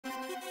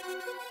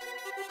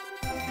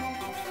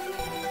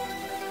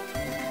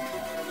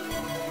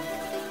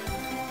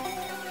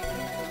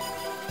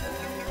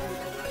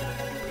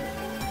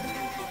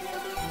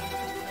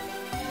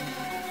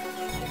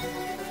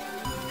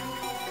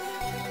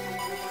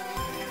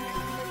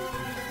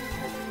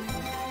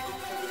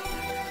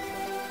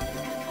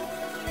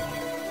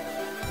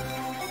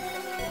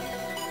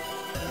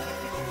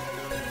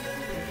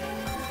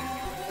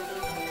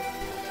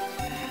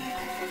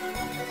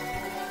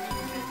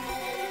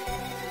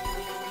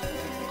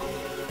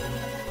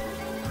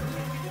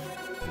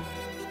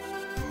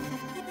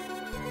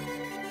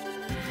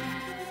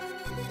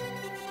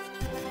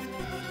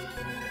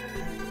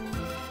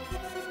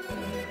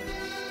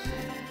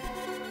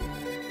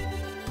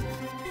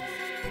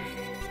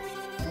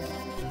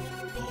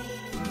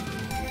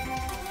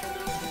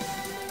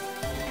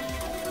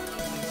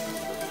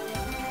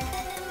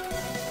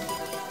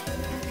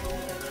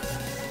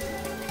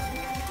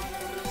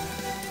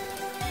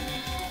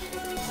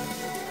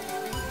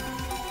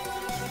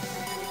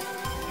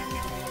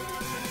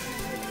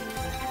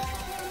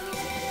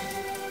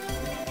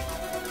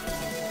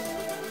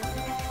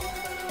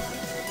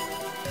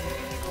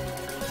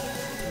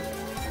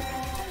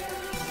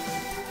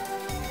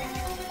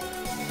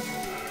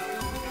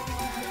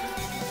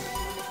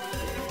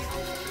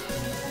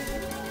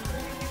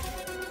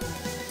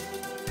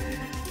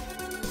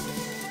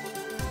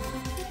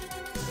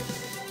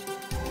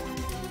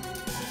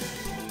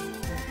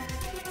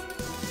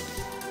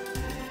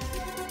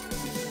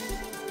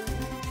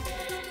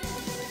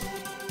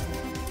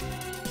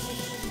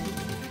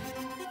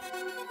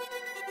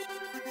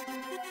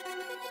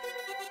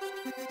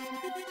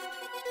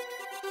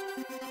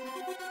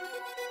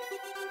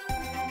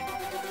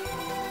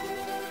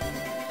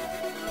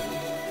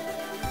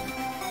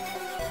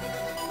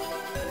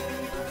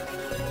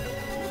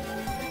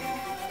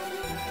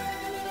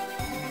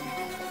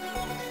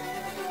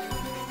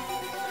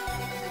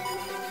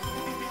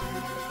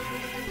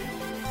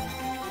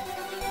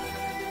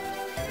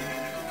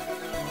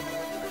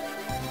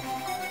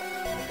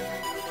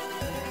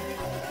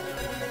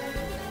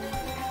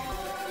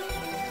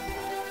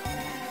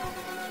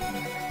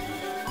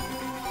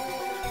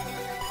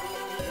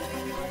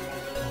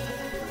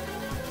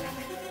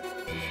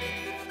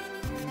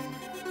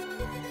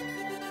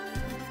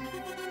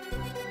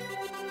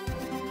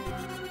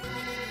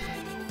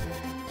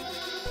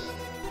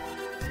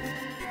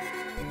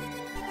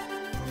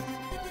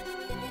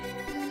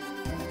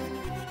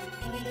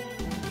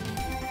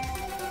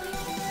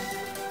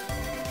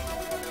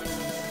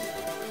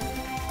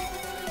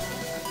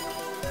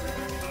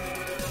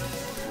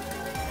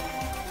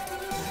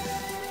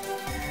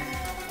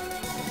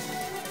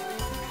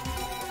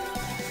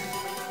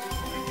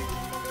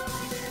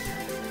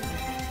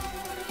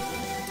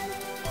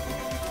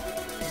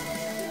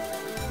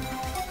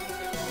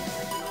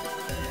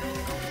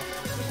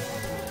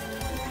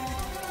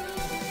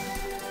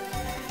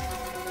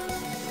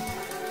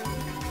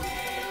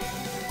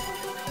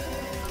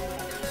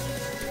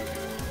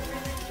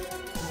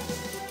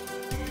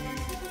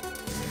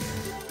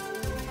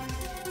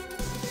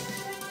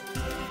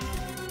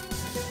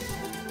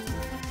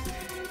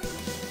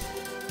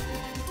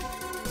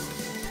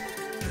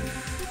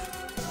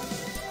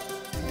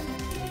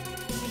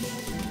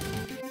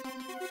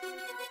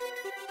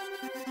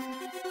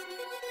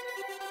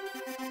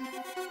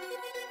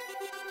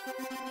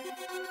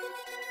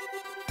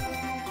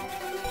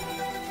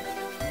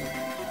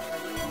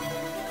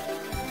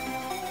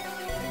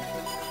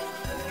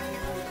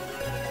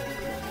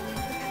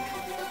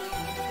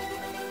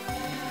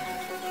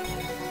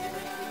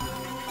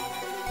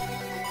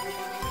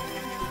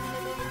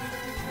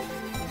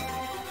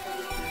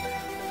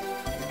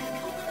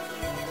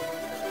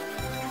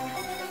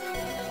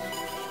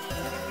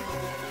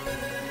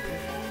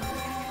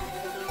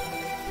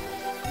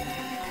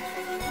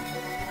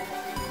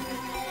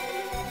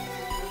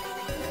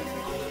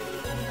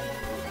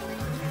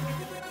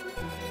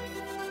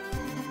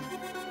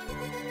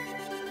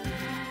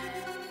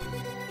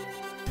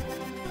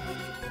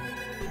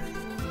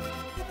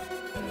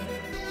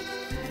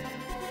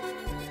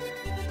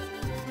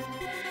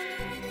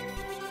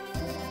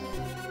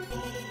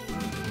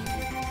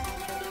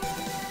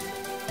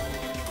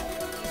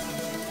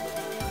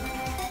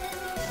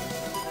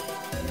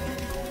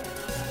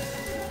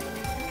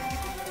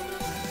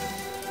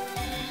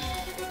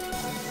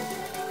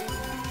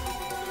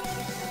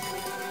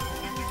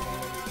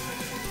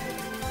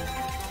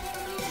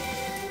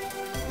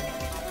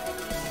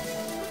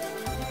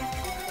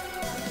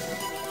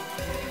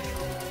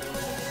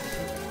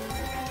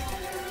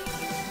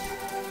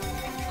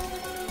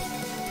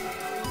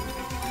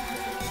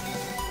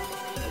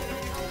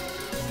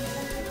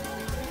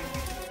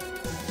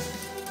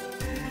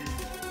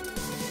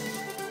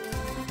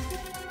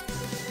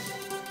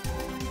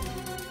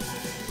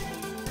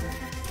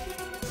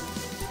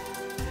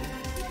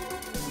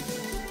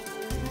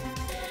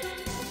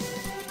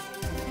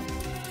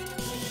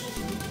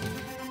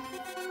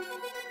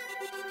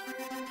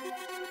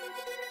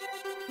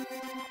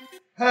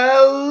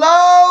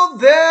Hello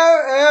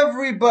there,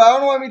 everybody. I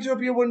don't know why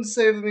Metopia wouldn't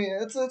save me.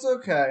 It's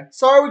okay.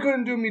 Sorry we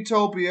couldn't do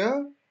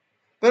Metopia.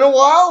 Been a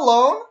while,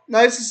 Lone.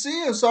 Nice to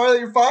see you. Sorry that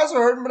your thighs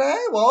are hurting, but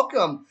hey,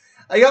 welcome.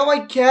 I got my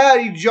cat.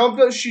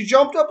 She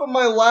jumped up on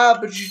my lap,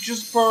 but she's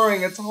just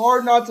purring. It's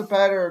hard not to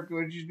pet her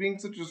because she's being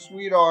such a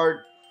sweetheart.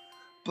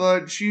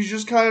 But she's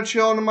just kind of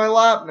chilling in my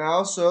lap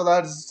now, so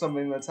that is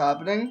something that's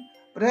happening.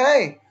 But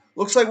hey,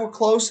 looks like we're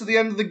close to the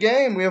end of the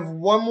game. We have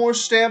one more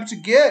stamp to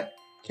get.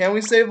 Can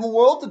we save the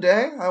world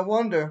today? I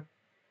wonder.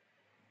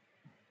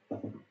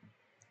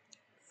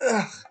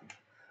 Ugh,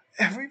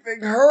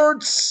 everything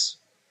hurts.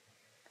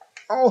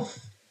 Oh,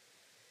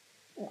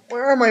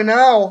 where am I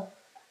now?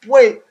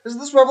 Wait, is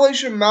this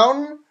Revelation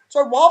Mountain? It's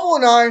our Wobble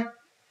and I.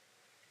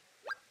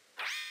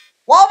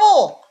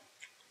 Wobble!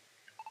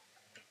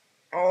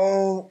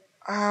 Oh,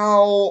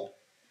 ow.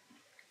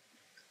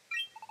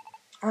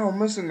 Oh, I'm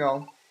missing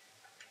now.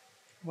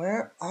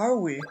 Where are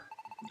we?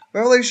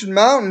 Revelation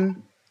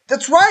Mountain?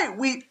 That's right,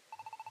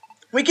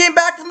 we came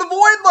back from the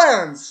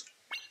Voidlands!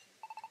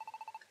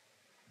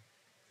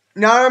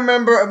 Now I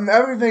remember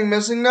everything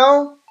missing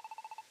now.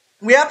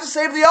 We have to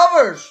save the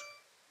others!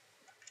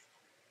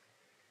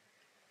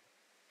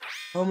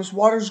 Oh, Miss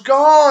Water's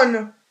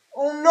gone!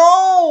 Oh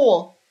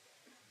no!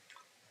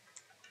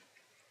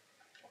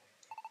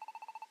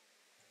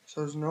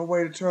 So there's no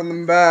way to turn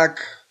them back.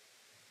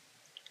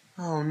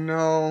 Oh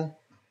no.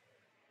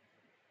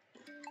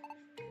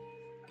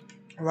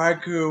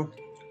 Raikou,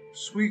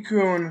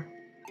 Suicune,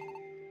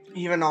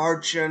 even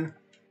Archon.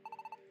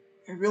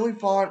 I really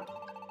thought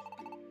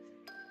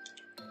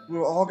we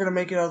were all gonna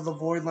make it out of the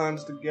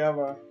Voidlands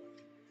together.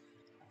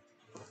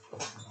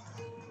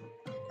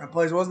 That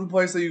place wasn't the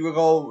place that you could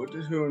go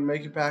to and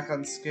make it back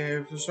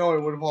unscathed. There's no way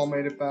we would have all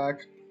made it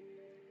back.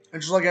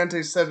 And just like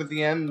Entei said at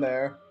the end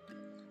there,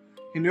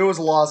 he knew it was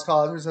a lost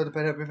cause, he had to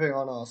put everything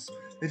on us.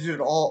 They did it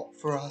all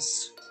for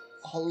us,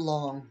 all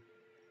along.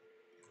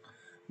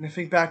 And I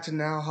think back to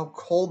now, how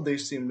cold they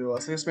seemed to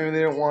us. I guess maybe they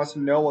didn't want us to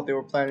know what they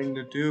were planning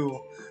to do.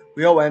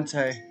 We owe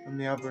Entei and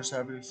the others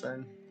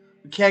everything.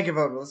 We can't give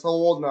up. Let's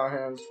hold in our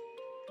hands.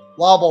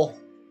 Wobble.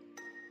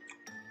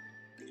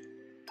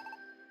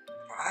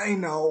 I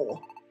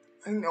know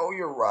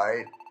you're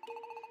right.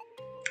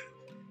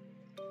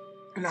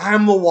 And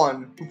I'm the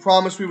one who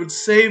promised we would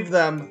save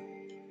them.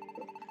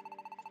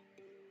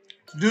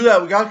 To do that,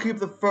 we gotta keep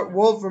the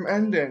world from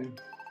ending.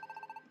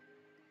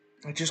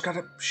 I just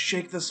gotta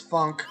shake this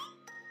funk.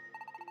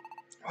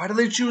 Why do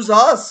they choose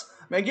us?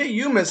 I mean, I get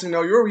you missing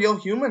though. You're a real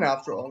human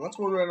after all. That's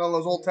what we're written on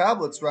those old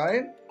tablets,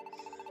 right?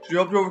 Should you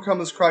hope to overcome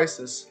this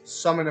crisis,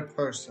 summon a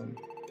person.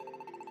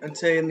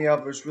 Entei and the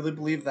others really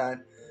believe that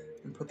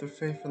and put their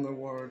faith in their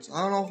words.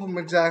 I don't know if I'm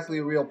exactly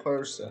a real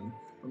person.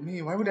 For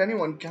me, why would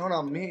anyone count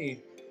on me?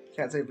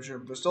 Can't say for sure,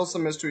 but there's still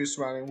some mysteries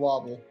surrounding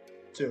Wobble,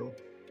 too.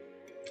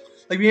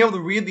 Like being able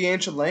to read the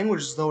ancient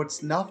language as though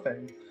it's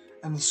nothing.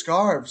 And the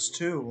scarves,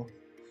 too.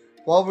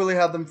 Wobble really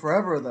had them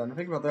forever then.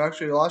 Think about it, there are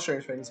actually a lot of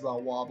strange things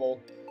about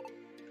Wobble.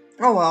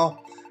 Oh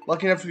well.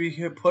 Lucky enough to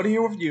be put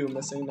here with you,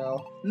 missing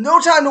now. No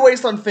time to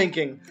waste on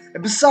thinking.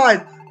 And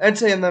besides,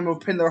 Entei and them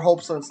have pinned their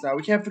hopes on us now.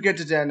 We can't forget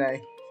Dedenne.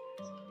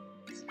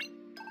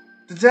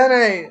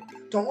 Dedenne!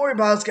 Don't worry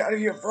about us, get out of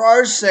here for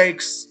our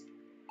sakes.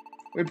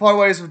 We part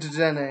ways with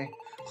Dedenne.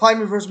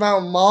 Climbing first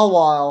mountain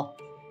Mawile.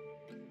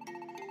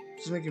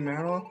 Does this make you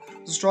Mawile?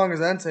 It's as strong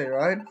as Entei,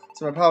 right?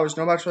 So my power is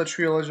no match for that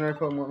trio legendary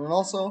Pokemon. And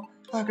also,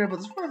 how can I put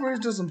this? Whatever,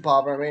 it doesn't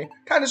bother me.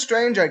 Kind of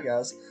strange, I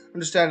guess.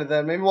 Understand it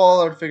then. Maybe we'll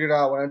all have figured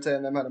out what Entei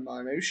and them had in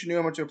mind. Maybe she knew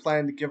how much they were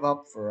planning to give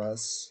up for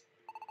us.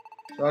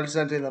 So I'll just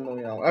Entei them,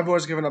 you know.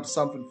 Everyone's given up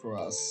something for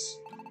us.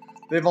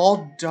 They've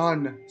all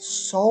done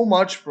so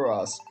much for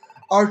us.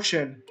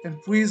 Archon, and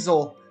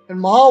Weasel, and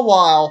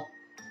Mawile.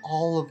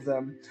 All of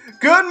them.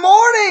 Good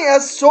morning,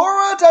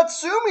 Asura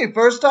Tatsumi,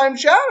 first time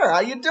chatter.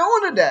 How you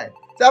doing today?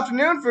 It's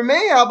afternoon for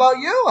me. How about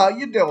you? How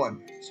you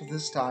doing? So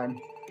this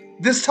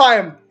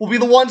time, we'll be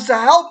the ones to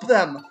help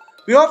them.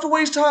 We don't have to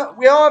waste time.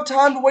 We don't have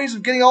time to waste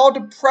of getting all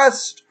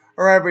depressed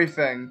or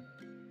everything.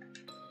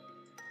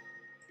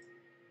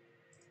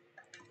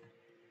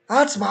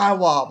 That's my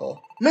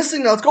Wobble.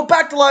 Missing now. Let's go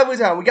back to Lively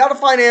Town. We gotta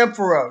find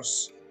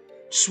Ampharos.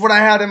 Just what I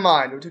had in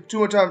mind. It would take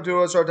too much time to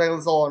do it, so I'll take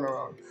this all on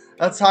our own.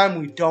 That's time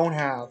we don't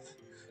have.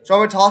 So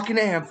we're talking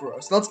to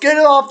Ampharos. Let's get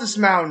it off this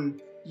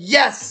mountain.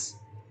 Yes!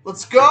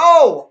 Let's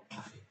go!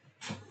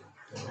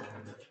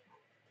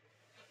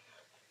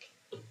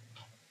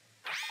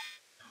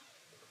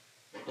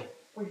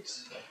 Wait.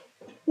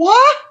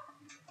 What?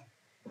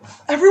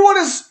 Everyone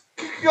is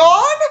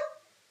gone?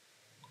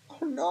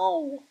 Oh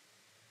no.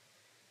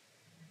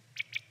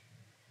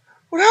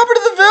 What happened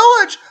to the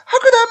village? How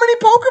could that many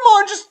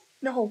Pokemon just...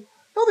 No,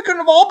 they couldn't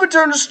have all been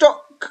turned to stone.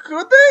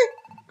 Could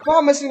they? Come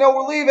on, Missy, no,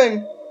 we're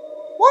leaving.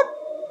 What?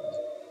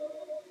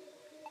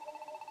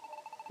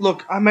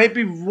 Look, I might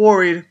be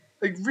worried.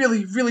 Like,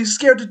 really, really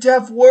scared to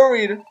death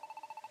worried.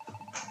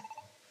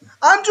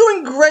 I'm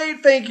doing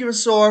great, thank you,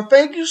 Asura.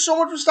 Thank you so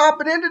much for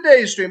stopping in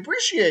today's stream.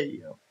 Appreciate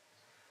you.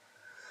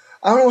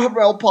 I don't know what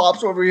my old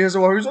pops over here is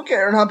or he's okay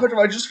or not,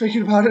 petrified just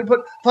thinking about it,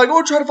 but if I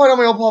go try to find out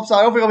my old pops,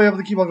 I don't think I'll be able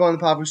to keep on going the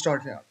path we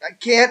started out. I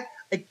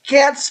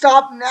can't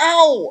stop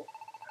now!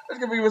 It's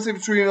gonna be a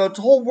safe dream, though. It's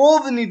a whole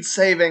world that needs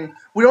saving.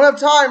 We don't have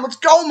time. Let's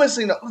go,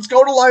 Missing. Let's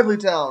go to Lively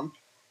Town.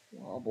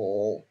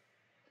 Wobble.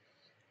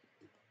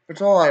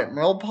 It's alright.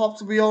 My old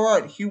pops will be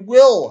alright. He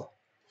will.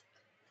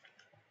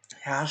 He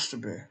has to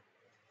be.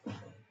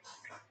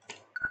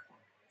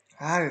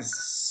 That is a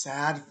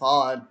sad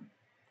thought.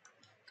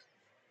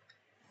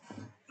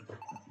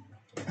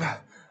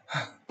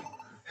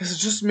 Is it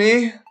just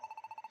me?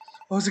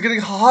 Or is it getting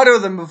hotter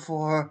than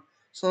before?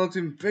 So it looks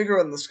even bigger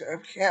in the sky.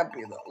 It can't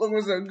be, though. Look,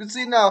 you can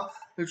see now.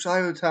 We've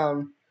Lively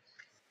Town.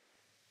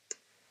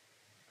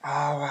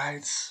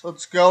 Alright.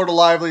 Let's go to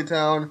Lively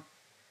Town.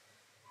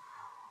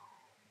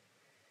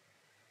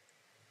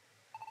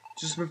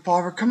 Just a bit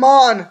farther. Come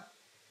on!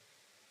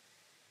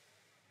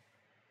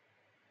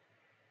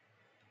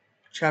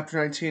 Chapter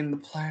 19. The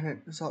planet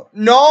is all.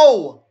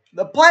 No!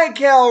 The planet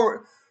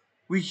can't.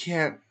 We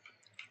can't.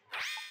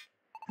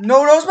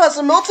 No, Nosebats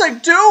and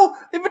Miltank too!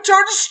 They've been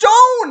turned to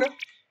stone!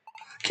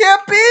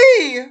 Can't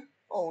be!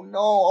 Oh no,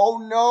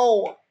 oh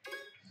no.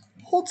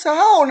 Whole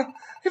town!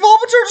 They've all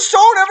been turned to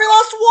stone, every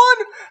last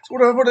one! So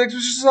what about the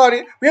Expedition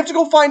Society? We have to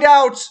go find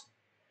out!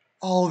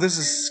 Oh, this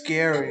is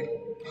scary.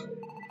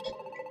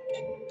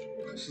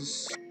 This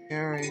is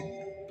scary.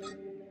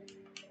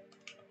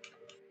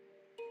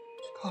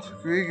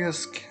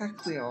 Rodriguez,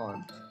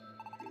 Kecleon.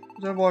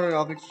 I'm wondering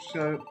all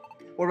the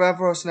what about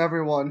for us and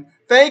everyone?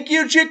 Thank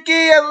you, Chicky!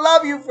 I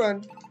love you,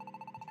 friend!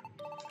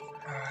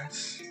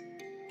 Alright.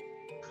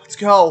 Let's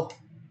go.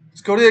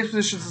 Let's go to the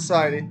Expedition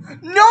Society.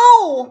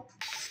 No!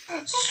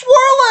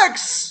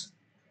 Swirlix!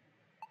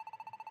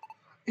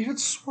 Even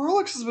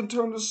Swirlix has been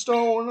turned to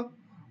stone.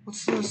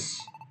 What's this?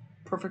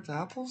 Perfect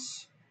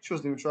apples? She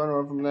wasn't even trying to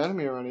run from an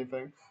enemy or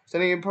anything.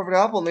 Standing in Perfect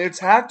Apple and they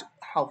attacked?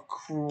 How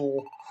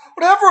cruel.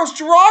 Whatever,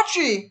 it's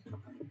Jirachi!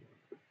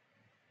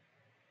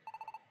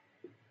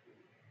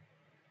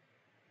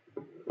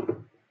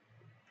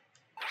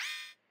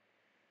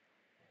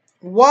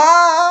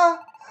 Why?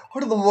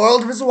 What in the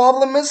world is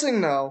Wobble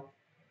missing now?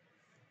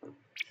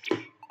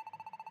 You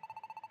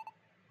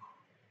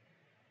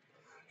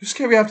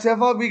scared me after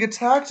that being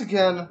attacked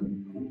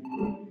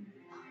again.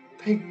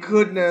 Thank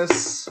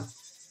goodness.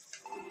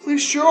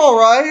 Please, you're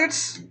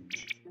alright.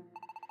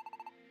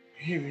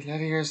 Here, let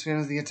here as soon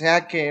as the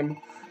attack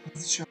came.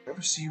 I'll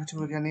never see you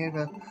two again,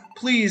 Ava.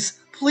 Please,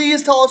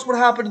 please tell us what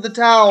happened to the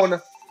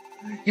town.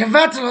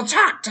 Yveltal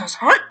attacked us,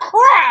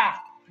 cry!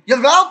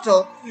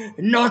 Yveltal?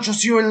 Not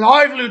just you in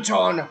Lively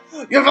Town.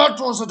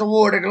 Yveltal sent a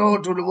warning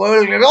out to the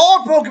world and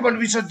all Pokemon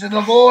we sent to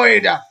the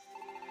void.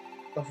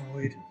 The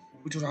void?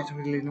 We do not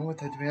really know what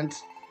that meant.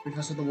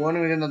 Because of the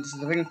warning we didn't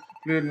understand the thing,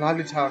 we in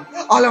Lively Town.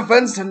 All our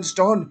friends turned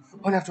stone,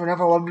 one after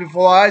another, one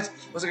before our eyes.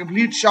 It was a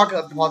complete shock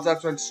that the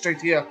monsters went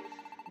straight here.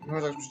 All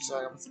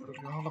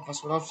of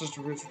us went upstairs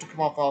to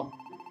come off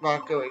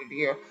not going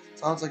here.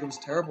 Sounds like it was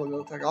terrible.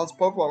 You attack all this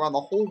Pokemon around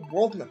the whole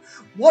world.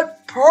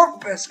 What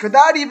purpose could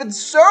that even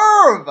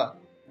serve?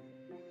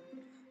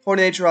 For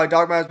nature,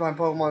 Dark Matter is behind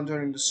Pokemon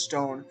turning to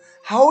stone.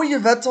 How are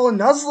Yveltal and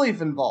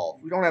Nuzleaf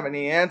involved? We don't have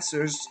any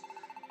answers.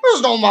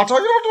 There's no matter. You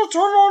don't have to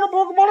turn on a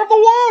Pokemon of the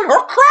world.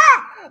 Or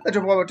crap! That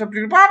your Pokemon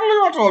attempting to battle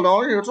you at all.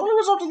 No, it's only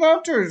result of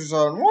that too,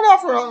 son. One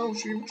after another,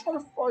 she even try to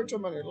fight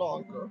him any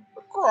longer.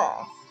 Or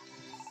crap.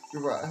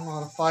 You're right, I don't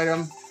want to fight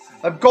him.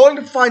 I'm going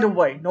to find a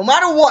way. No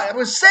matter what, I'm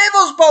going to save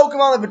those Pokemon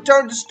that have been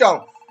turned to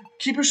stone.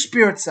 Keep your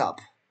spirits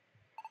up.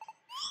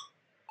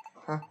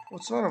 Huh?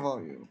 What's the matter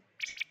about you?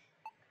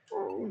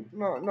 Oh,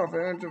 no,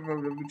 nothing. I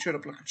don't cheer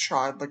up like a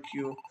child like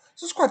you.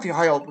 This is quite the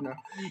eye-opener.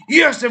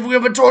 Yes, if we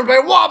have been told by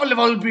Wobble of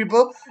all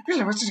people, you'll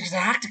never just get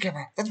act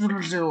together. That's what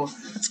we'll do.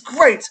 That's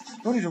great.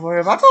 No need to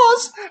worry about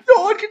us.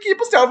 No one can keep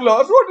us down,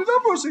 Lord. We're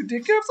not person.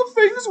 Take care of some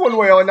things one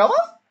way or another.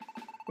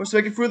 We're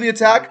making through the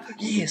attack.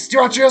 Yes,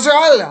 Jirachi as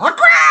well.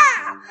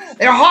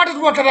 They're hard at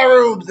work in their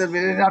rooms. They've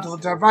been out of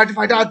the trying to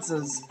find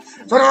answers.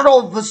 So I don't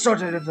know for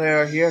certain if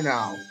they're here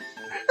now.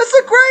 That's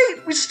so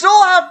great. We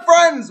still have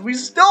friends. We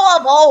still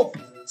have hope.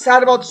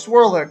 Sad about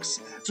Swirlix.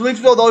 So we need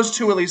to know those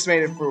two at least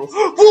made it through.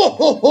 Whoa,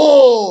 ho,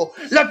 ho!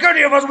 Like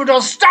any of us would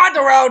just stand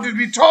around and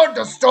be turned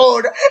to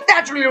stone.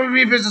 Naturally, it would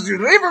be business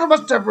usual, even if we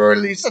must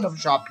temporarily set up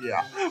shop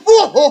here.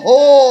 Whoa, ho,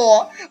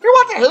 ho! We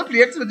want to help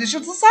the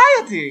Expedition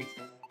Society.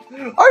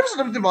 I'm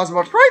slipping the boss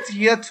about right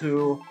here,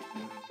 too.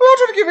 We'll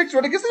try to give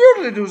extra against the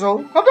usually do so.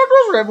 Come down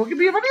to us, we can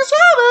be of any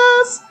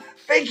service.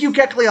 Thank you,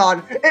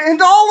 Kecleon,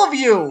 and all of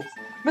you.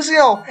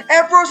 Missio,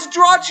 Ampharos and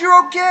Jirachi,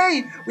 you're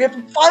okay. We have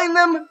to find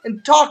them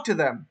and talk to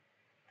them.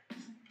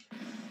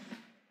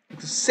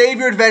 To save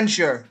your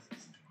adventure.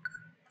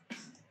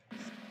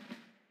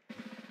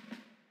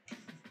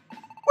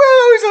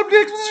 Well, always up to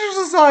the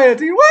Expedition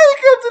Society.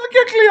 Welcome to the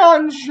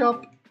Kecleon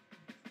shop.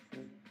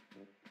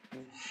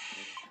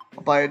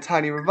 I'll buy a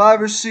tiny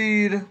reviver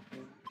seed.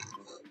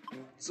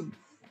 Some...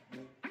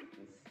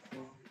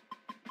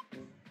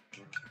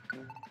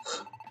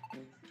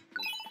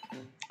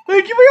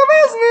 Thank you for your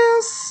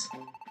business.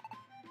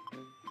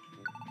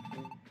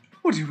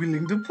 What are you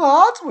willing to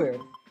part with?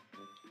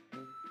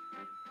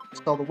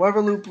 Sell the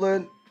weather looplet.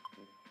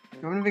 Do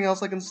you have anything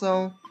else I can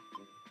sell?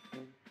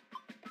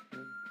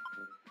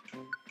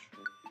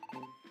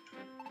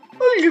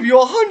 I'll give you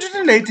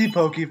 180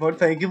 Poké for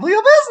thank you for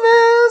your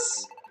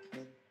business!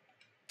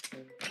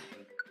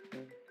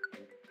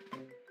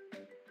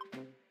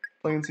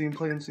 Plain seed,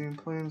 plain seed,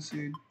 plain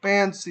seed,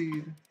 band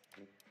seed.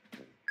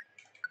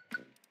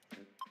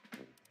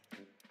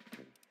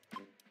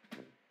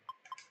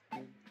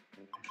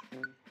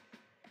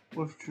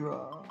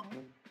 Withdraw.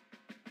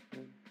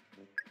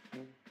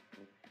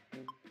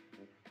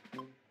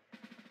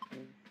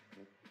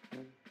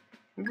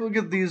 Maybe we'll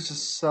get these to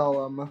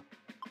sell them.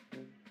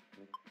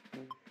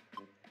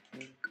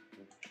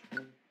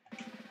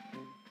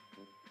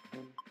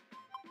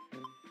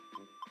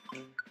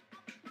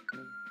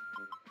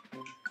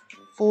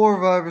 Four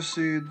Reviver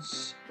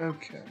Seeds.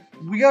 Okay.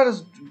 We gotta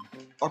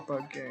up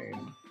our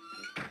game.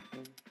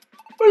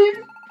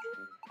 Welcome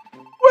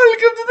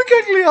to the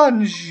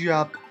Kecleon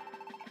shop.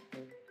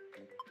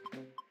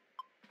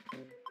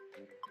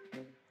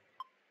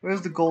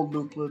 Where's the gold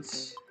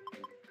looplets?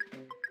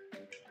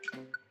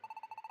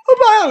 I'll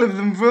buy all of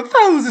them for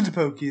 1,000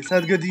 Pokies.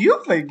 How good do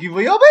you thank you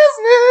for your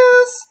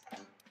business?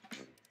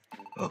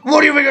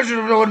 What do you think I should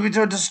have known to be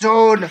turned to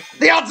stone?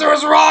 The answer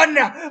is run!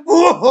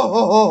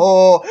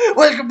 Whoa!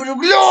 Welcome to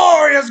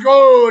glorious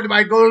gold,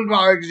 my gold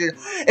bar exchange.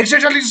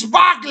 Exchange all these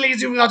sparklies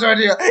you've got right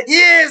here.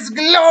 Yes,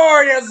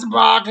 glorious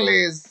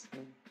sparklies!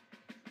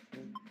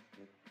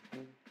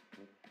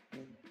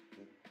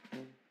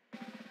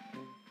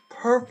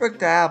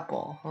 Perfect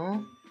apple,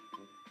 huh?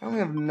 I only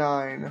have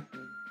 9.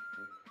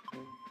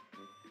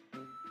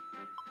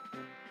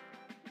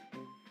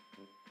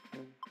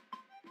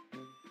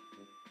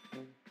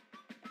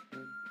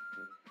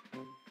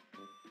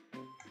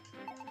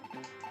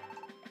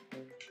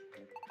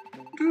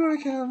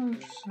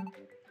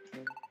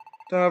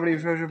 Don't have any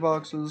treasure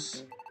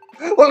boxes.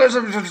 Well, there's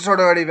some sort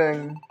of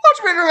anything.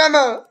 Watch me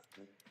remember!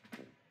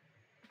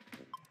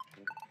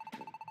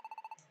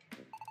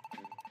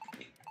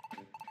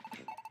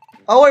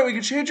 Oh wait, we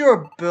can change your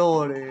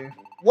ability.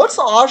 What's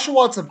the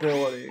Oshawott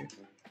ability?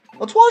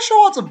 What's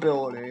Oshawott's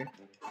ability?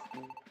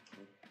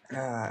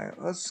 Alright,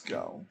 let's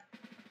go.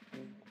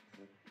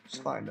 Let's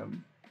find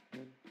him.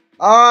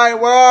 Alright,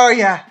 where are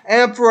ya?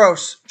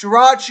 Ampharos,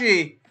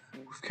 Jirachi,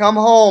 we've come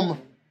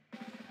home.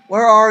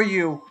 Where are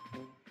you?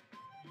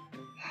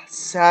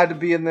 Sad to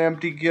be in the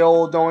empty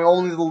guild, knowing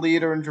only the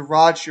leader and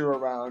Jirachi are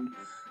around.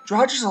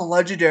 Jirachi's a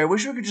legendary. I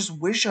wish we could just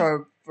wish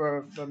for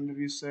them to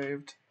be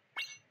saved.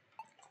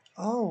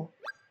 Oh.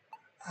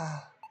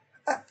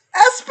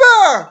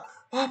 Esper!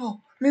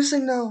 Wobble,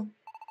 missing now.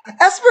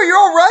 Esper, you're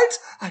alright?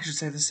 I should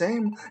say the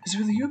same. Is it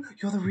really you?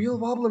 You're the real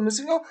Wobble and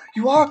missing now?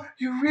 You are.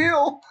 You're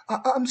real.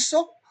 I'm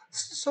so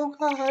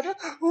glad.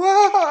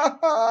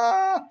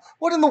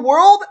 What in the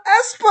world?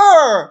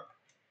 Esper!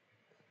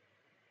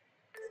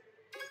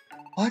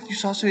 What? You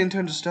saw Sweetie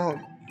turn to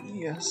stone?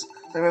 Yes.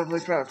 I read the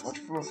place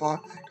watching from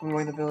afar, coming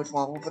away in the village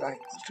Wobble, but I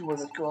was too worried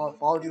that girl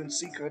followed you in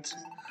secret.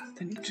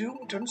 Then you too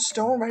turned to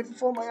stone right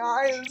before my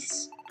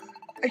eyes.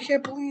 I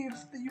can't believe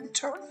that you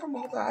turned from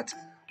all that.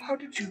 How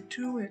did you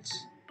do it?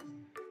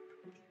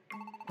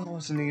 That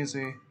wasn't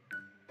easy.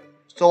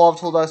 Still, I've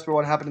told Esper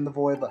what happened in the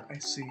void. I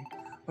see.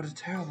 What a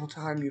terrible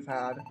time you've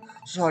had.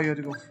 Sorry you had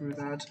to go through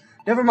that.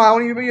 Never mind, I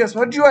want to hear yes.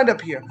 How did you end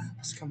up here?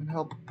 Let's come and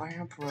help. By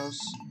Ampharos.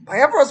 By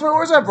Ampharos?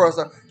 Where's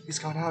Ampharos? He's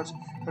gone out.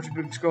 But you've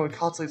been going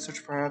constantly search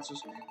for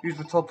answers. Use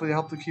with help to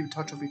help them keep in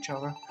touch with each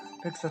other.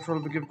 Next, that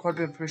will give quite a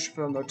bit of information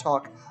for them to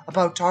talk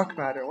about dark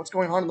matter. What's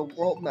going on in the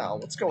world now?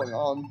 What's going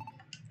on?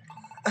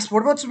 Esper,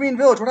 what about Serene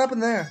Village? What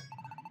happened there?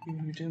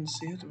 You didn't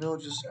see it? The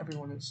village is,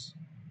 everyone is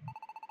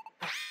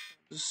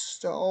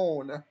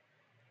stone.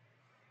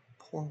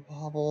 Poor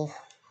Wobble.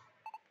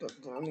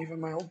 Not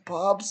even my old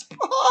Pops.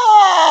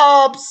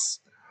 Pops!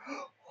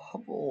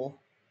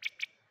 Wobble.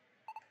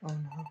 Oh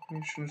no,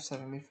 you shouldn't have said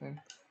anything.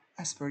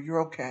 Esper,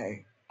 you're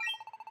okay.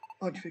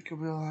 Oh, do you think you'll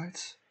be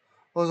alright?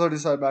 Well, I was already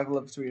decided back to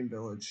live between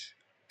village.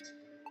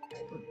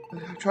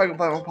 But I'm trying to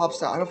find my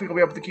Pops now. I don't think I'll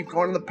be able to keep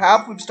going on the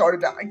path we've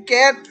started down.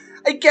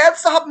 I can't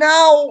stop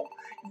now!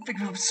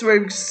 Think of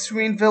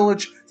Serene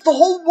Village. It's the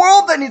whole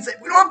world that needs it.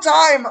 We don't have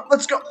time.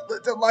 Let's go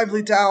to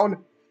Lively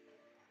Town.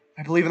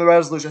 I believe in the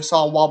resolution. I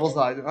saw Wobble's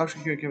eyes. I'm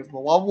actually going to give it to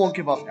him. Wobble won't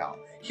give up now.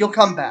 He'll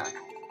come back.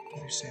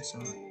 If you say so.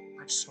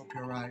 I just hope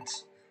you're right.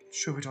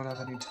 Sure, we don't have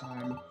any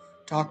time.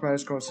 Dark matter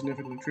is growing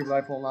significantly. Tree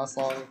life won't last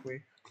long if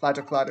we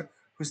clatter.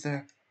 Who's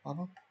there?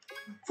 Wobble?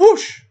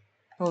 Whoosh!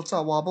 No, it's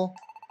not Wobble.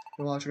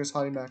 You're watching us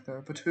hiding back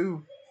there. But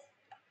who?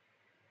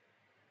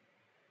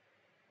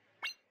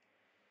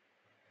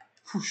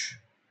 Whoosh.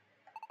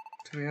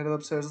 We headed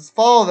upstairs. Let's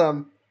follow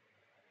them.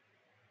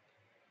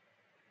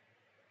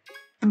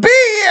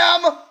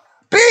 BM!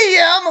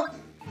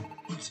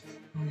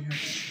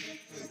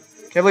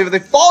 Can't believe it. They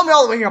followed me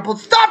all the way here. But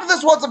stop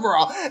this once and for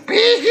all.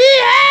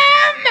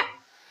 BM!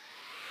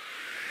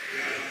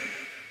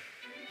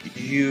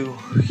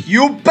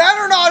 You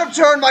better not have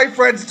turned my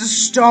friends to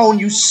stone,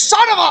 you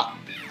son of a...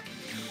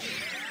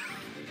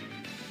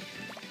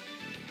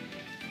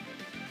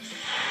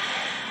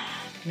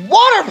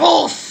 Water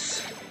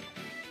Pulse!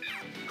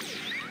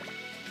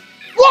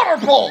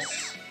 Water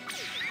Pulse!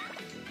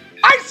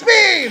 Ice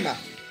Beam!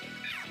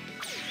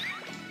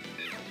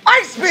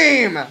 Ice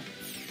Beam!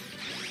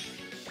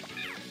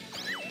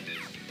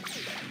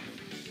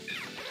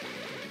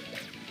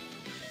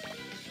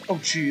 Oh,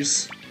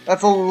 jeez.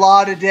 That's a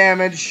lot of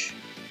damage.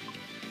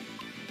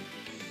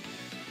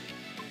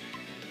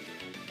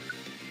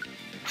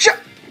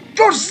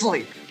 Go to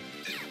sleep!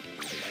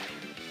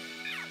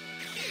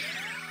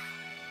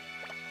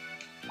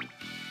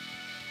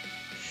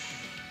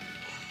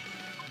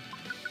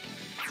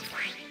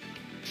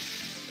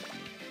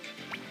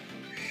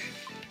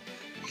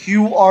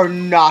 You are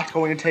not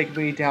going to take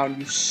me down,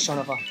 you son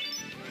of a...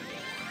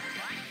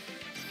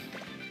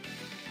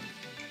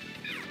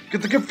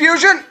 Get the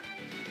confusion!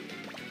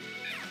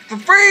 The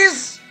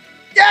freeze!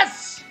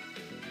 Yes!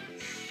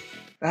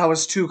 That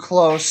was too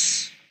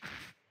close.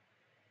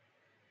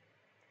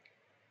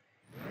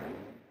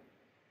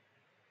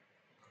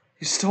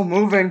 He's still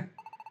moving.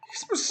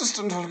 He's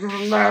persistent, I'll give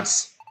him that.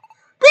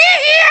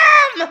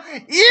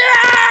 BM!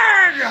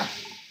 Yeah!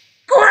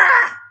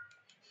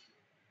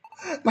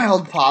 My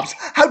old pops,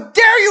 how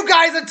dare you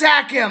guys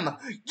attack him!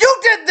 You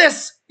did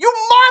this! You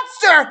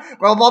monster!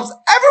 My old pops,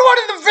 everyone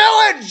in the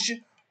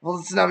village! Well,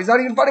 listen up, he's not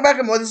even fighting back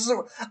anymore. I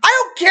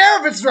don't care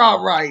if it's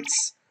not right.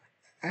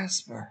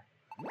 Esper.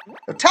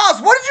 Now tell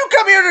us, what did you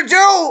come here to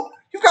do?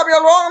 You've got me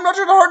all wrong. I'm not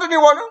trying to hurt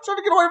anyone. I'm trying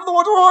to get away from the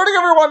ones who are hurting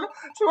everyone.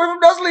 Stay away from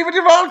Nuzleaf and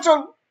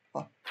Yveltal.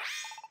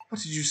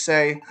 What did you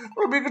say?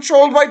 We're being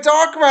controlled by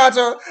dark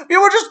matter. We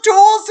were just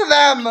tools to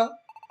them.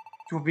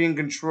 You were being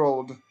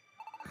controlled.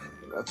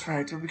 That's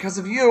right. Because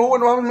of you,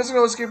 and while I was missing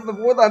no escape from the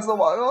Voidlands in a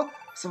while,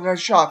 some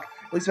guy's shock.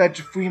 At least I had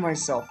to free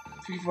myself.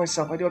 Speaking for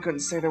myself, I knew I couldn't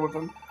stay there with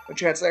him. No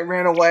chance, I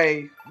ran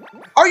away.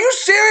 Are you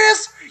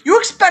serious? You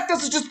expect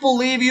us to just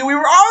believe you? We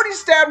were already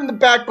stabbed in the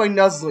back by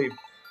Nuzleaf.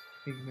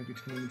 I think you may be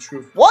telling the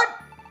truth. What?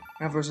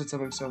 I have said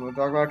something similar.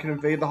 Dark matter can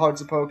invade the hearts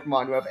of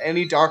Pokemon who have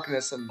any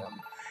darkness in them.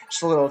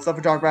 Just a little. It's not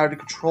for dark matter to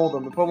control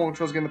them. The Pokemon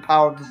controls getting the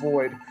power of the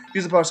void.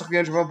 Use the power to suck the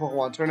energy from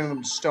Pokemon, turning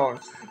them to stone.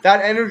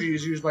 That energy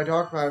is used by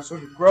dark matter so it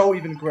can grow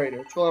even greater.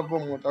 Control of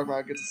Pokemon, dark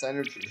matter gets its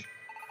energy.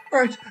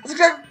 Right, that's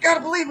exactly,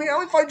 gotta believe me, I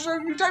only fight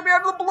you take me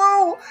out of the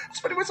blue!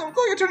 Spending myself like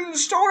I turned into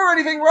stone or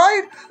anything,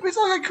 right? I mean, it's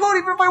not like I could,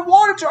 even if I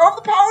wanted to. I don't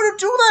have the power to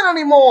do that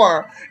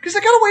anymore! Because I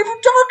got away from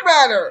dark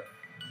matter!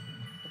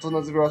 That's one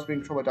of the girls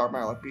being controlled by dark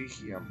matter like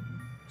Behem.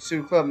 So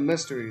we clear up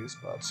mysteries,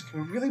 but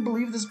can we really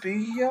believe this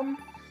Behem?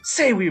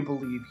 Say we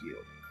believe you.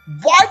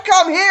 Why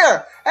come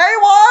here? Hey,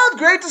 Wild,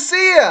 great to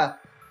see ya!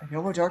 I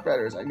know where dark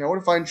matter is. I know where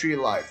to find Tree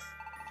of Life.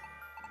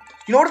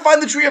 You know where to find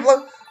the Tree of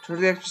Life? Turn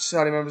to the Expert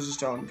Society members of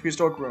Stone.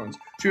 Prehistoric ruins.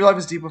 Tree of Life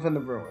is deep within the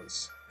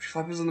ruins. Tree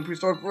of Life is in the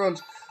prehistoric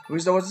ruins. We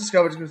know what's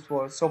discovered to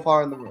explore so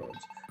far in the ruins.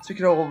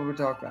 Speaking of over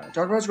dark matter.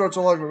 Dark matter's grown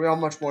so large, but we don't have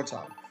much more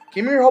time.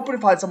 Came here hoping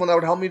to find someone that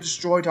would help me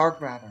destroy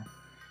dark matter.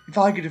 If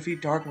I could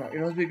defeat dark matter, you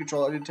know, as be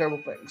control, I did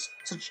terrible things.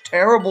 Such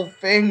terrible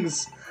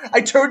things.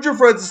 I turned your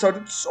friends and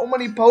started so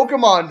many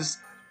Pokemon.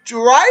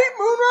 Right,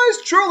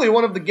 Moonrise? Truly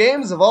one of the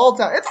games of all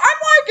time. I'm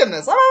liking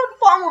this. I'm having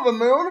fun with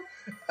the moon.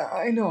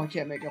 I know I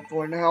can't make up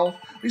for it now.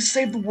 We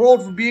saved the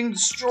world from being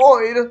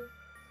destroyed.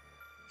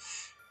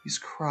 He's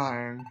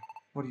crying.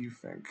 What do you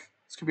think?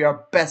 This could be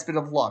our best bit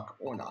of luck,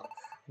 or not.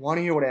 I want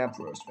to hear what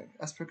Ampharos thinks.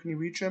 Esper, can you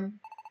reach him?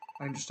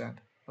 I understand.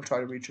 I'll try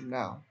to reach him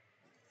now.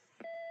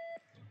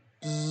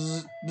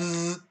 Bzz,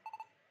 bzz.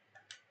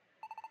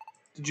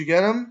 Did you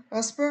get him,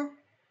 Esper?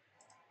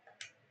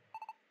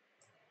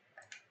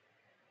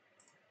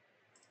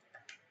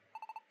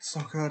 So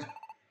good.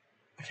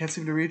 I can't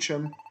seem to reach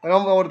him. I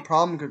don't know what the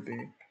problem could be.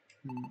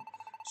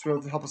 Just be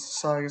able to help us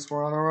decide. I guess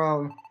we're on our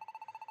own.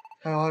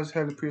 I'll just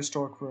head to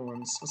prehistoric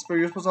ruins. Esper,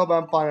 you're supposed to help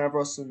out find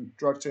Ampharos and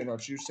direct to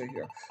you stay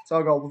here. So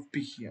I'll go with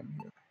Behem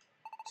here.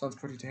 Sounds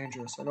pretty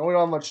dangerous. I know we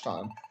don't have much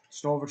time.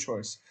 There's no other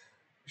choice.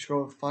 We should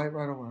go fight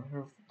right away.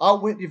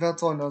 Outwit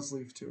Yveltal and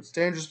Nuzleaf too. It's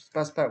dangerous, but the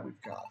best bet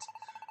we've got.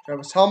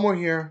 Travis, tell him we're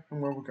here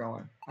and where we're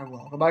going. I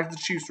will. Go back to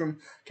the chief's room.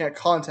 Can't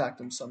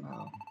contact him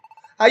somehow.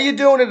 How you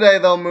doing today,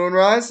 though,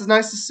 Moonrise? It's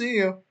nice to see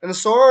you. And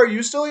Sora, are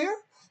you still here?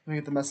 Let me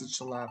get the message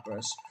to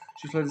Lapras.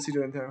 She's glad to see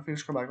you in there. I think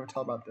she'll come back and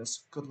tell about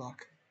this. Good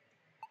luck.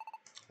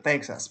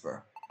 Thanks,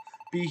 Esper.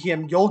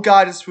 Behem, you'll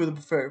guide us through the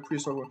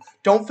prehistoric world.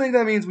 Don't think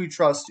that means we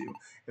trust you.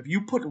 If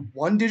you put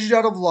one digit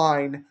out of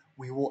line,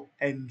 we will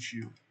end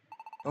you.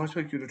 I don't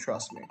expect you to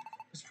trust me.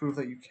 Just prove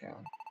that you can.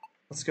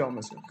 Let's go,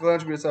 mister. Glad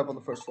to be set up on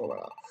the first floor right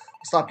now.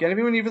 We'll stop getting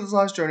everything we need for this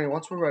last journey.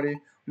 Once we're ready,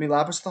 we'll meet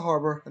Lapras at the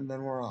harbor, and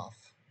then we're off.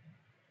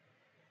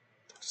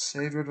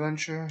 Save your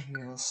adventure?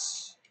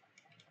 Yes.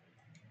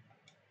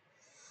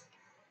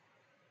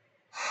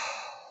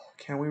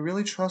 Can we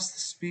really trust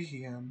this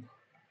Behem?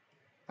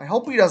 I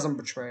hope he doesn't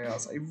betray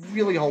us. I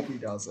really hope he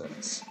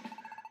doesn't.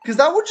 Because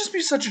that would just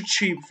be such a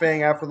cheap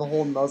thing after the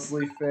whole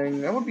Nuzleaf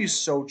thing. That would be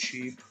so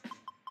cheap.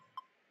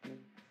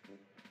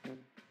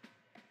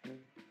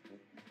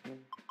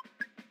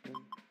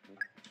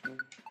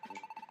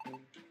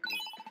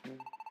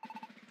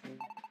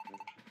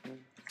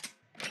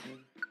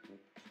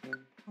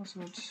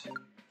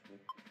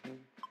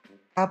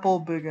 Apple,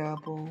 Big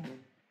Apple.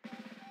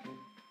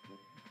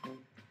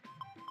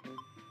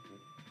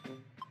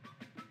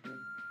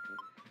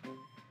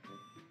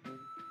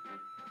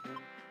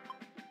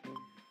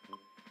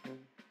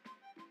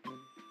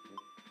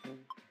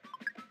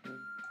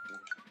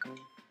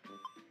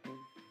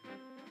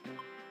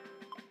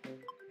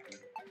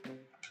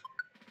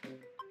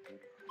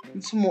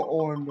 Need some more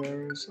orange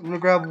berries. I'm gonna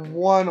grab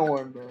one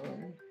orange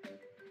berry.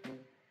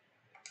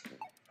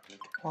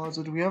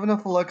 Deposit. Do we have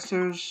enough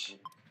elixirs?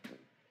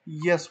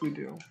 Yes, we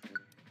do.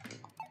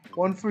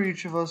 One for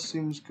each of us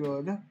seems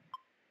good.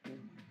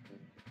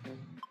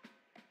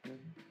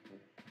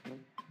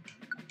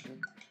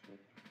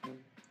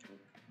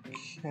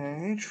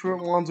 Okay,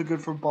 shrimp wands are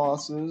good for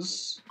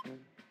bosses.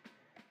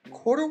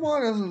 Quarter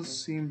wand doesn't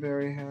seem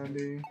very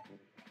handy.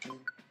 Do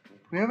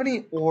we have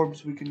any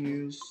orbs we can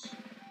use?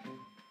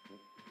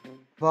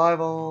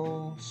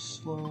 Revival,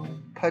 slow,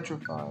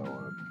 petrify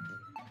orb.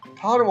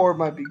 Powder orb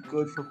might be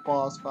good for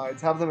boss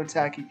fights. Have them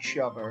attack each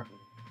other.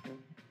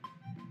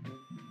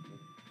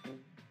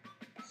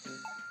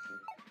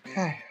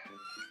 Okay.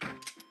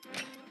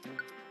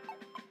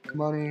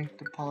 Money,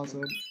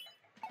 deposit.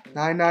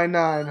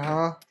 999,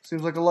 huh?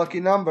 Seems like a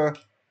lucky number.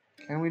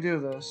 Can we do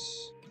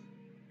this?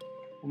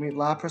 We'll meet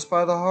Lapras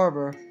by the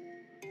harbor.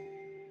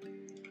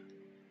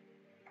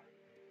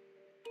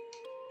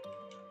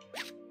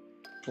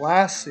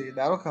 Blast Seed,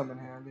 that'll come in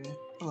handy.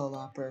 Hello,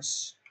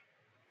 Lapras.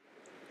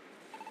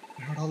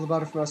 You heard all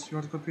about it from us. You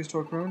want to go to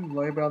Prehistoric Ruin?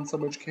 Lay about in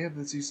Submerged Cave,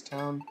 this East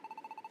Town.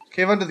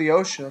 Cave under the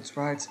ocean, that's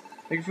right.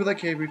 Make it through that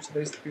cave, reach the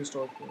base of the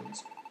Prehistoric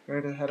Ruins.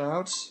 Ready to head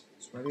out?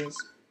 As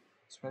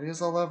ready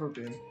as I'll ever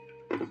be.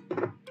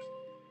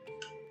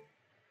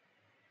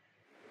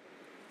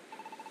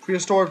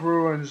 Prehistoric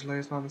Ruins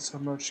lays on the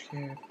submerged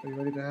cave. Are you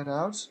ready to head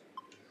out?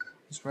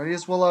 As ready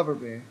as we'll ever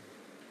be.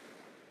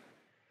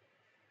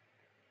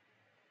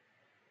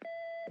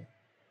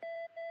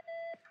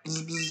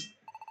 Bzz, bzz.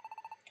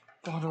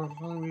 God, I'll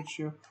finally reach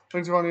you.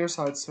 Things are on your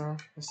side, sir.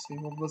 I see.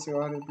 Well, let's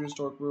go ahead in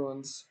Prehistoric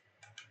Ruins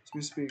as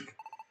we speak.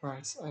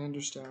 Right, I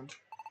understand.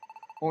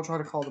 I won't try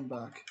to call them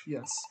back.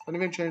 Yes. If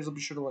anything changes, I'll be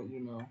sure to let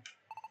you know.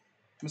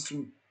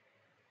 Mr.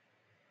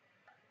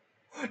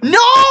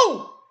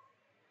 No!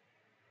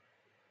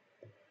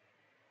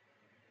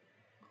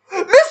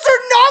 Mr.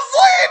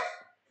 Nuzleaf!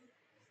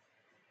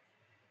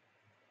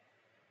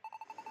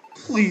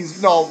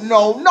 Please,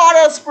 no, not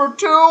Esper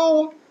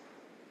 2!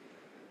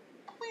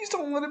 Please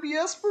don't let it be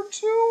Esper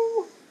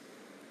 2!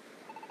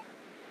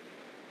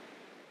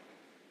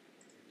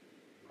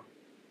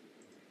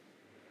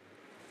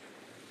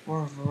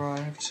 More have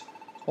arrived.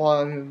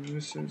 While in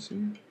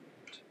Mississippi.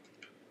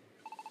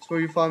 It's where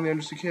you find the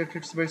undersea cave,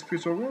 kicks the base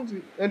prehistoric ruins.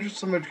 The entrance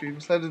to the submerged cave.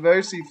 Inside the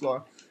very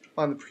seafloor,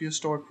 find the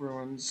prehistoric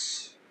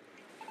ruins.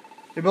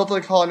 They built a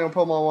colony on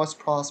Pokemon once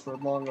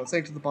prospered long ago,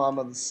 sank to the bottom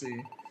of the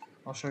sea.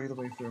 I'll show you the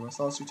way through. I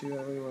saw you two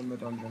earlier in the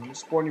dungeon. I'm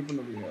supporting you from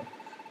the rear.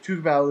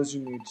 Two battles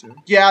you need to.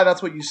 Yeah,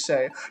 that's what you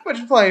say. But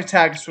you're playing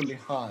attackers from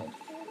behind.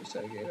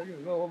 I'm in the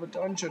middle of a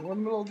dungeon. We're in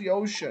the middle of the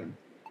ocean.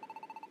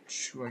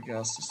 True, I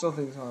guess. I still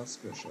think it's not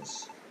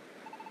suspicious.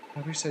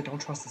 Whatever you say, don't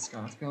trust this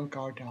guy. Let's be on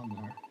guard down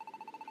there.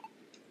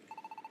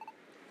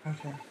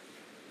 Okay.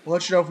 We'll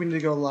let you know if we need to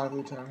go to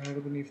Lively Town,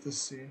 right beneath the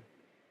sea.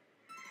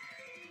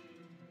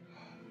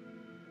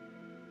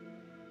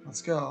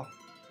 Let's go.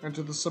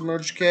 Enter the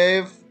submerged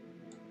cave?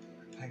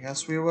 I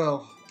guess we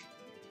will.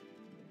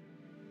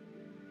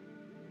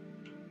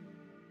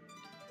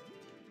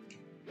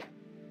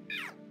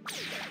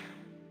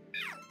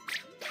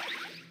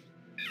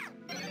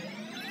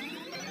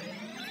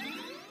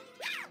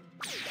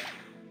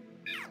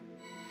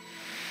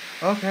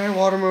 Okay,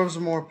 water moves are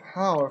more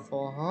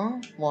powerful, huh?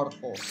 Water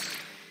pulse.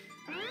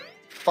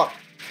 Fuck.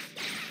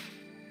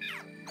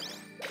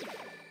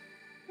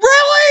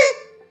 Really?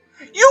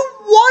 You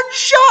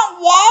one-shot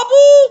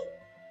wobble?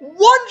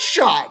 One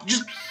shot.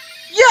 Just,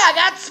 yeah,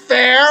 that's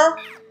fair.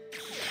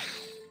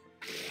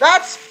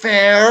 That's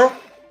fair.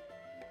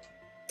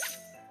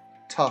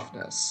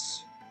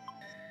 Toughness.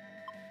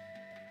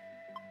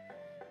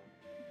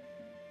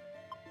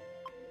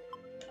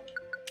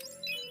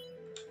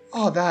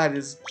 Oh, that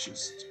is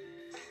just...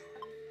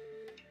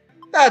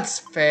 That's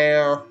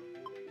fair.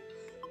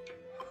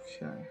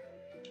 Okay.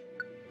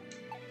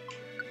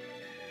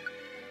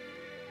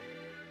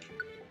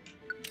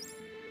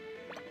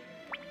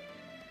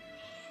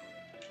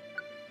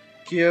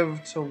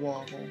 Give to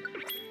Wobble.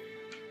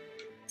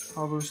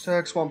 Power Boost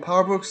X, want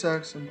Power Boost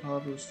X and Power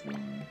Boost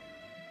Y.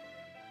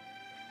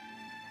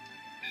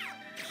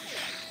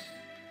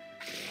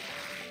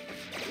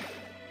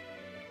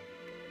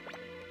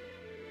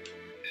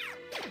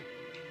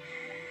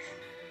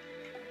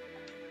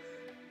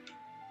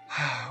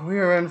 We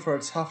are in for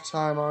a tough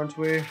time, aren't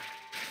we?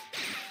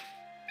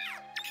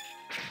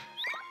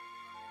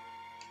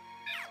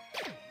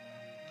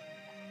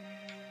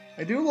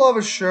 I do love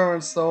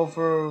assurance, though,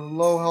 for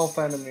low health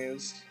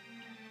enemies.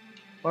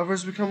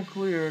 Levers become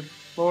cleared.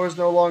 Floor is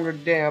no longer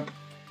damp.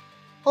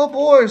 Oh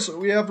boy, so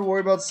we have to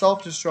worry about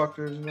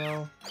self-destructors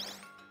now.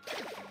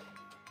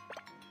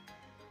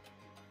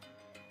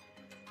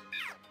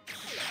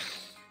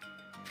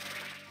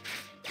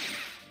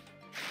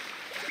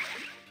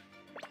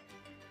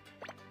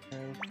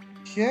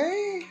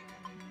 Okay.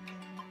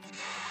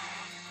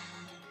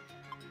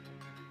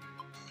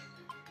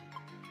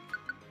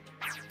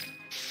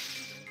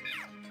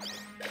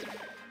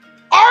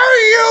 Are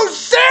you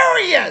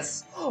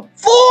serious? 4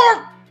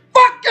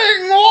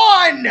 fucking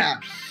 1!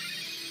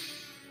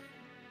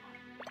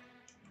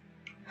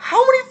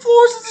 How many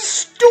floors does this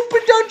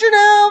stupid dungeon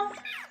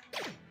have?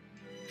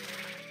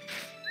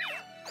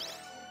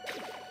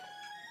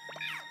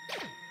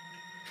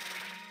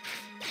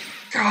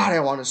 God, I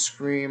want to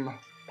scream.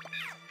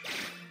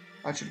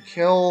 I should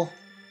kill.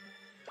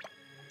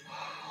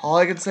 All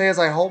I can say is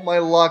I hope my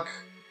luck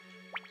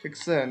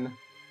kicks in.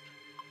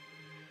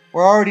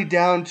 We're already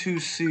down 2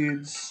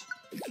 seeds.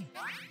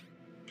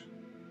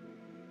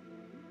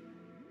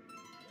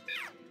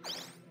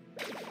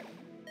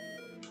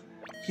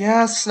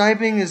 Yeah,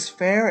 sniping is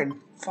fair and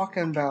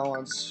fucking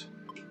balanced.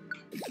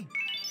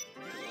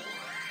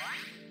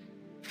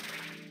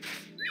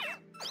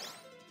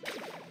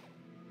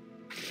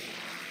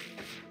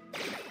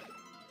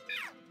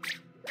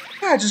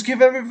 Yeah, just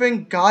give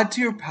everything God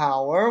tier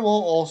power while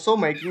also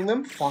making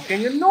them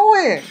fucking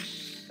annoying.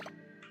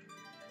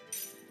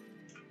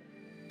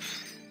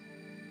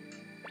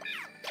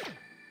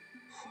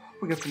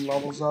 We get some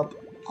levels up.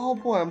 Oh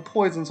boy, I'm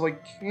poisoned, so I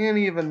can't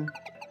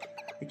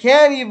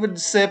even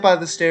sit by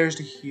the stairs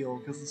to heal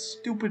because of the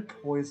stupid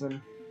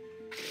poison.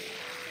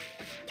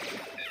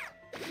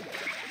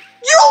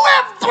 You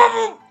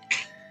have.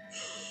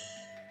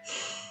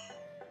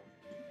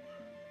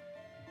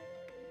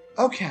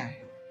 Okay.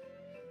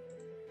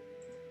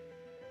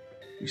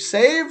 We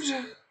saved.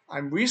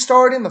 I'm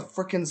restarting the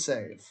frickin'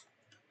 save.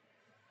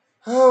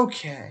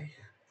 Okay.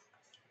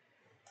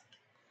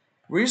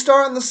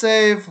 Restarting the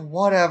save,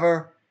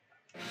 whatever.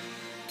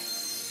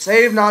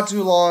 Saved not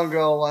too long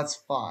ago, that's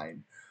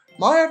fine.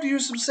 Might have to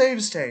use some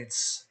save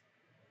states.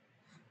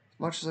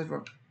 Much as I...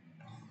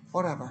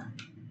 Whatever.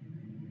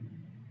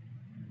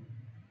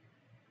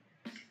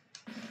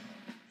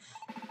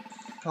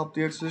 Help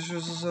the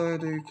Expedition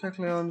Society,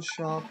 Kecleon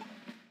shop.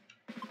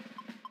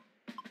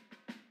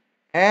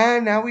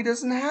 And now he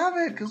doesn't have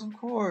it, because of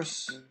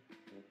course.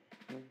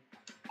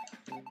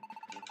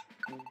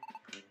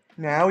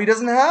 Now he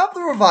doesn't have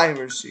the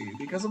Reviver Seed,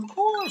 because of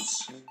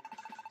course.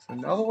 It's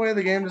another way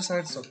the game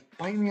decides to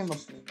bite me in the...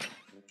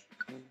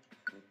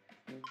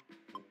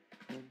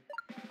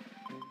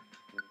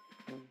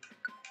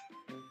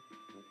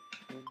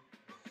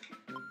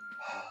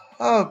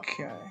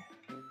 Okay.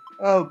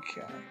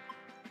 Okay.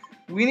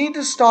 We need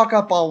to stock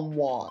up on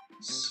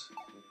wands.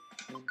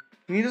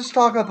 We need to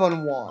stock up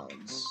on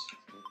wands.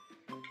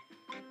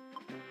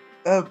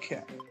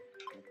 Okay.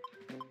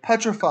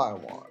 Petrify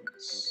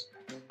wands.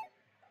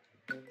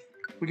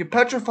 We can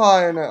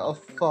petrify a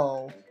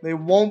foe. They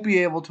won't be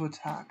able to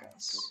attack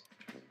us.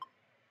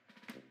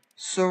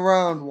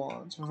 Surround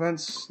wands. Prevent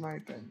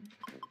sniping.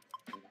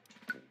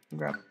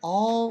 Grab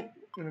all.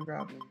 I'm gonna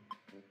grab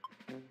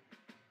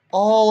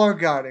all our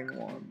guiding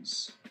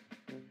wands.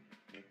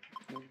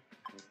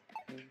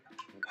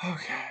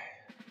 Okay.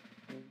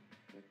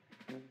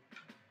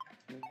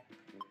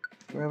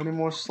 Do we have any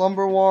more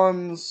slumber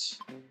wands?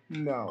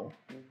 No.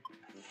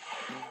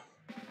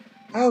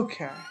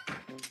 Okay.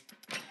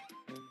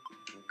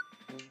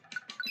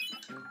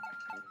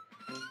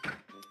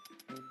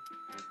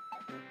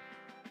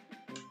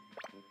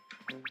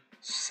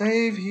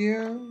 Save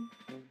here.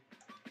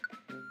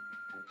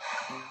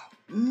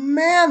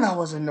 Man, that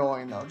was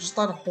annoying though. Just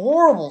that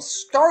horrible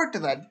start to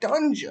that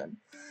dungeon.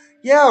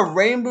 Yeah,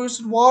 rain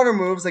boosted water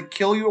moves that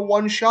kill you at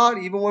one shot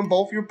even when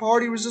both your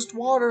party resist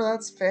water.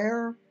 That's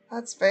fair.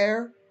 That's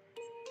fair.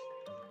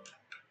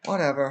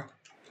 Whatever.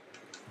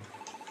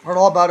 Heard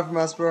all about it from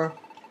Esper.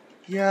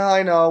 Yeah,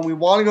 I know. We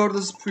want to go to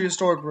this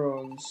prehistoric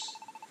ruins.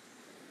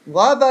 I'm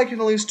glad that I can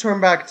at least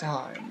turn back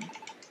time.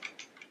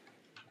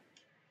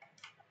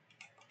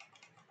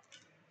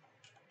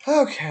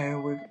 Okay,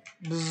 we...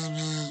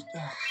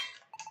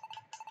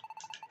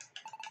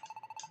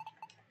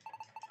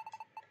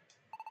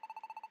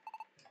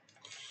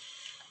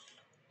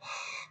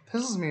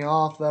 Pisses me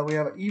off that we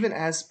have even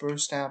Esper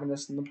stabbing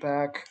us in the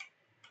back.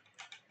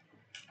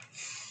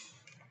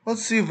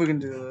 Let's see if we can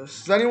do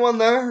this. Is anyone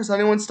there? Is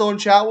anyone still in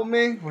chat with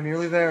me? We're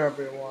nearly there,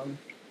 everyone.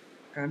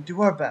 We're gonna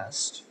do our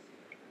best.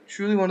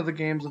 Truly one of the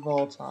games of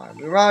all time.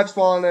 We arrive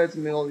small nights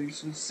in the Middle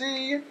Eastern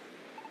Sea.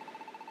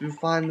 We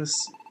find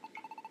this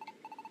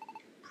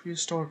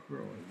prehistoric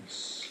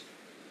ruins.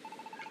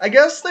 I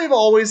guess they've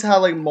always had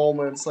like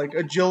moments, like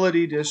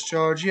agility,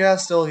 discharge. Yeah,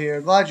 still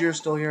here. Glad you're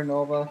still here,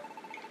 Nova.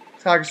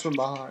 Tiger's from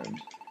behind.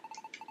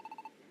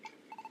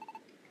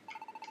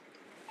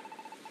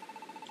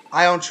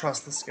 I don't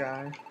trust this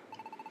guy.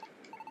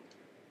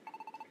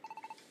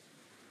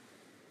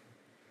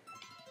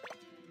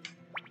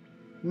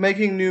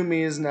 Making new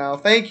Miis now.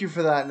 Thank you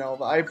for that,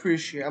 Nova. I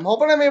appreciate it. I'm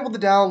hoping I'm able to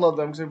download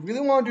them because I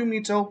really want to do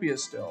Miitopia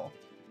still.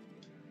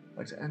 I'd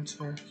like to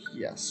enter.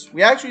 Yes.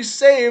 We actually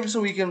saved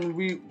so we can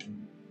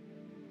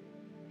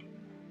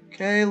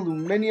Okay,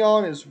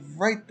 Luminion is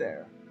right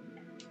there.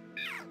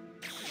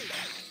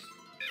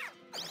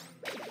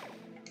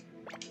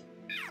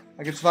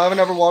 I can survive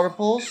another water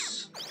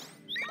pulse.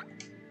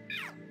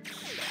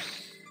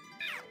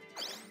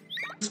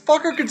 This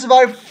fucker can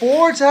survive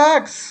 4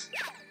 attacks!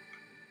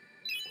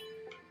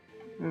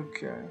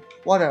 Okay,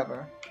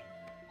 whatever.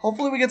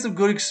 Hopefully we get some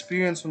good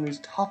experience from these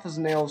tough as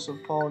nails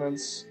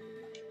opponents.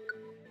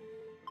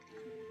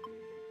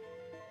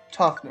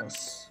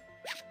 Toughness.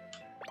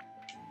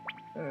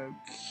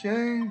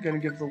 Okay, gonna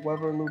give the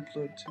weather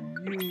looplet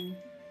to you.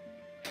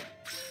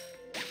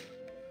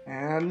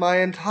 And my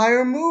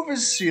entire move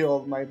is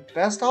sealed. My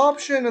best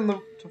option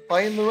to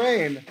fight in the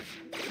rain.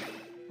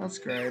 That's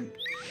great.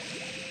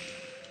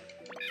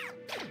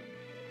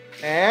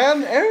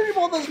 And energy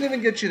ball doesn't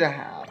even get you to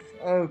half.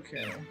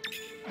 Okay.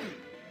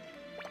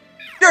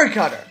 Fury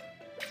Cutter!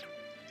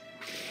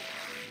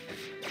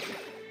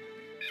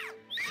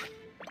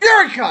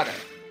 Fury Cutter!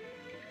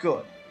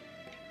 Good.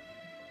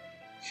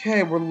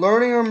 Okay, we're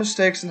learning our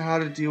mistakes and how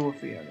to deal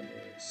with the enemies.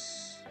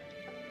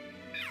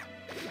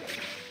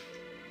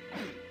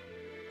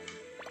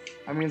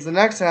 That means the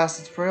next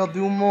acid spray I'll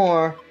do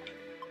more.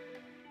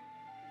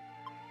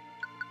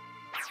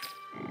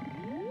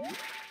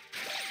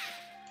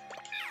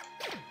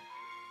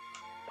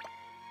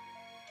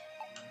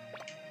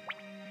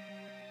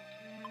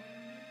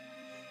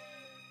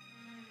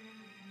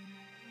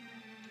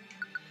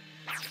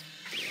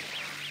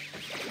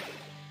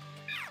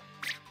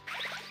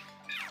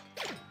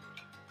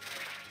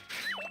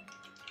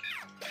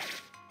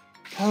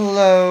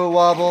 Hello,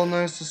 Wobble.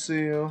 Nice to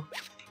see you.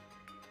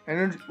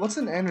 Energy. What's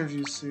an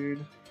energy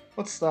seed?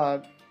 What's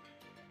that?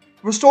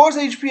 Restores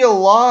HP a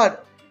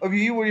lot of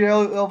you when your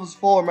health is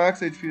full or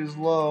max HP is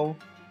low.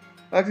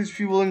 Max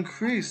HP will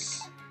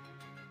increase.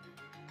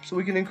 So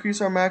we can increase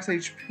our max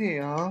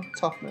HP, huh?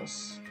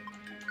 Toughness.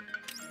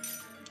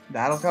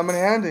 That'll come in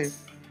handy.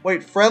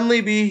 Wait,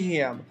 friendly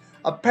Behem.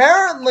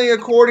 Apparently,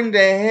 according to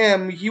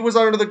him, he was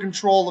under the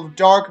control of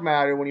dark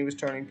matter when he was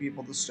turning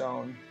people to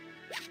stone.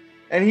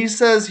 And he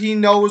says he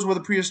knows where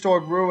the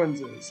prehistoric ruins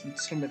is.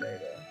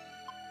 Intimidator.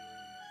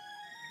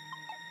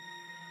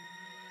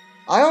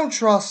 I don't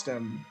trust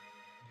him.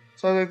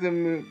 So I think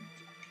the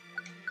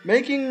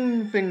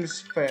making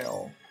things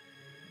fail.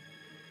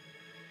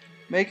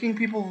 Making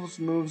people's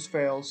moves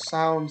fail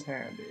sounds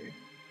handy.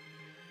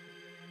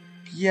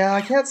 Yeah,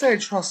 I can't say I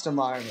trust him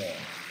either.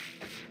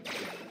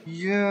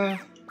 Yeah.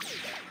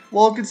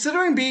 Well,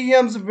 considering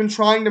Behems have been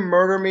trying to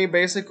murder me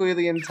basically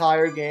the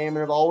entire game and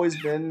have always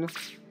been...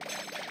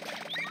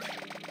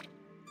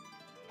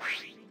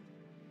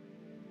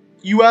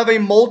 You have a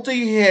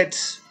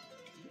multi-hit.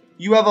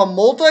 You have a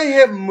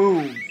multi-hit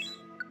move.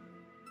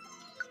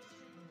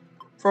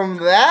 From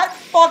that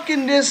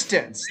fucking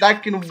distance,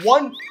 that can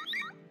one...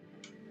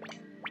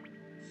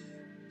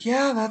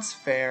 Yeah, that's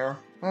fair.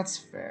 That's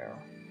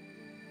fair.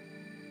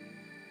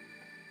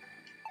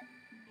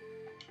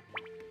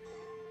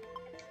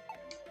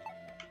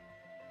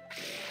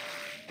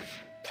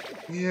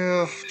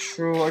 Yeah,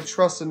 true. I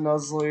trusted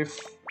Nuzleaf.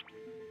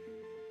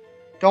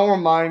 Don't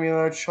remind me that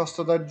I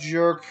trusted that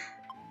jerk.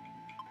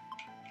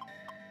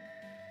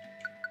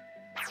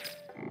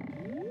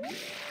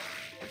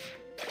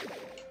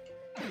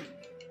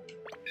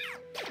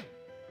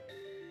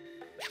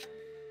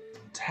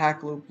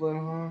 Attack Looplet,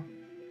 huh?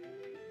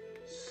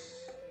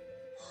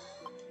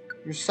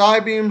 Your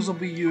side beams will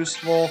be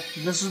useful.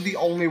 This is the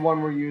only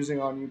one we're using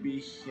on you,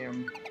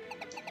 Behem.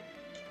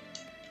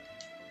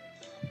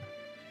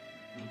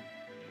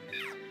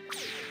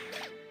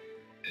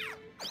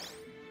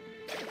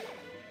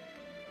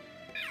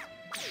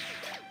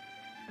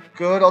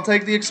 Good, I'll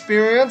take the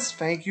experience.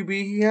 Thank you,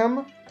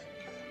 Behem.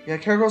 Yeah,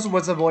 Karagosa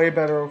was a way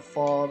better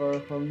father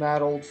than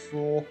that old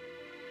fool.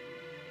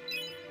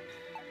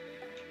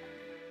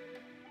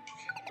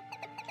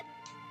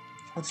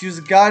 Let's use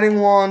a Guiding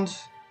Wand.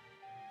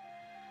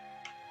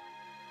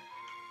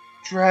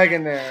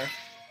 Dragonair.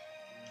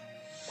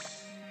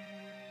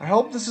 I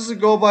hope this doesn't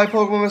go by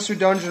Pokemon Mystery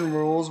Dungeon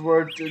rules,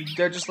 where they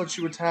just let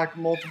you attack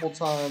multiple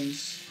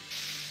times.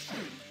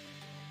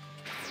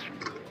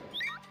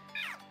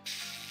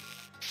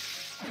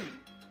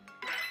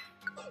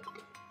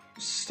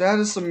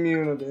 Status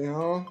immunity,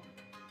 huh?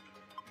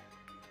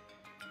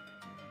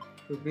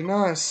 Would be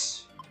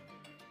nice.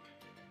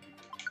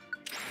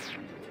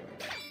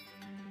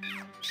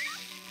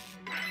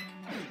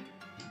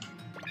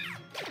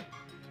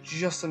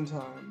 Just in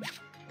time.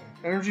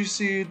 Energy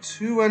Seed,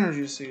 2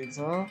 Energy Seeds,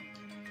 huh?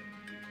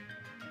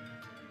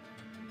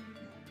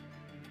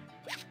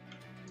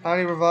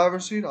 Tiny Reviver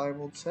Seed, I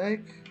will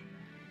take.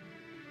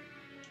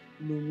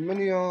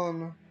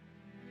 Luminion.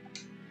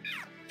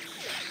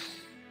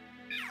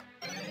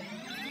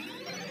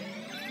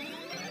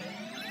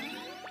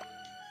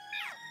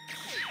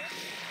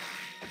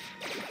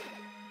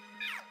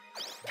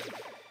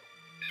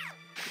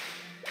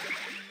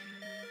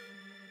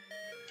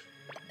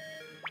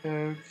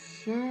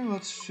 Okay,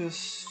 let's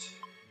just...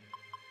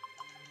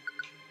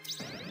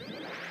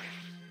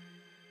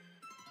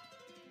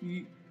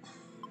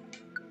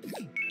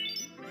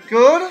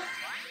 Good!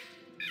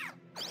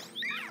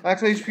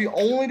 Max HP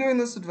only during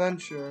this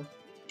adventure.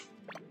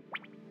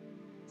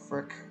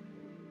 Frick.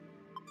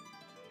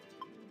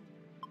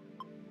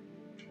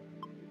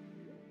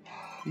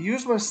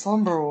 Use my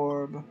slumber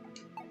orb.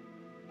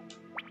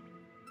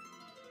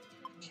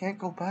 Can't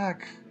go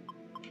back.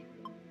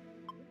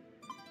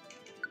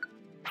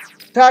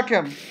 Attack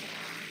him!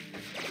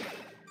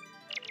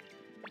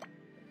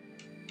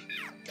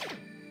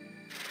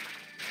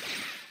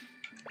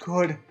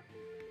 Good.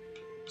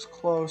 It's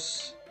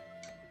close.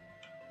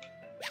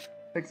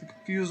 Take the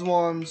confused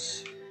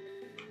ones.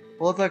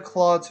 We'll let that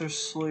Clawitzer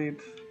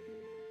sleep.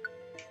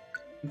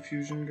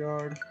 Confusion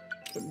guard.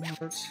 Couldn't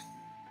hurt.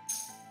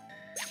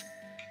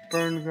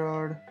 Burn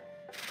guard.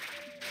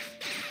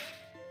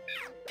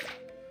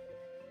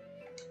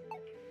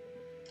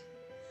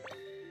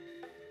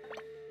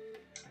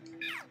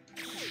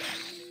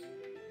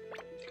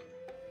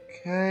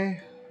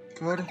 Okay.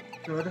 Good.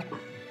 Good.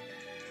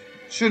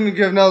 Shouldn't have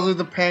given Nuzlocke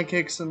the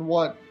pancakes and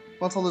what?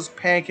 Wants all those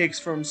pancakes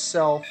for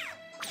himself.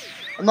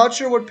 I'm not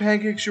sure what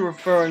pancakes you're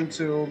referring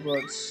to,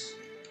 but...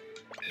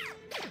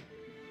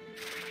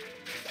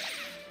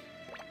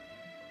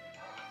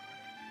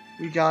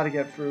 we gotta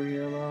get through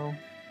here, though.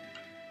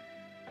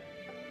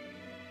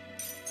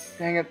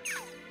 Dang it.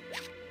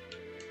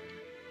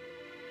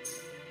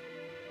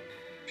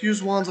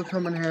 Fuse wands will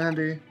come in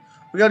handy.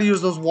 We gotta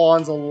use those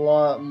wands a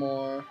lot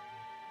more.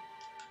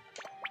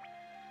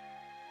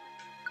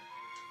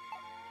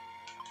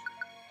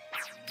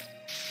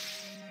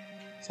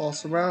 Let's all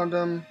surround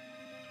him.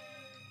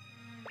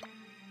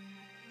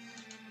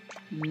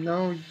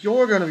 No,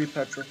 you're gonna be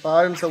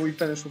petrified until we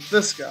finish with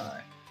this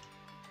guy.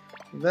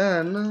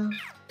 Then...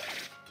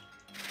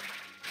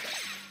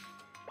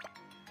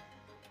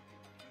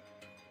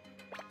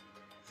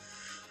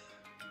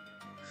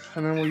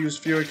 and then we'll use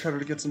Fury Cutter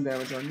to get some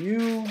damage on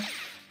you.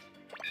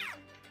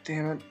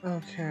 Damn it.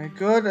 Okay,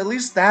 good. At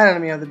least that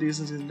enemy had the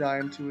decency to die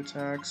in 2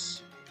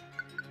 attacks.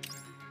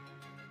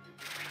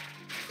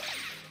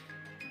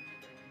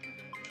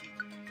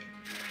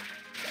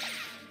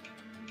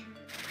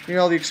 Get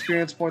all the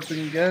experience points we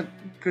can get.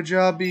 Good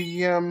job,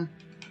 BEM.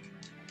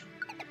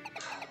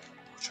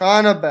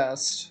 Trying our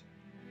best.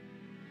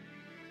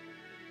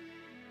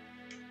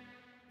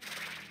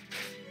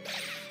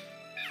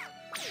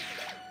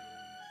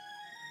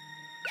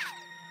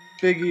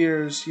 Big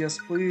ears, yes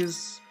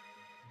please.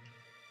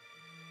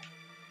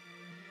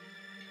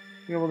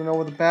 Being able to know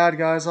where the bad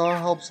guys are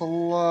helps a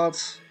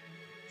lot.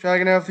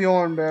 Dragon F the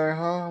Oranberry,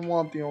 huh? I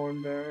want the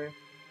Oranberry.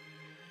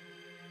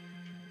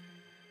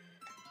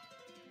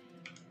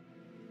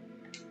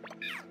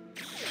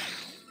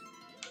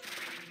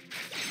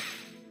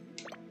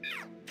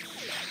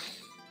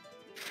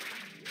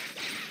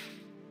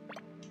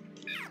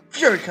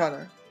 Fury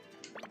Cutter.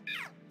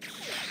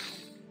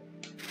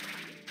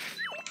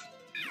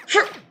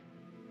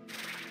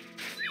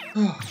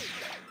 I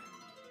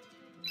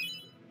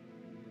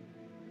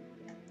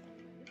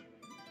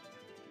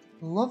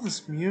love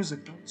this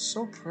music though, it's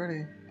so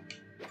pretty.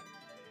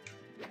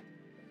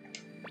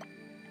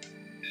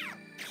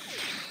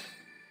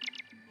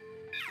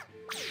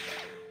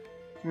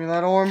 Give me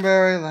that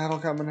Oranberry, that'll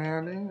come in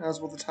handy,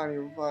 as will the tiny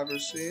reviver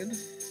seed.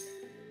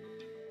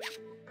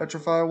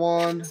 Petrify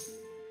wand.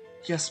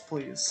 Yes,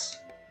 please.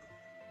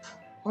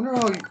 Wonder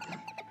how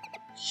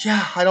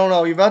yeah, I don't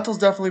know. Yveltal's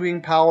definitely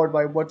being powered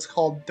by what's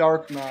called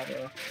dark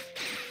matter.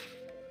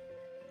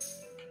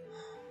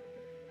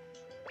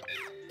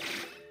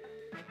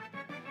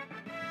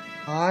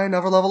 I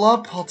never level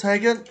up. I'll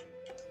take it.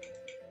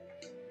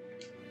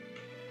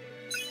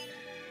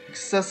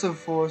 Excessive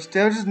force.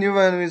 Damages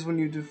nearby enemies when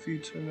you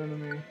defeat an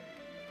enemy.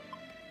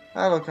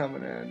 That'll come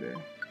in handy.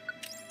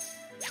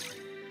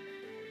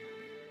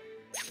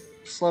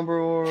 Slumber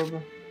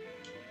orb.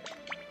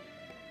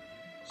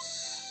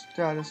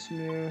 Status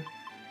mirror.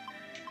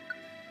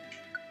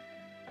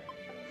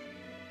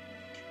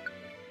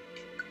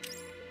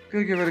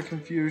 Gonna get rid of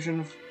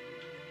confusion.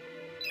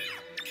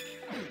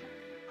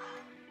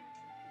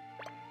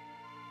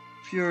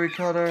 Fury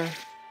Cutter.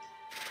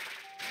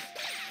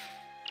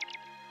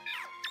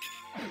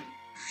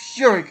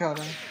 Fury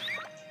Cutter.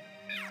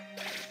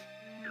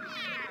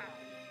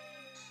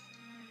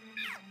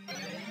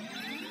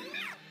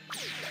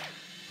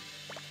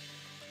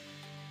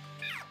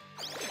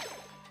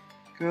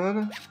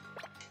 Good.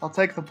 I'll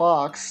take the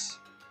box.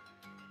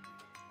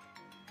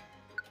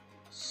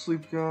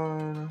 Sleep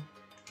guard.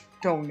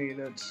 Don't need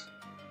it.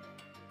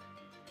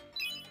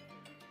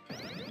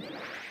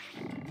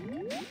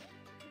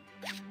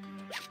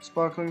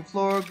 Sparkling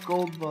floor,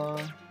 gold bar.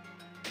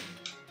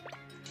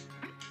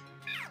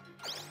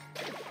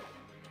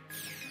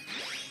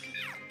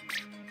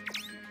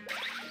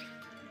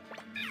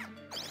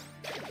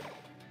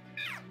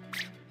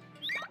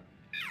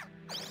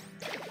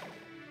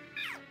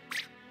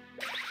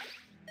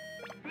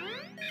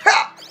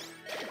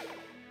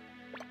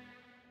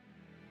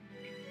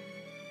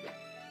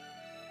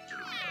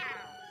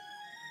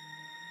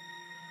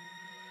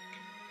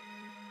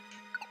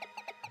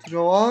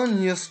 Go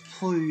on? Yes,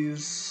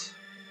 please.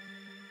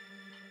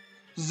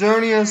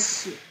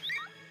 Xerneas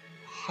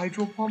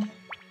Hydro Pump?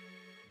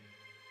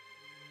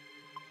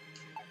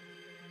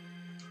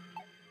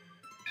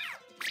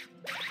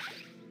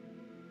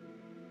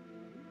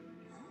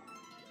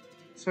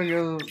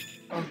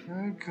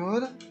 Okay,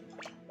 good.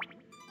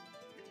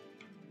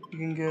 You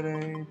can get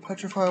a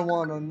Petrify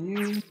Wand on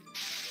you.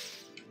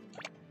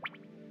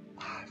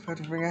 I forgot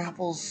to bring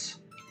apples.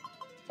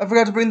 I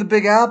forgot to bring the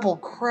big apple.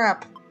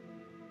 Crap.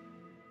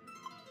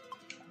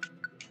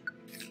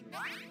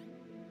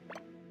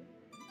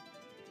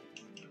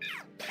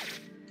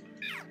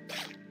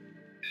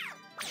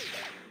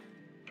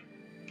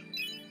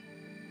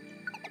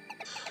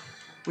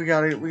 We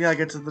gotta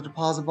get to the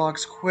deposit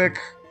box quick.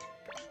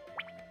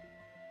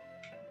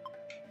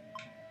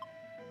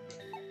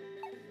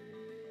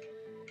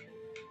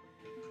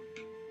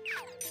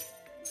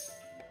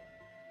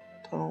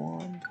 Tunnel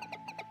Wand.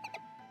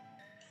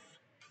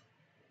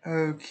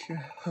 Okay.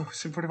 Oh,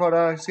 seem pretty far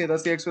down. I see it.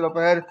 That's the exit up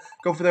ahead.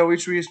 Go for that. We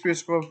reach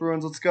prehistoric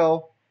ruins. Let's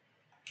go.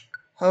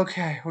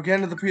 Okay, we're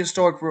getting to the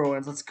prehistoric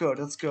ruins. That's good.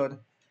 That's good.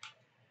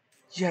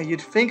 Yeah,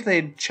 you'd think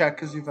they'd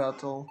check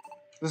Kazuvatel.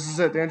 This is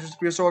it. The entrance to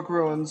prehistoric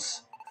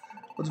ruins.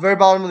 At the very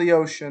bottom of the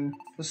ocean.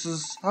 This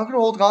is... How could a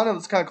whole continent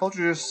of this kind of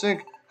culture just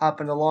sink?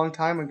 Happened a long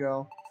time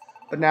ago.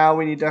 But now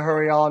we need to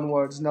hurry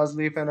onwards.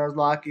 Nuzleaf and our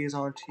lackeys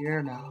aren't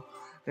here now.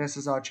 This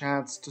is our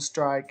chance to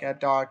strike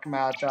at Dark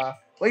Matter.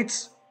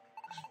 Wait!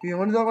 Yeah,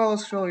 when did talk about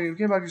this control? You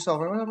came back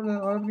yourself, right? What happened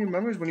to your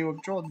memories when you were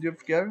controlled? Did you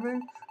forget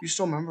everything? You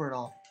still remember it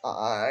all.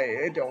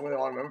 I don't really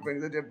want to remember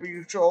things that did be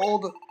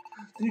controlled.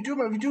 Did you do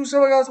remember? If you do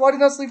something else, why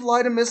did Nuzleaf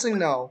lie to Missing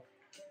No?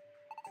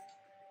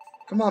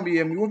 Come on,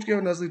 BM, you won't give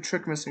Nuzleaf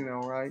trick Missing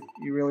No, right?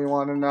 You really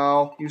want to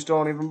know? You still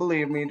don't even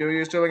believe me, do you?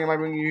 You're still thinking I might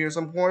bring you here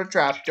some kind of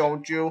trap,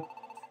 don't you?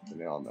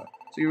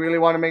 So you really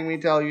want to make me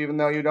tell you even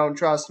though you don't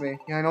trust me?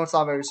 Yeah, I know it's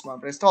not very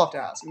smart, but I still have to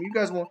ask. And you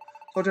guys won't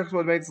protect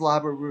what makes this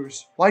elaborate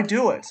ruse. Why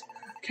do it?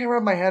 I can't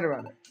wrap my head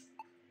around it.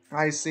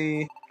 I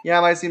see. Yeah,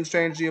 it might seem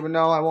strange to you, but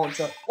no, I won't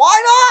tell. Why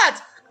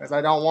not? Because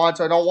I don't want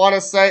to. I don't want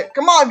to say it.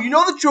 Come on, you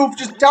know the truth.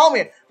 Just tell me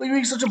it. But you're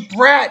being such a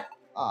brat.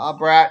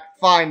 Brat.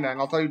 Fine then.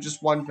 I'll tell you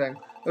just one thing.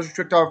 Those who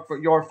tricked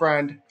your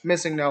friend,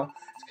 Missing No.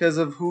 It's because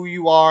of who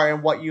you are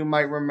and what you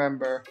might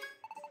remember.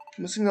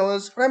 Missing No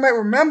is what I might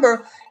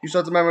remember. You still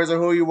have the memories of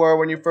who you were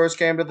when you first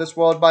came to this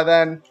world by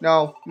then.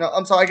 No,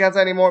 I'm sorry, I can't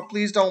say anymore.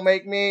 Please don't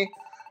make me.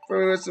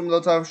 For some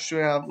little time we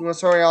have. We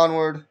must hurry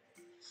onward.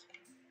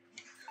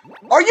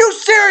 Are you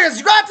serious?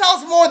 You gotta tell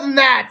us more than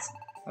that!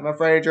 I'm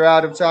afraid you're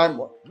out of time.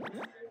 I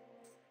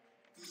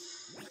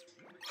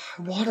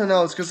wanna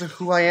know. It's because of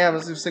who I am.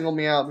 It's who singled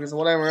me out. Because of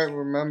what I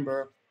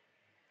remember.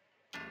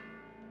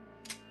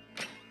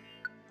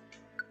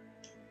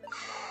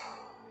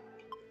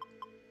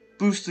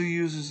 Boost the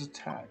user's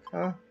attack,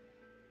 huh?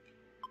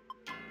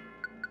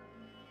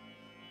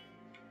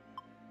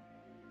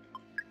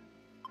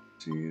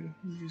 Seed.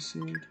 Use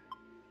seed.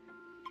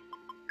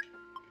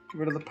 Get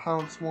rid of the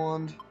Pounce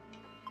Wand.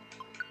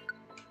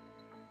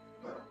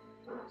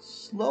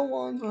 Slow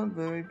wands aren't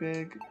very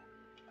big.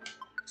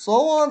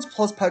 Slow wands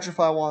plus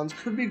Petrify wands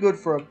could be good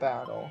for a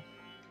battle.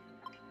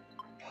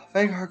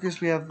 Thank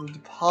Arceus we have the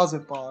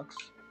deposit box.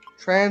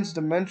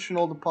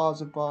 Trans-dimensional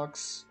deposit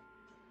box.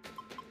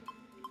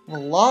 A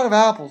lot of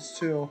apples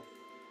too.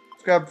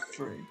 Let's grab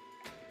 3.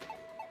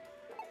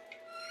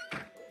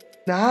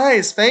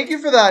 Nice! Thank you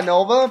for that,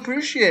 Nova.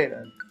 Appreciate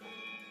it.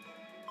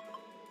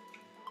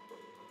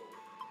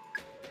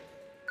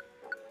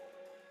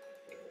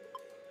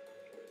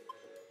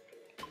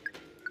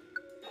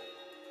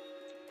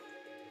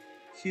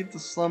 Keep the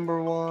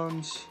slumber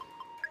wands.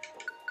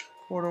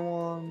 Quarter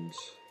wands.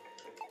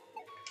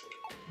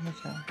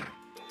 Okay.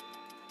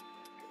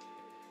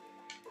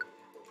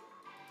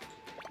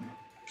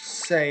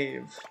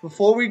 Save.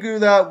 Before we do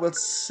that,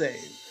 let's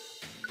save.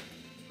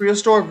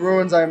 Prehistoric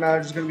ruins, I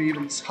imagine, is going to be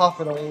even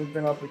tougher than what we've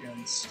been up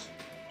against.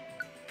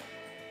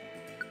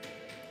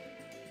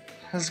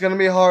 It's going to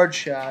be hard,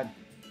 chat.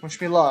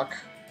 Wish me luck.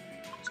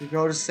 So we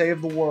go to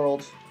save the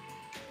world.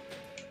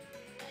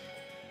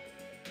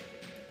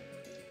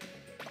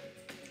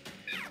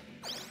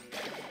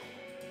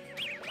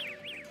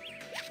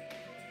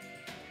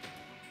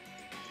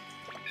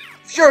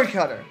 Fury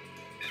Cutter!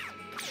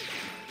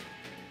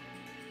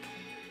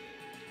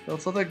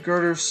 Let's let that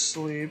girder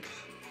sleep.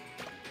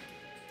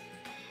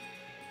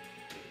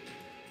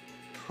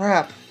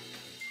 Crap.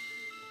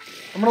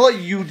 I'm gonna let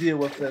you deal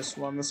with this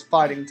one, this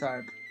fighting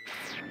type.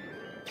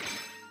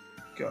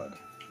 Good.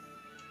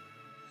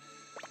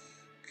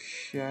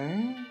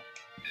 Okay.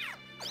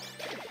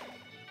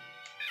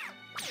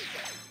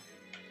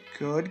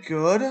 Good,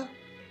 good. We're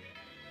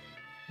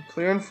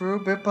clearing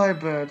through bit by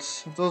bit.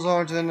 If those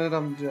aren't in it,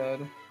 I'm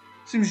dead.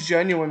 Seems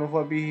genuine with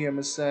what Behem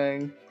is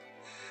saying.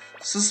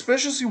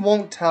 Suspicious he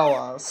won't tell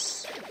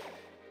us.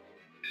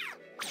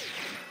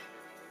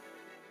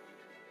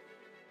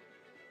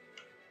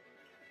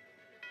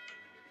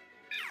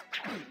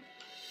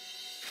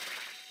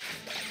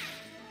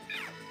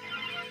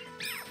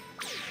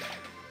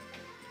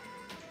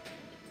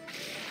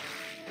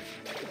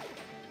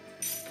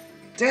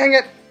 Dang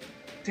it!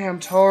 Damn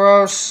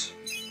Tauros.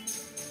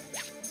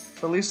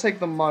 So at least take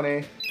the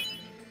money.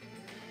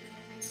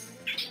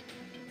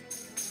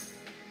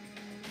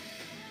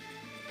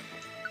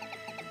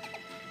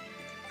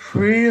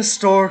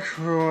 Prehistoric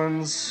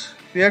ruins.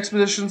 The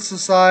Expedition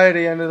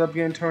Society ended up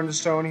getting turned to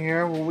stone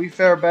here. Will we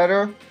fare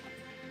better?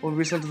 Will we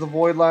be sent to the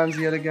Void Lands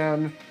yet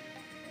again?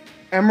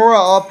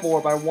 Emera Up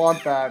Orb, I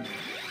want that.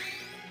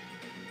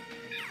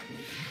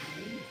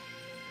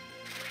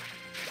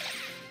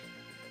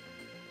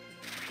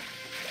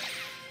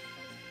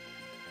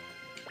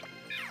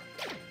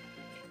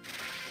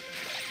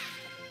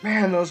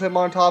 Man, those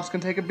Hitmontops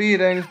can take a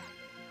beating.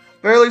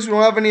 Very least we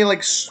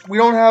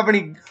don't have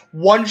any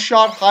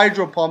one-shot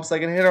Hydro Pumps that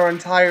can hit our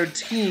entire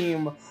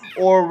team,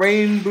 or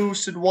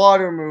rain-boosted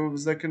water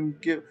moves that can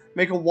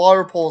make a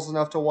water pulse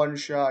enough to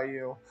one-shot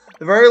you. At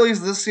the very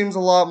least, this seems a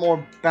lot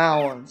more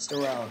balanced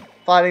around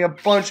fighting a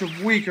bunch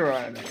of weaker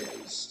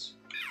enemies.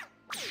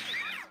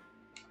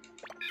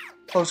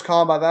 Close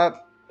combat,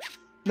 that.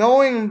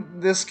 Knowing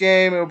this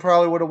game, it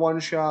probably would have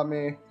one-shot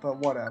me, but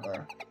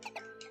whatever.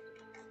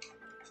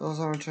 So as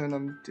I return,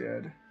 I'm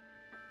dead.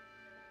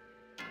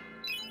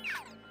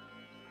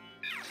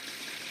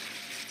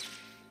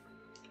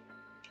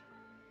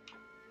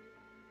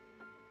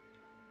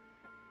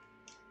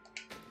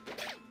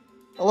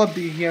 I'll let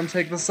Behem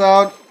take this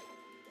out.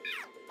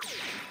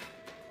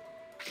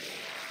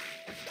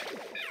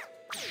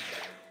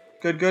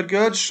 Good, good,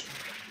 good.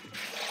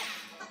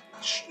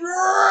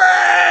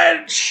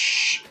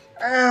 Stretch!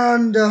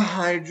 And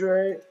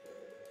hydrate.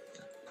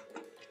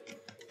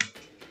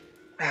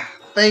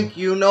 Thank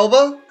you,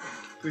 Nova.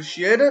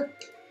 Appreciate it.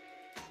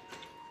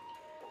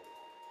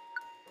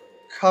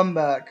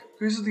 Comeback.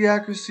 Increases the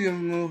accuracy of the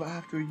move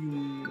after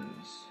you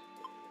use.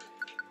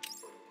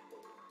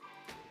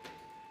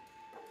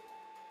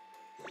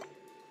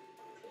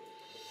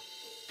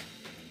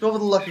 Go for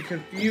the Lucky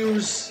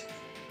Confuse.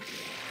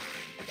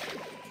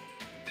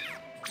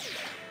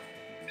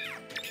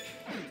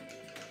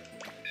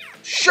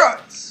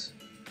 Shuts!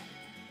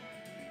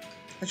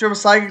 I should have a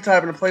Psychic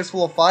type in a place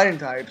full of fighting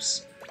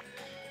types.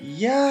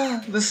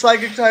 Yeah, the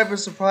Psychic type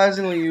is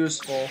surprisingly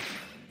useful.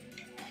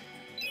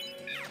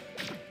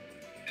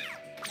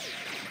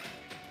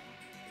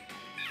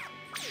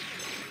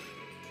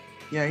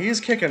 Yeah, he's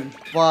kicking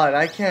butt.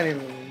 I can't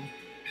even...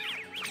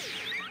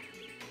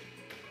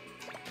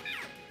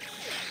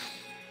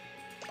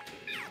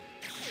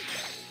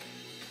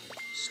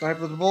 Snipe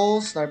the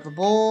bull, snipe the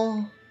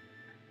bull.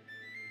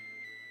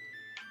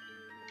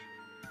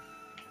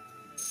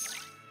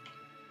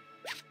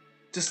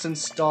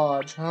 Distance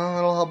dodge, huh?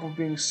 That'll help with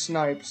being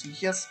sniped.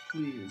 Yes,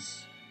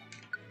 please.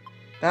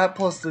 That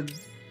plus the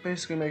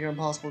basically make it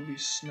impossible to be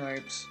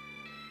sniped.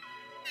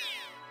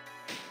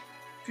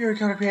 Fury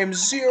counter became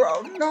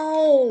 0.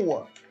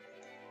 No!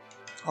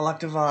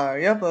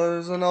 Electivire. Yep,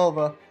 there's a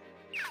Nova.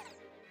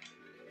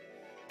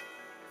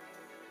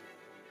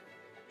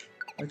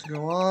 Like to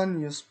go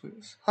on? Yes,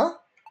 please. Huh?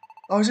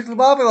 Oh, he's the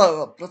Bobby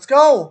level up. Let's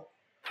go!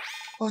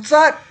 What's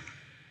that?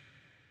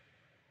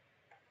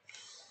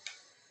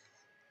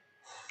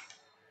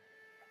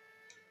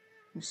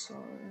 I'm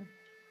sorry.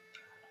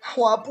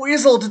 Wap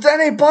Weasel,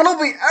 Dedenne,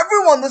 Bunnelby,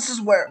 everyone, this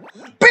is where.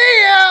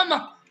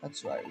 BM!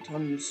 That's right,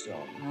 Tony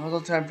Stone. Now's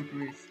the time for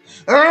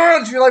grief.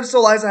 Your life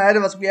still lies ahead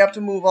of us. We have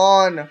to move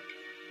on.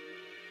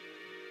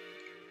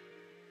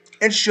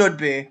 It should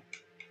be.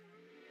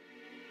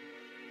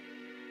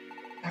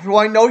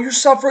 Everyone, I know you're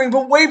suffering,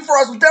 but wait for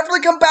us. We'll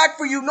definitely come back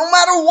for you, no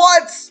matter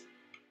what!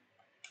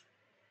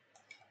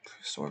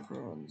 Prehistoric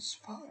Ruins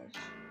 5.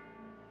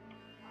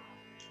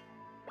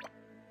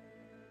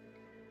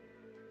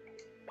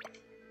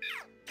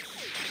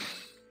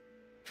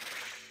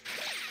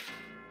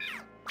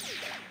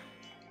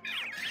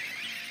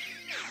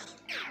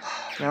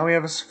 Now we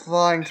have a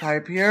flying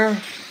type here.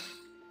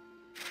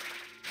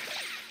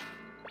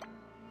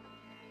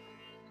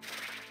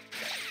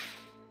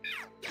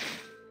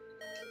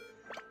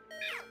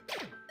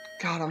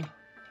 Got him.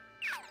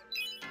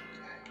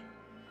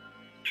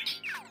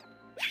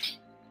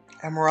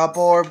 Emera Up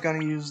Orb,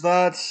 gonna use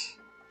that.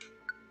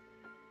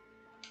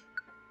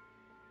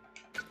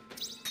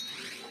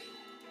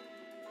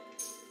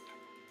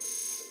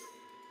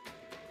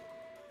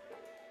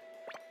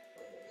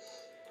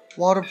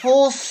 Water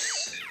Pulse.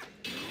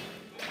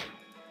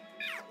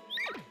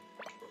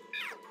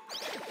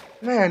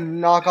 Man,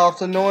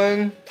 knockoff's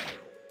annoying.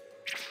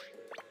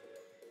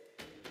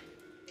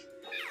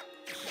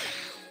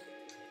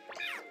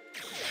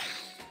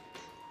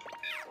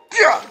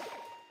 Yeah.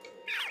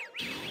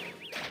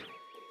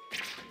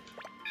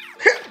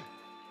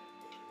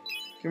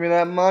 Give me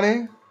that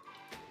money.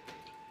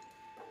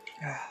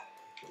 Yeah.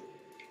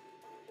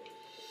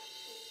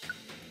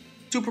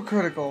 Super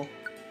critical.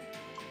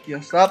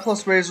 Yes, that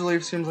plus Razor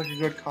Leaf seems like a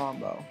good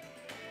combo.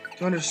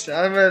 To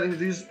understand,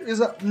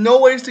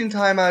 no wasting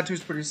time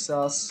attitude's pretty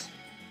sus.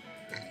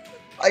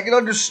 I can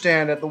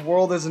understand it. The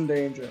world is in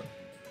danger.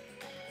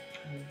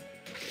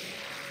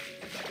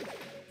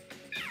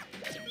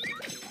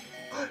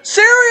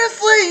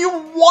 Seriously, you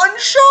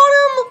one-shot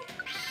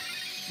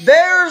him?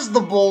 There's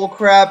the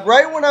bullcrap.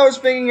 Right when I was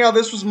thinking how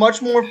this was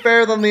much more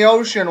fair than the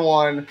ocean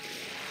one,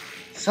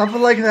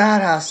 something like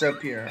that has to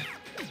appear.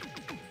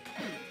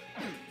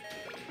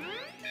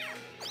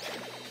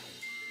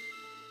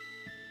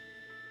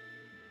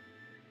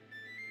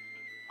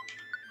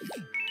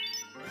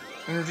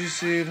 Energy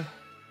Seed.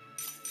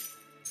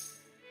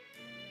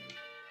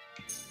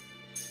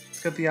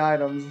 Let's get the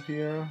items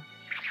here.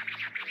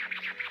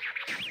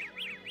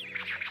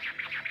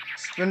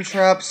 Spin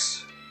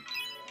Traps.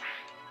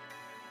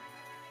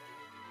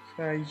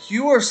 Okay,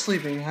 you are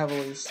sleeping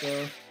heavily,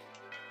 sir.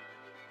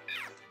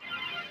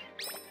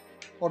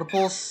 Water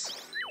Pulse.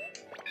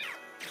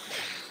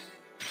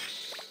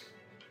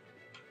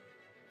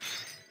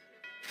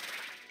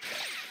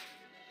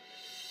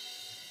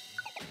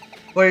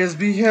 Wait, is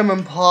Be Him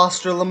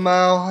imposter,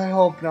 Lamau? I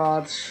hope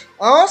not.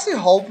 I honestly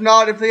hope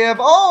not if they have,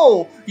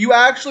 oh, you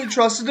actually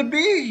trusted to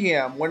be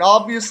him. When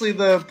obviously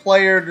the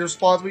player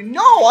responds,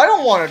 no, I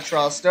don't want to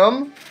trust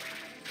him.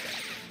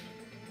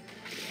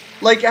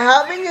 Like,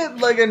 having it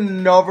like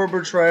another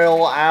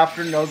betrayal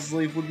after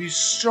Nuzleaf would be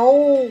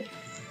so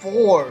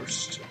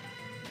forced.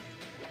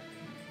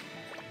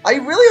 I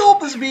really hope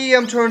this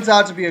BM turns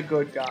out to be a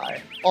good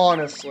guy.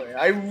 Honestly,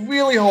 I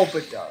really hope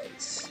it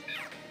does.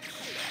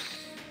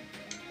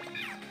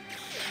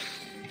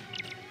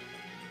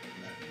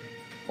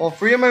 Well,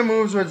 3 of my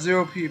moves are at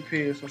 0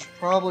 PP, so I should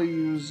probably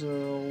use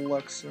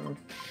Elixir.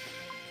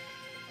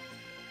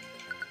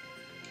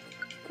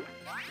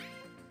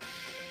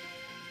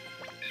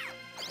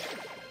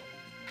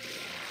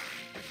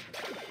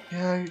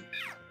 Yeah,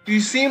 he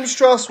seems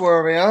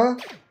trustworthy, huh?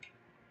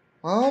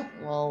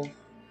 Well,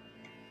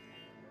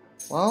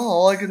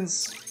 all I can...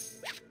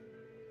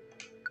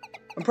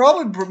 I'm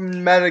probably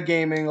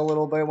metagaming a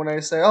little bit when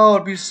I say, oh,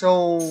 it'd be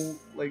so,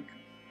 like...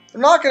 I'm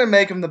not gonna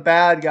make him the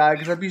bad guy,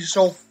 because that'd be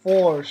so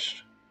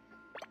forced.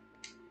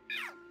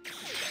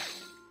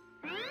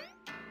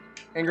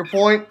 Anger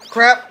point.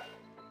 Crap!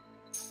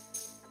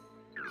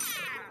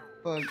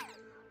 But...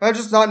 I'm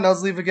just not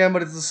Nuzleaf again,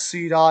 but it's a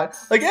C-Dot.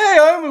 Like, hey,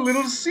 I'm a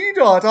little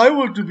C-Dot. I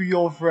want to be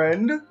your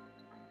friend.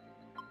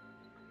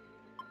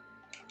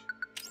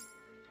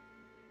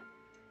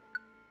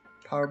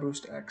 Power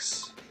Boost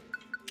X.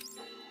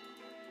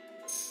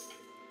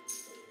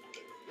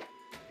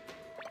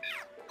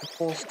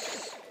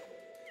 Pulse.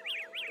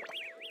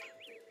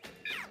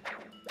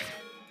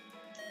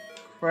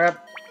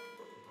 Crap.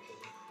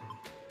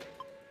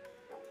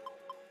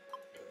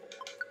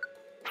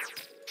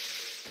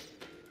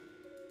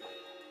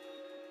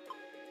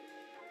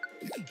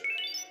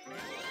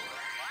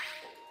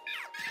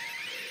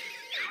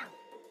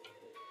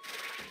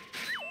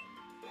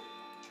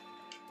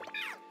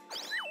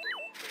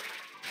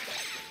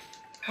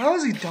 How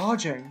is he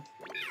dodging?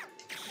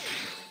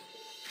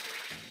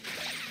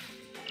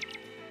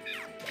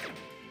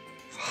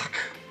 Fuck.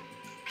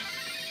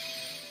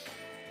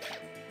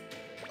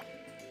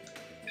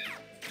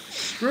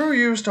 Screw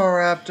you,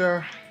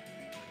 Staraptor.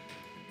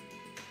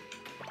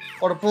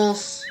 Water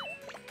Pulse.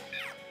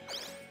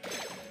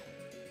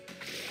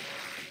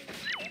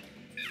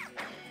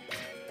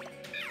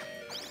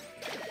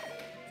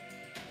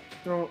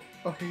 No.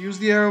 Okay, use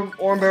the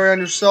Oran Berry on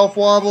yourself,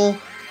 Wobble.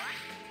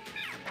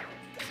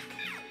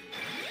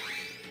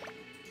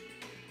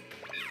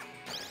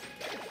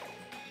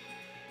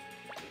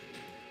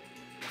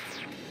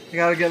 You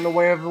gotta get in the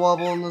way of the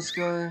Wobble in this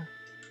guy.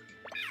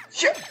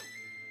 Yeah.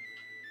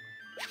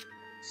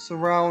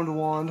 Surround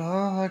Wand,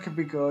 huh? That could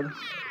be good.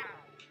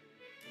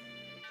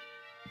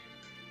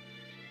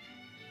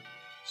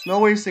 Snow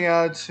Wasting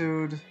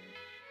Attitude.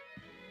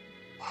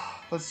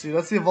 Let's see,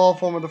 that's the evolved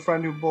form of the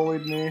friend who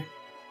bullied me.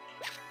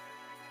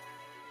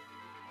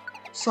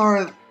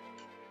 Sorry,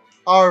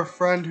 our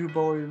friend who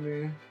bullied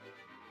me.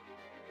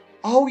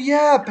 Oh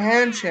yeah,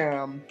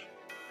 Pancham.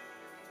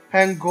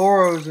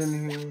 Pangoro's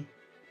in here.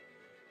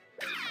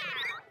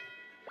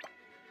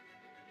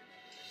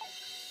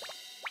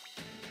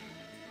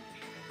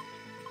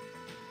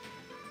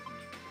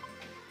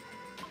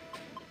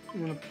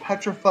 I'm gonna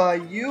petrify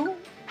you.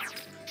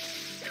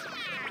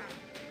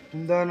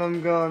 And then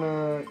I'm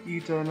gonna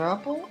eat an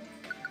apple.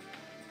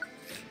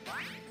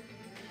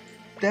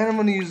 Then I'm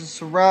gonna use a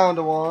Surround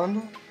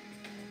Wand.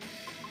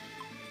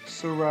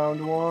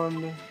 Surround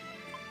Wand.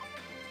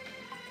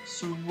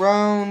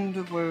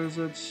 Surround, where is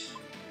it?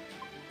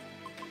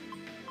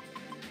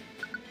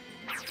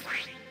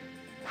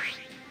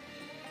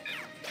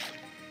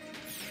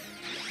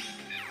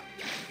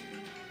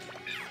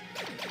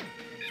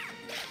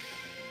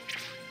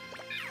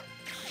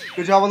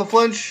 Good job on the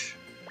flinch.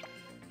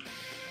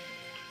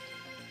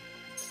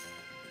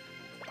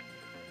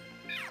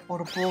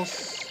 Water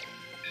Pulse.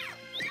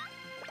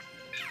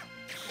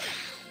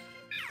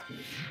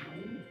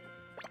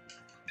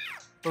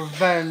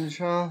 Revenge,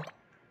 huh?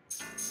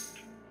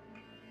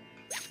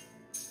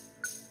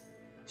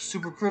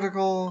 Super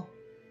critical.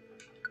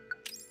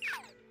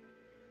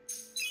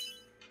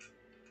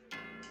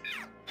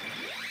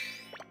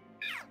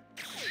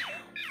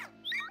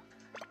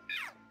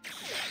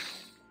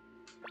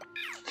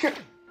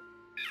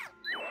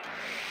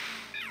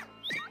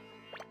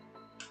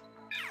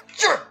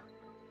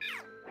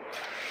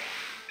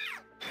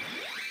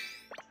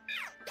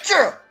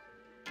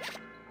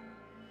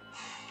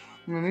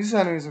 Man, these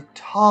enemies are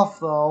tough,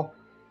 though.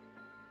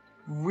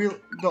 Really?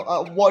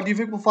 What do you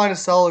think we'll find a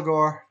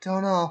Celigor?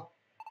 Don't know.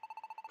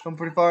 Come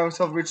pretty far. We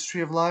still have reached the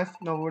Tree of Life.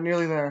 No, we're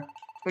nearly there.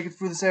 Make it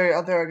through this area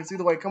out there. I can see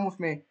the way. Come with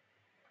me.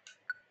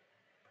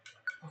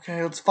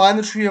 Okay, let's find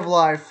the Tree of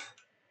Life.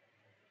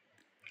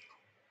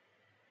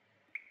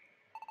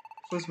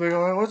 What's big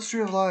on it? What's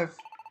Tree of Life?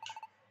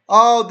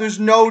 Oh, there's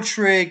no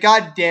tree.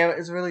 God damn it.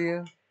 Is it really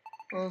you?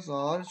 Oh, that's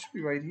odd. It should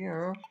be right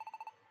here.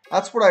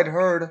 That's what I'd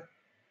heard.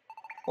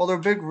 Well, they're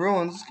big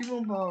ruins. Let's keep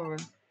on following.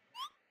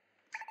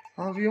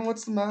 Oh, Vian,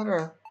 what's the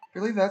matter?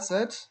 Really? That's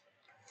it?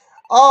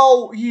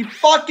 Oh, he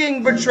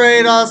fucking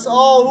betrayed us.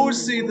 Oh,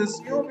 who's seen this?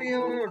 You know,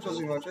 Vian, I don't trust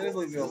you much. I just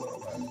leave you a little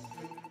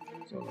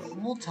bit. So,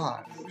 the whole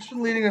time, you've just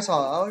been leading us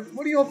on.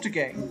 What do you hope to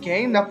gain?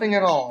 Gain nothing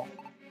at all.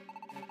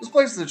 This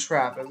place is a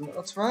trap, isn't it?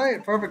 That's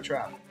right. Perfect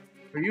trap.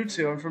 For you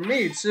two, and for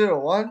me, too.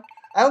 What?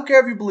 I don't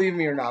care if you believe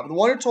me or not, but the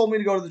one who told me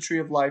to go to the Tree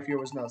of Life here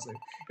was Nuzzy.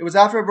 It was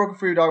after I broke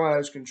free of Dogma out of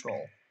his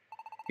control.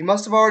 He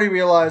must have already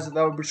realized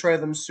that would betray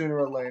them sooner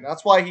or later.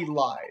 That's why he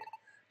lied,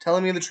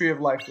 telling me the Tree of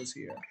Life was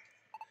here.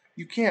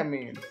 You can't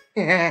mean.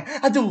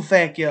 I do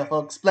thank you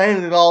for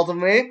explaining it all to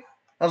me.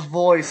 A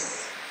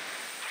voice.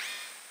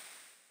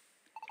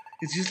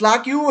 It's just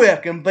like you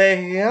reckon,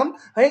 Bayham.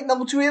 I ain't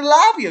number 2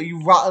 alive here,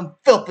 you rotten,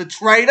 filthy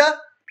traitor.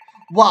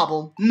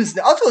 Wobble,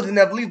 mister, I told you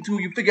never leave till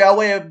you figure out a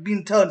way of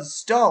being turned to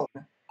stone.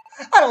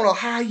 I don't know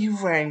how you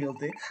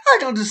wrangled it. I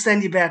can just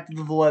send you back to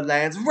the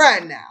Voidlands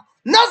right now.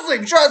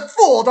 Nothing, just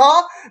fooled,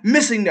 huh?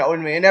 Missing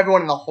knowing me and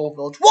everyone in the whole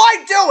village.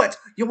 Why do it?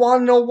 You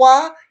wanna know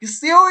why? You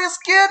serious,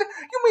 kid?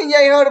 You mean you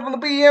ain't heard of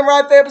the BM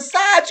right there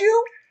beside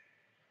you?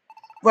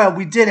 Well,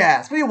 we did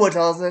ask, but you would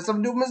tell us there's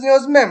something to do with Miss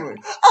Neo's memory.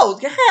 Oh,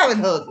 you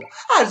haven't heard it.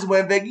 I just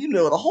went back, you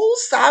know the whole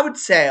sour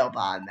tale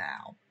by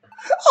now.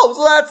 Oh,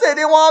 so that's it.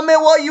 They want to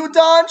admit what you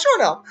done? Sure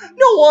enough,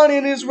 no one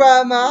in his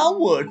right mind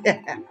would.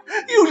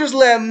 You just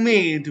let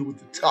me do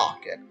the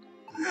talking.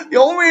 The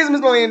only reason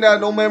Miss Million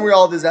had no memory of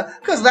all this,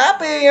 because that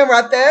BM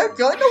right there,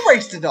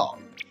 erased it all.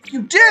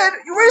 You did?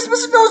 You erased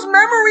Mr. No's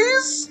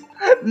memories?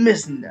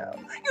 Miss No,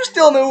 you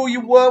still know who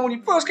you were when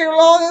you first came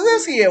along in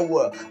this here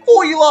world.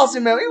 Before you lost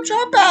your memory, you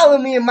tried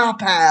battling me and my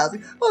pals.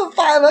 But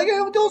finally,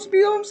 you overdosed me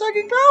on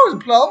psychic powers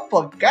and plumb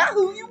forgot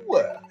who you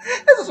were.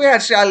 That's we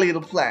had a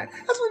little plan.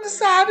 That's when we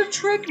decided to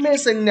trick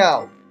Missing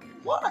No.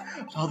 What?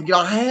 So to get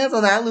our hands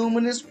on that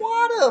luminous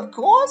water, of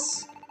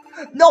course.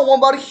 No one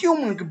but a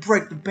human could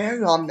break the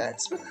barrier on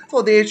that. So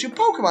the ancient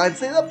Pokemon and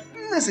say that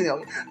Missing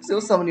No, still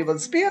summoning of the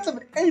spirits of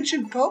an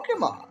ancient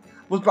Pokemon,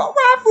 was brought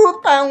right through the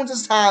bounds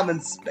of time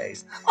and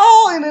space,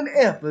 all in an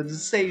effort to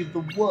save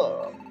the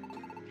world.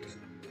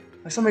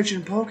 Like some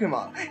ancient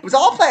Pokemon. It was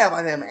all planned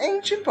by them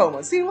ancient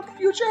Pokemon, seeing what the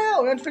future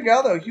held, and to figure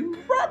out how you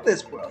run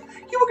this world.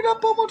 You were gonna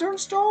Pokemon turn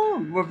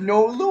stone with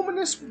no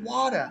luminous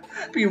water.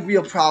 Be a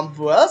real problem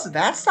for us if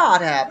that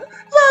started happening.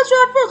 Last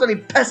shot first, any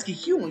pesky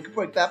human could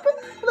break that,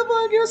 but the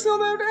bug is still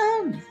there to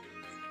end.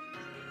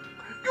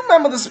 You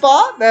remember the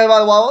spot?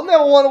 Never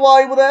wondered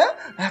why you were there.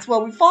 That's why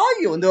we fought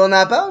you. And during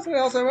that battle, I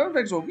also remember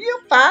things were a real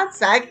fine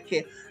psychic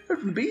kid. There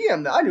could be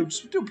him. I knew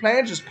two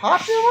plans just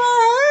popped in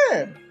my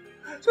head.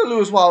 So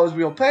Lewis Wall was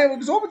real pain with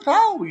Exorbitant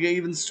power. We get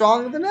even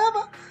stronger than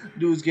ever.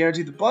 Dude's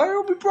guaranteed the barrier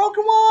will be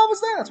broken while I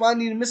was there. That's why I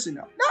needed Missing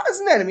No. Not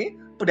as an enemy,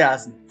 but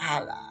as an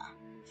ally.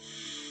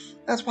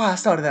 That's why I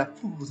started that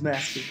Fool's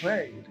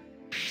Masquerade.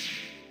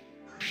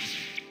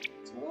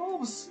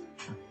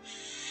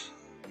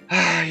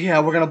 Yeah,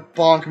 we're gonna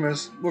bonk him.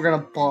 We're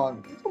gonna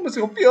bonk. I'm just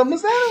gonna feel him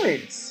as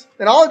enemies.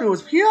 And all I do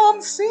is appear on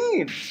the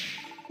scene.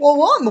 Well,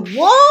 what in the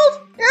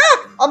world?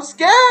 Yeah, I'm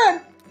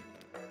scared.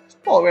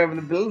 While we're having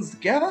the buildings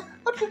together,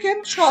 I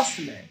can't trust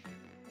me.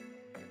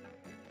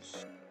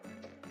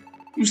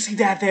 You see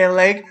that there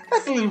lake?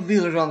 That's a little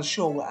village on the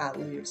shore where I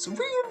live. It's a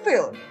real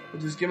village.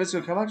 We'll just give us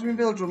to come back to the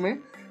village with me.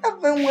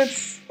 Everyone went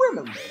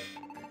swimming there.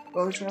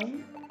 Well,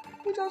 Charlie?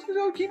 We just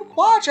gonna keep it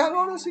quiet, child.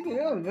 I'm not singing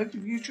out. If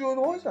you sure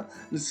noise, I'm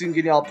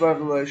singing y'all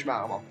perfect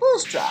out of my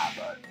first try,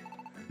 but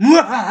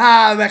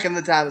I reckon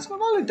the time is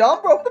when only Don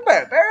broke the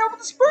barrier over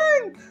the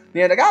spring.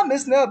 Yeah, I got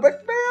Miss No break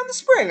the barrier on the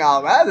spring,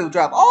 alright. They'll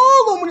drop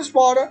all luminous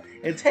water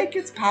and take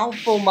its power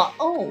for my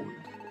own.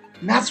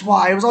 And that's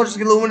why it was all just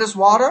luminous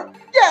water.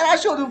 Yeah, and I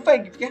sure do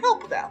thank you for your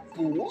help with that,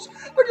 fools.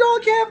 But you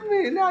don't care for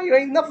me, and now you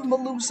ain't nothing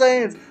but loose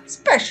ends.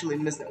 Especially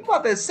Miss No. You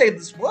out there to save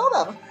this world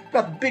ever.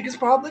 Got the biggest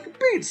problem that could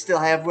be to still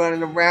have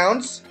running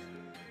around. This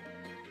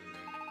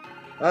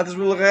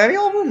room look at any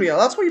old room here.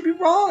 That's where you'd be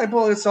wrong. I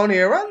pull this on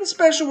here. Right in the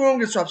special room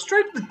gets dropped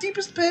straight to the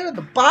deepest pit at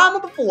the bottom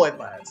of the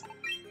Voidlands.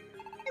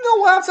 You know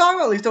what I'm talking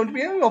about, at least, don't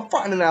you? You know,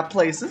 fronting in that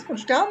places.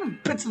 Once you're down in the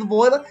pits of the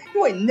Voidland,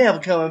 you ain't never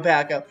coming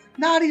back up.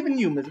 Not even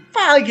you, miss.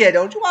 Finally get it,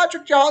 don't you? Watch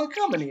your jaw and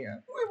coming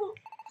here.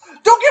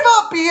 Don't give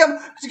up, BM!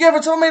 Because you gave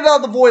it to me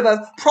about the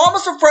Voidlands.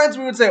 Promise our friends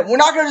we would say, we're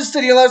not going to just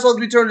sit here unless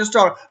we turn to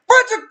star.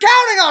 Friends are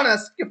counting on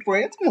us! Your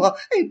friends? Well,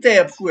 ain't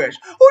that fresh?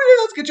 Who do you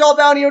let's get y'all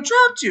down here and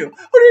trapped you? Who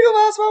do you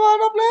gonna ask about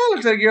no plan?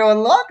 Looks like you're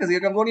in luck, because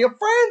here comes one of your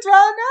friends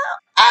right now.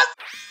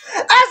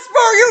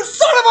 Asper, you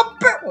son of a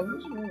bitch!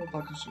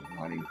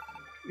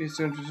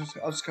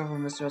 I'll just cover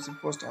Mr. Nussing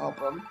forced to help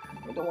him.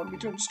 I don't want to be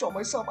turned to stone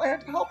myself. I had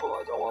to help him.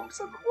 I don't want to be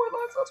sent to the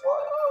Voidlands. That's why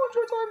I want to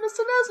try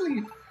Mr.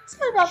 Nesleaf.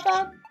 Sorry about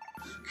that.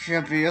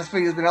 Can't be.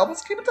 Esprit has been helping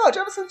us keep in touch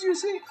ever since you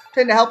see.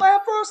 Trying to help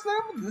Ampharos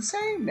and them the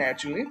same,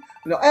 naturally.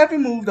 Every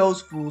move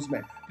those fools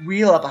make.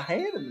 Real up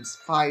ahead in this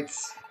fight.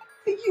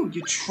 Hey, you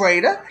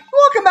traitor. You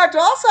won't come back to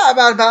our side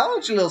about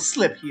don't you little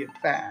slip here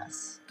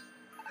fast.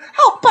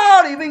 How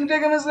about you think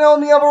taking this nail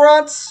in the upper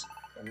runs?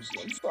 I'm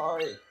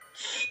sorry.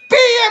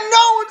 BM,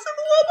 no, it's in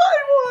the web.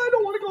 I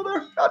don't want to go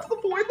there. Not to the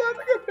point that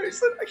I can't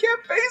face it. I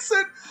can't face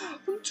it.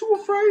 I'm too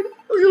afraid.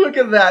 Oh, you look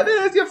at that.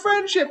 There's your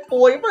friendship,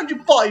 boy. Your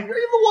friendship fighter. Even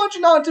the ones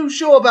you're not too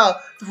sure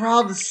about. They're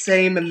all the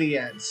same in the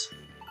end.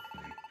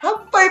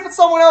 Have faith in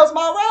someone else,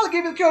 Ma. I'll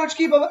give you the courage to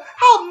keep up.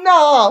 How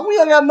nah? We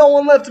don't have no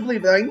one left to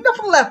believe. There ain't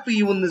nothing left for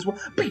you in this world.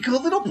 Be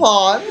good little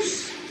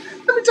pawns.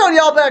 Let me turn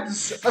y'all back to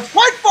that's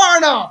quite far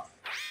enough.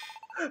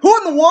 Who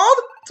in the world?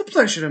 It's a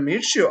pleasure to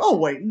meet you. Oh,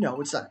 wait, no,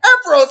 it's not.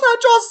 Ampharos,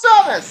 at your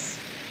service!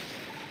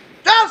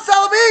 Down,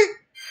 Celebi!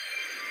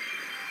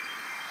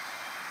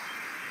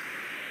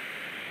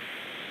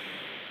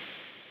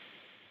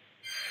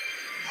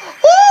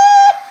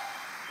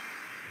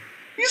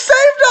 You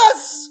saved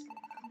us!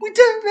 We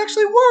did it. It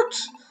actually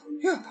worked.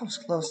 Yeah, that was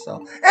close, though.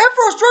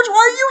 Ampharos, George,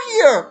 why are you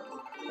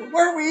here?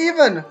 Where are we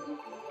even?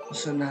 We're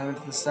sitting out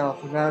into the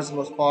south. The mountains the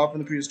most far from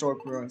the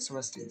prehistoric ruins,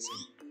 Celestian.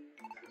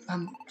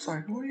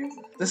 Sorry, who are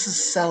you? This is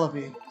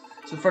Celebi.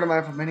 He's a friend of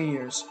mine for many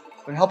years.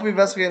 Been helping me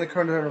investigate the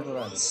current turn of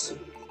events.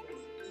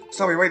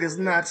 Sorry, wait,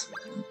 isn't that?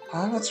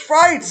 Huh? That's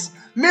right!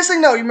 Missing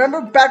note, you remember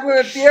back when we were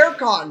at the Air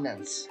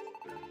Continents?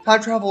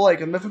 Time Travel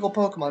Lake, a mythical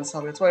Pokemon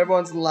Celebi. That's why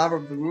everyone's in the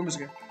labyrinth of the rumors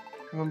again.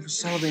 Come for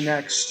Celebi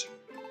next.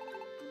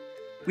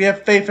 We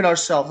have faith in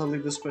ourselves. I'll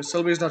leave this place.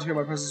 Celebi is not here.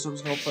 My presence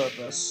serves no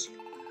purpose.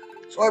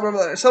 So I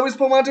remember that. Celebi's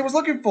Pokemon I was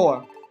looking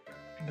for.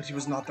 But he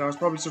was not there. I was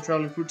probably still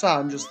traveling through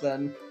time just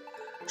then.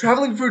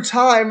 Traveling through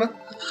time?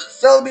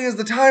 Celebi is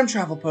the time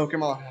travel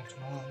Pokemon after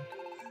all.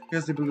 He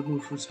has the ability to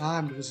move through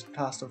time to visit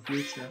past or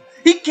future.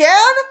 He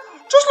can?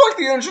 Just like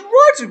the ancient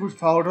writing we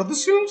found on the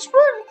Sealed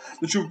Spring.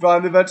 The true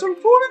final events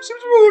unfolding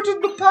seems rooted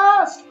in the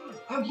past.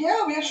 Oh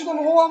yeah, we actually done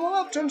a whole lot more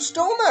up, turned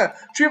stone there.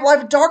 Tree of life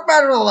and dark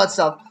matter and all that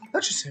stuff.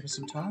 That should save us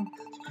some time.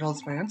 Look at all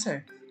this by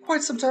Entei.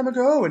 Quite some time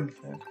ago, in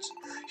fact.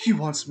 He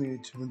wants me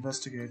to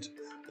investigate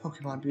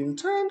Pokemon being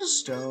turned to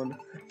stone.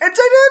 Entei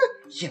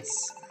did?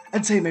 Yes.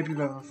 Entei may be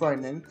rather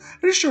frightening,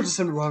 but he's sure to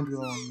send around you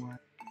a long way.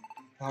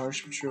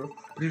 Harsh but true,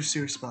 but he was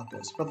serious about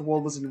this. But the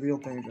world was in real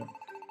danger.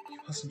 He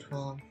wasn't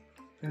wrong.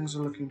 Things are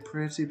looking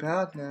pretty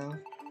bad now.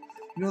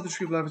 You know the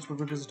Tree of Life is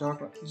what is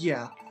dark light?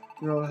 Yeah.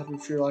 You know how the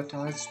Tree of Life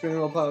dies, spinning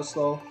our planet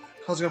slow,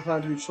 causing our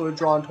planet to be slowly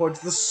drawn towards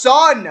the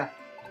sun!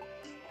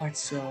 Quite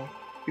so.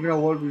 Even our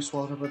world will be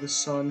swallowed up by the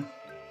sun.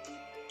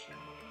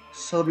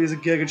 Celebi is a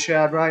Giga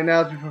Chad right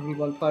now. To be perfectly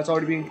blunt, the planet's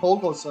already being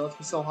pulled closer. It's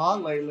been so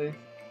hot lately.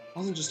 It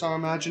wasn't just our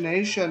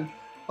imagination.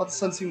 I thought the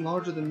sun seemed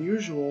larger than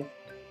usual.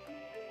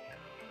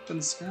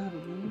 Been scared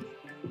of me.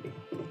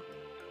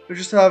 We're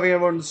just having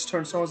everyone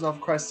turn stones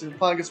off Christ. If the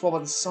planet gets swallowed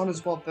by the sun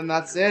as well, then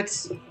that's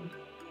it.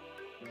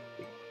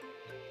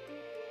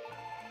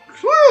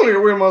 Clearly,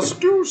 we must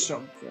do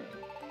something.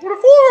 But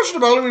if we should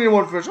develop any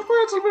more information,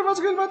 perhaps we'll be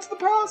investigating events in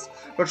the past.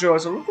 But sure,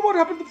 so look at what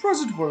happened in the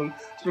present world.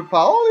 To look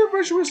all the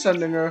information we're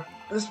sending her.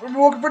 We've been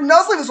working for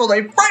Nuzlocke this whole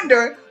day. Frightened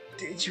her!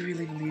 Did you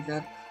really believe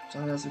that?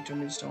 John Nuzlocke told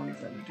me to stone any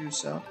friend to do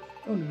so.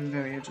 I would have been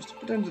very interested.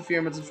 Pretend to fear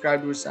him and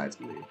subscribe to his sites,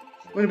 believe.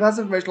 When he passed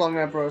information along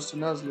Ampharos to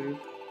Nuzlocke.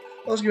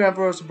 Let's give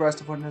Ampharos abreast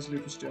of what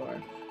Nuzlocke was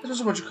doing. This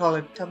is what you call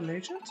a double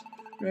agent?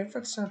 You may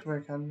affect sound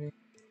work on me.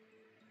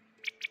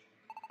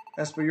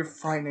 Esper, you're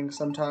frightening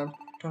sometimes.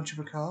 Don't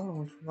you recall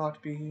when we forgot to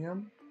be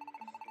him?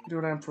 Do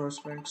what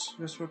Ampharos thinks.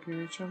 Just can you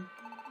reach him?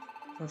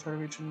 I'll try to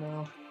reach him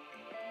now.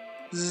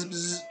 Bzz,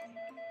 bzz.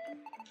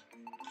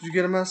 Did you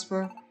get him,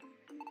 Esper?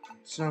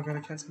 It's no good, I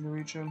can't seem to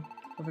reach him.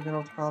 I think I know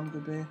what the problem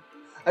could be.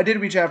 I did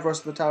reach Ampharos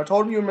at the tower.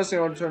 Told him you were missing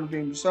on return of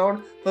being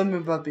stone. Told him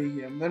about being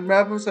him. Then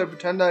Ampharos said,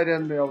 pretend I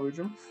didn't reach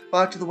him.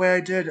 Back to the way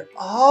I did.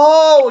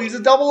 Oh, he's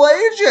a double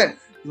agent!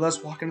 You let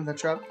us walk into that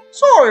trap.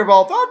 Sorry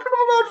about that. Couldn't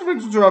have imagined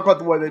things would turn out quite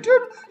the way they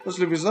did. Let's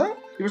leave you there.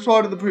 He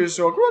responded to the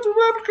prehistoric ruins and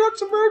we were able to connect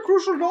some very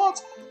crucial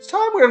dots. It's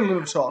time we had a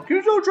little talk.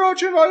 You know,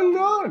 Drachin, I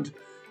learned.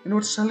 You know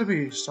what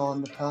Celebi saw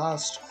in the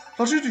past.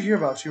 I'll you to hear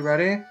about. You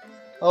ready?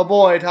 Oh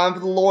boy, time for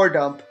the lore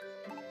dump.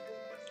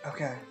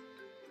 Okay.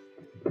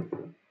 Would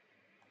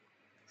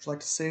you like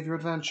to save your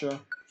adventure?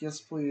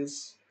 Yes,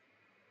 please.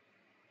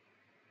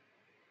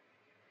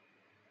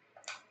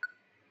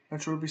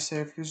 Adventure will be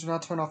safe. Please do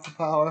not turn off the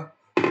power.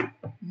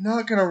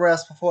 Not gonna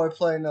rest before I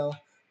play now.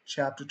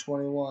 Chapter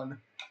 21.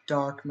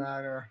 Dark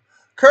Matter.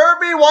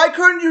 Kirby, why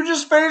couldn't you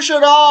just finish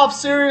it off?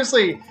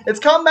 Seriously. It's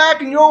come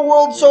back in your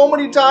world so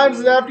many times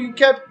and after you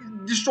kept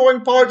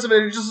destroying parts of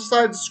it, you just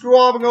decided to screw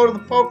off and go to the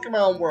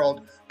Pokemon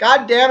world.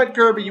 God damn it,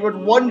 Kirby, you had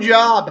one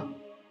job.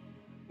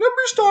 Let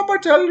me start by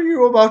telling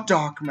you about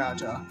Dark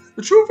Matter.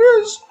 The truth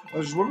is,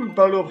 there's one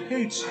battle of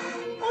hate,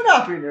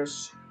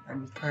 unhappiness,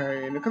 and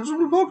pain. It comes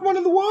from the Pokemon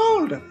in the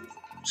world.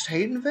 Just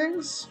hating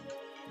things.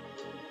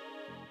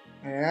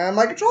 And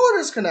my controller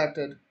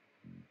disconnected.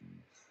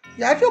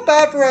 Yeah, I feel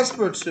bad for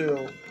Esper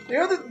too.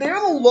 They're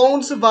the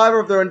lone survivor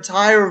of their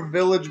entire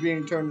village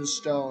being turned to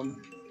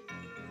stone.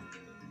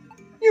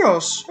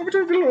 chaos. Every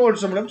time you feel annoyed at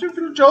someone, every time you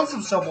feel jealous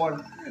of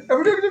someone,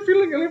 every negative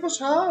feeling any of us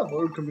have,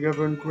 will come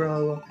together and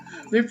grow.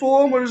 They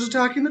form what is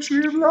attacking the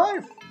tree of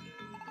life.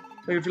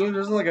 Like a feeling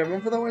doesn't like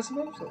everyone for that way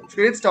sometimes. So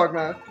creates dark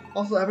matter.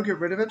 Also, ever get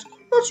rid of it?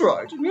 That's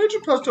right. In the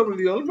ancient past time of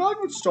the old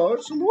magnet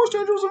stars, and the worst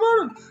danger was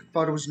averted.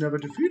 Matter was never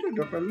defeated.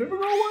 Dark matter never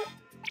go away.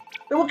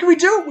 Then what can we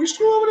do? We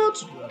still have an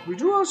answer to that. We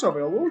do ourselves.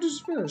 We'll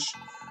just finish.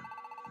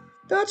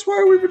 That's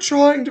why we've been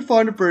trying to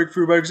find a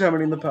breakthrough by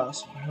examining the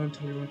past. I don't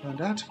tell you what I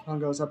found out.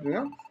 Manga was happening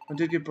now. I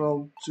did get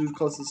too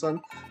close to the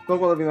sun. Spoke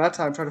while living that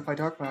time, tried to fight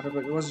dark matter,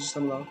 but it wasn't just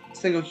some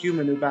single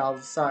human who bowed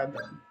aside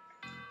then.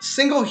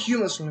 Single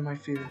human is only my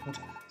fear, but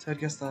so I'd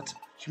guess that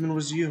human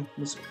was you,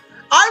 Mr.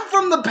 I'm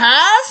from the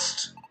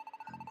past?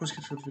 Of course,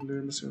 kids would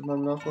really missing. Not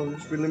enough.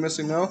 It's really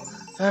missing now.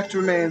 Fact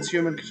remains,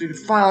 human continue to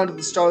find that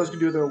the stars can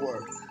do their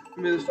work.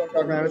 Maybe this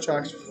dark matter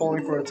tracks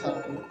falling for a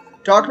time.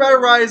 Dark matter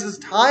rises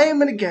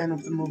time and again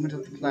with the movement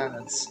of the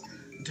planets.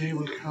 The day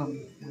will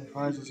come when it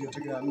rises yet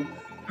again.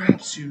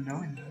 Perhaps you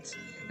knowing that,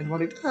 and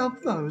wanting to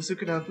help those who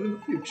could help you in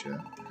the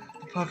future.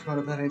 The Pokemon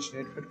of that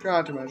ancient age had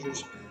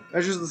countermeasures.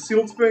 Measures the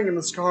sealed spring and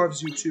the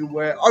scarves you two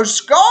wear. Are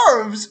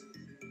scarves?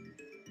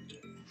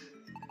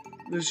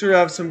 They should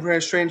have some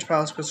very strange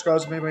powers because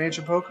scarves are made by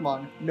ancient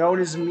Pokemon, known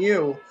as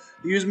Mew.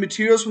 They use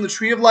materials from the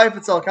Tree of Life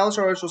itself. Countless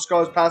original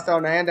scarves passed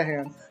down hand to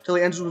hand until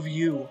they ended with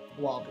you,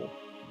 Wobble.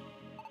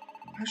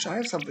 Actually, I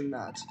have something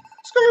that.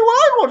 Scully, what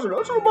I want to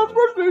know, so about the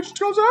birthday ancient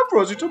scarves after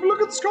us. You took a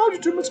look at the scarves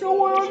you 2 minutes ago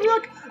while on your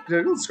neck.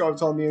 The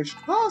scarves on the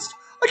ancient past.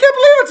 I can't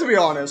believe it, to be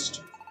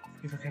honest.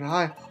 Neither can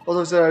I.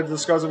 Although said the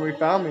scars when we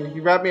found me, he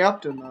wrapped me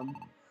up in them.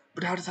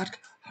 But how did that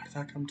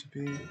come to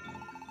be?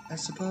 I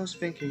suppose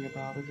thinking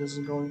about it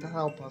isn't going to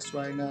help us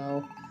right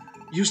now.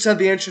 You said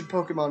the ancient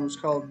Pokemon was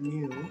called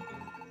Mew.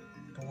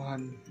 The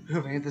one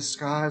who made the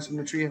scars from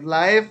the Tree of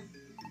Life?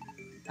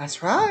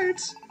 That's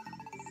right.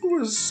 Who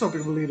was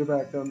something of a leader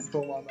back then?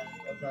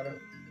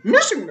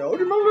 Missing note?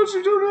 You might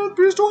listen to the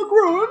prehistoric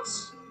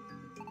ruins?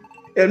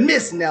 And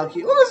Miss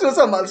Nelky, listen to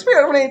some of the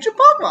spirit of an ancient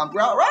Pokemon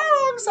brought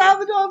right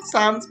alongside the dawn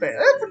Simon's Bay,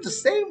 effort to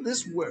save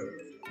this world.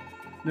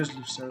 This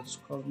says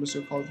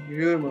Mr. called the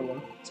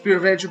Mew. Spirit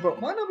of ancient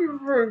Pokemon might not be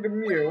referring to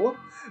Mew.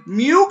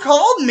 Mew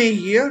called me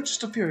here,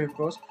 just a fury, of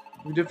course.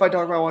 We did fight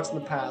Dark Matter once in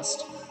the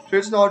past.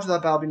 Spirit's knowledge of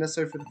that battle will be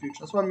necessary for the future.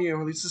 That's why Mew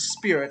releases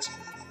spirit,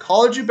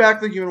 called you back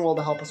to the human world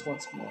to help us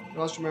once more. You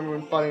must remember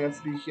when fighting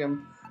against the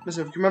Behem.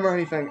 Listen, if you remember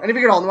anything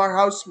at all, no matter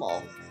how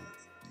small.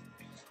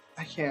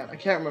 I can't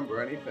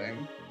remember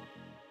anything.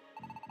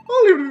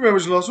 I'll leave it to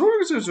memories lost.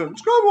 What is it?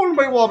 It's gone on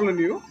by Wobble and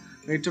you.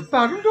 Need to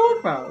battle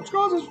Dark Matter.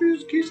 Scars has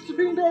fused keys to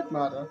defeating Dark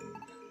Matter.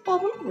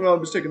 Wobble, well, I'm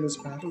mistaken this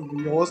battle will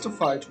be yours to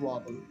fight,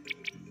 Wobble.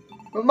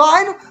 But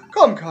mine?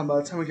 Come, by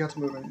the time we get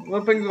moving.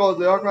 When things go,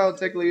 the Dark Matter will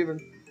take leave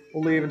and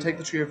we'll leave and take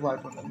the Tree of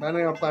Life with them.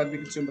 Abandoning our plan to be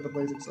consumed by the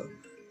blazing sun.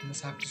 We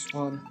must have just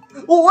one.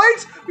 Oh,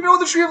 wait! We know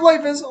what the Tree of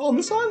Life is on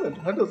this island.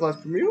 That does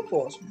last for Mew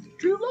for us.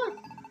 Tree of Life.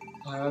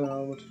 I don't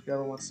know what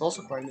together wants. It's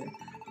also quite new.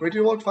 Wait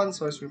too long to find the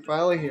source. We're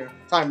finally here.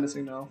 Time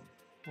missing now.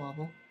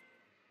 Wobble.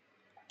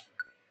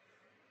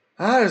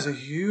 That is a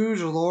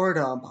huge lore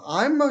dump.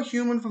 I'm a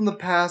human from the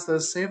past that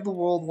has saved the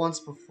world once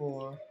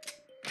before.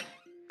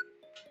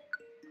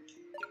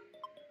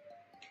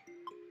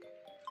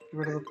 Get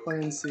rid of the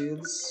plain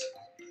seeds.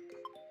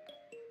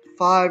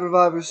 5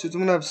 reviver suits.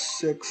 I'm gonna have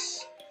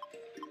 6.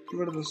 Get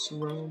rid of the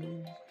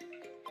surrounding.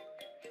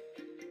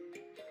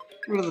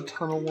 Get rid of the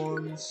tunnel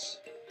ones.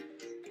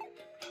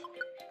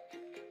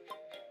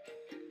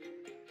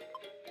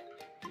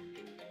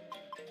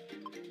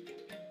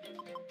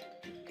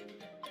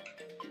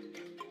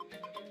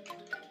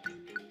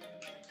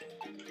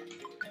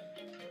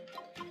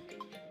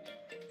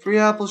 Free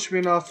apples should be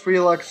enough. Free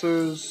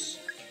elixirs.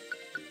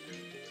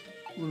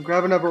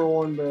 Grab another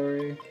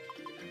Oranberry.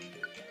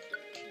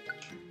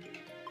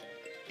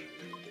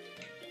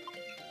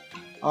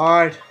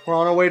 Alright, we're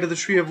on our way to the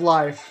Tree of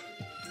Life.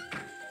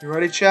 You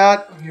ready,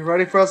 chat? You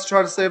ready for us to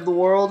try to save the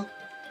world?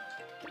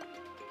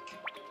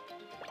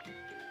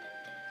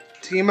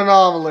 Team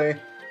Anomaly.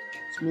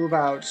 Let's move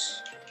out.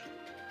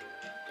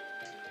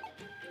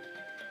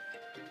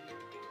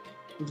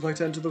 Would you like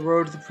to enter the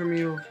road to the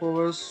Primeval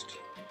Forest?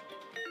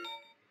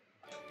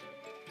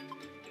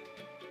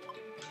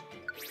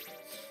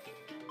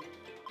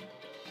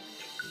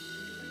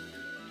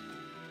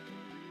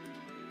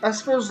 I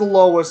suppose the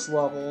lowest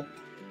level.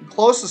 The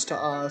closest to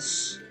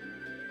us.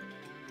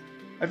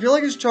 I feel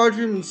like his charge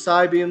beam and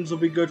side beams will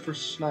be good for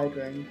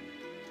sniping.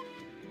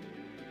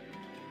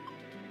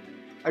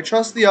 I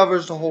trust the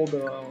others to hold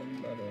their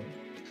own better.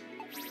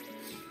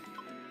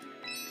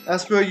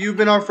 Espero, you've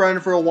been our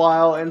friend for a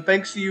while, and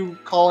thanks to you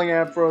calling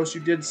Ampharos,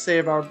 you did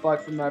save our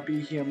butt from that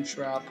Behem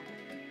trap.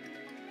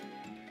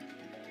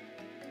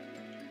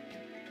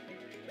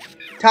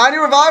 Tiny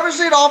Reviver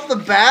Seed off the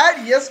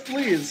bat? Yes,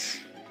 please.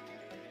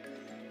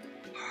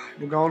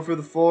 We're going through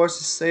the forest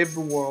to save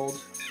the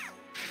world.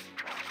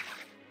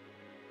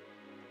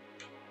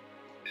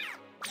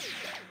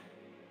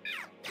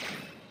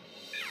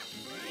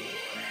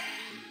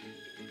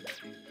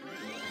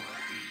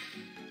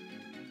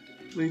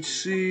 Leech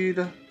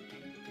Seed.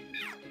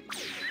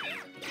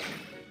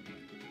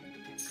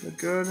 Look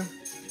good.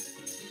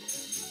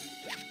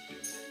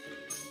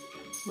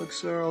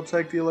 Elixir, I'll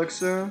take the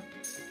elixir.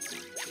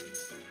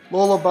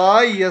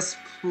 Lullaby, yes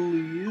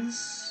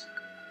please.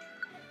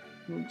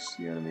 Makes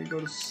the enemy go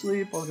to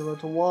sleep. I'll give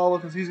that to Wawa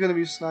because he's gonna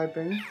be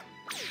sniping.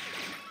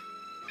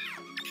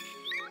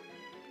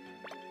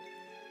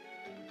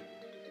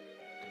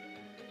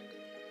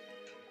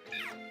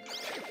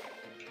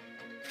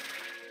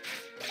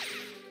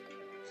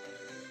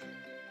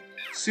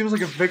 Seems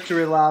like a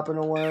victory lap in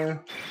a way.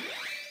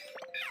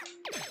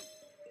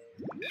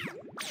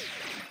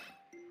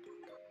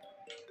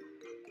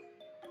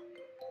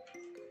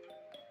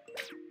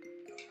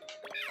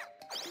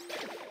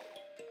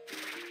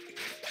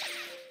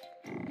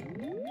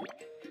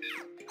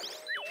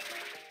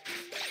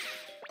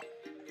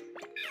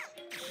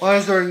 Why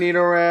is there a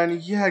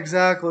Nidoran? Yeah,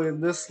 exactly.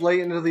 This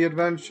late into the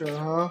adventure,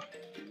 huh?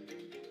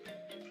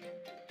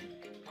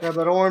 Grab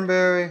that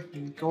Oranberry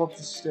and go up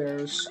the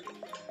stairs.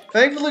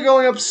 Thankfully,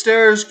 going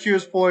upstairs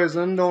cures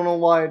poison. Don't know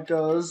why it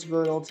does,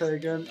 but I'll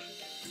take it.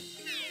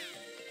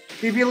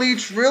 PP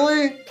Leech,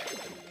 really?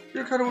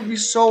 Your card would be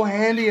so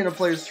handy in a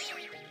place.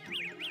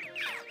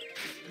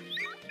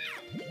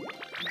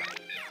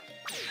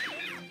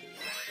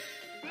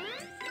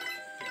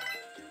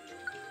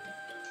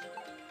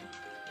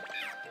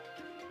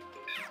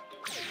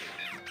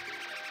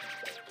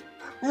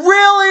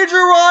 Really,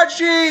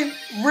 Jirachi?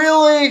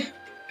 Really?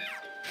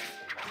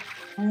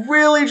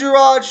 Really,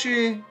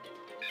 Jirachi?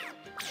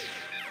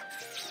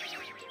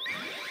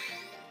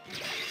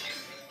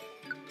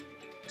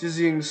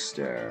 Dizzying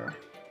stare.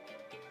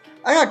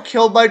 I got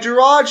killed by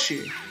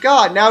Jirachi.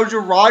 God, now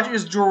Jirachi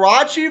is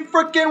Jirachi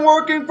freaking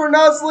working for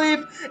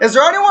Nuzleaf? Is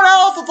there anyone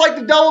else that's like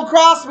to double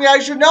cross me I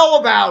should know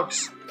about?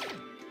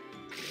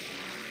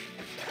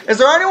 Is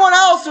there anyone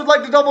else who'd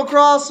like to double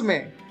cross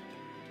me?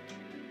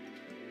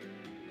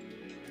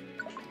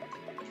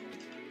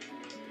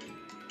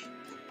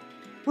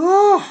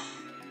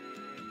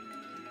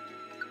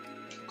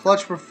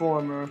 Clutch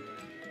performer.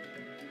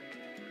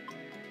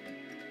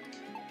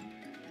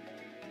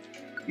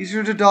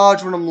 Easier to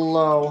dodge when I'm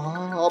low,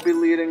 huh? I'll be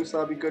leading, so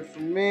that'll be good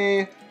for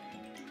me.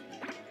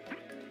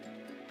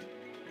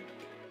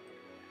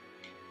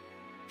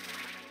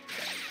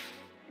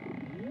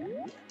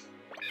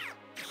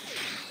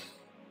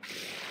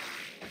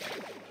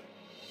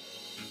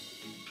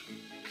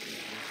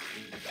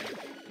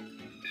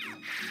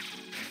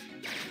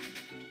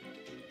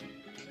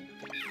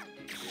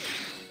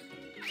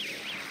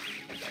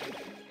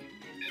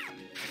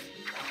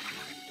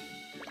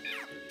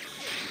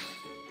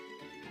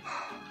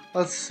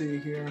 Let's see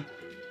here.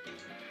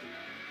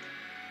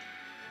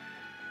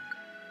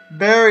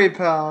 Berry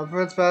Power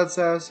prevents bad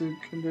sassy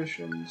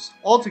conditions.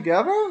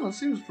 Altogether? That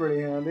seems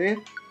pretty handy.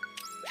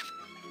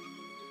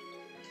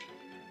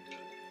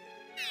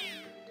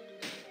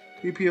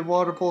 BP of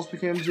Water Pulse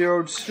became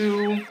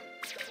 0-2.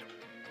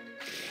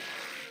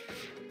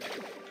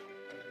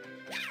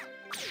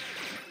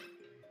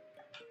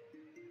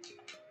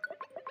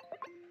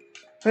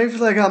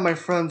 Thankfully I got my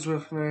friends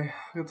with me.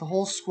 I got the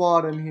whole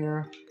squad in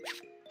here.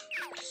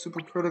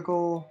 Super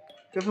critical.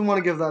 Definitely want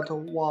to give that to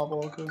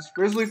Wobble because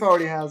Grizzleaf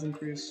already has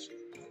increased.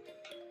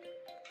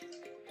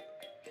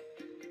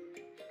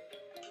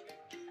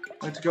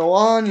 Like to go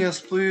on? Yes,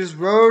 please.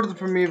 Road to the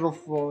Primeval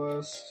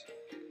Forest.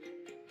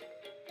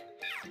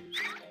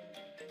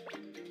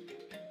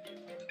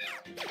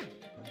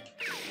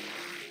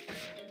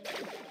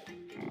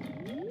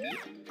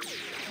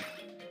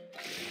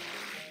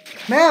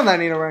 Man, that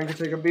Nidoran could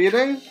take a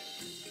beating.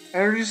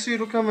 Energy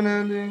Seed will come in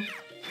handy.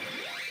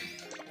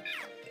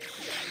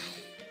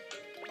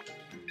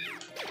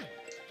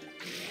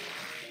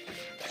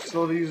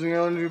 Still using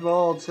Energy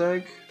Ball, I'll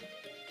take.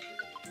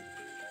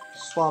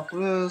 Swap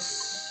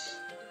this.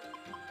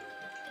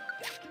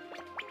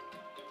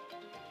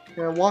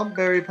 Okay, I want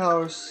Berry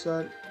Power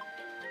set.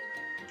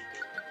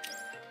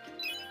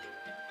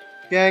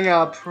 Gang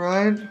up,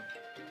 right?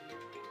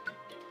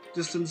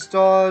 Distance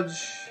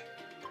dodge.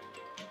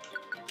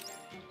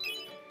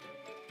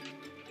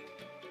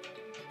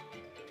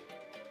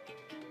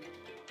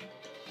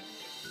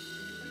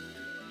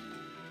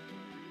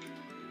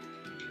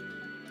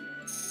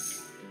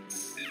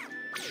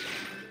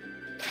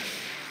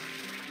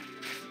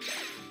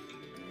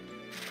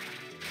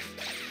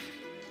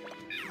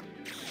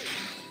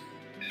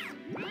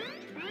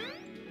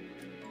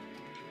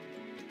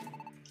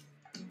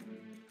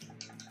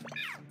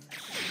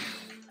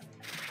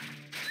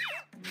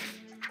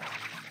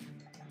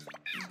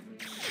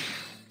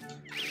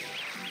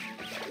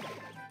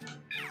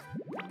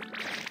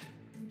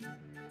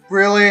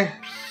 Really?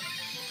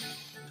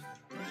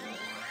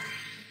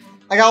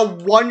 I got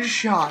one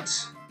shot.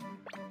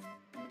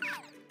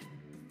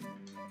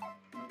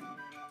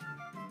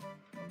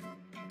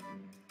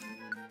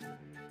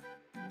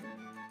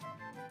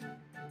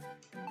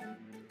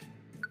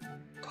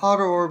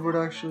 Powder Orb would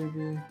actually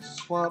be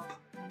swap.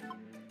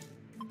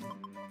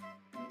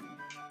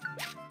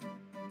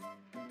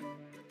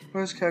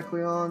 Where's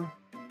Kecleon?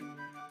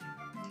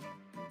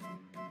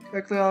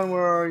 Kecleon,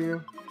 where are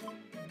you?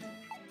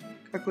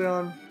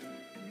 Kecleon.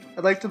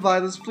 I'd like to buy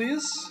this,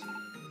 please.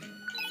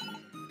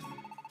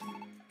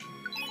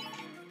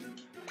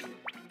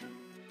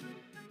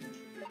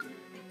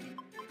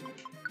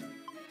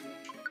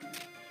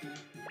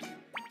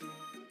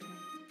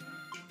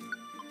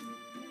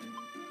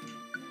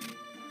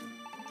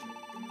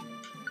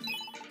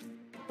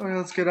 Okay,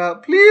 let's get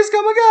out. Please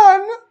come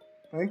again.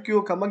 Thank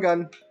you. Come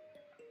again.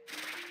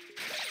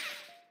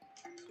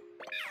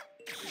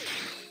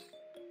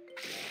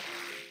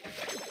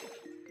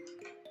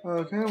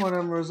 Okay,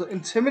 whatever is it?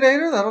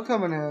 Intimidator? That'll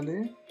come in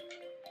handy.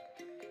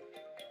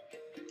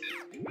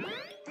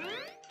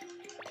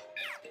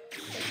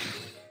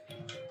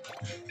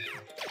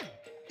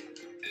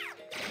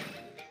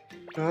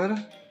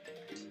 Good.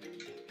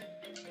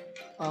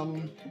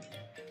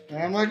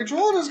 And my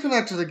controller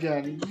disconnected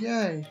again.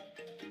 Yay.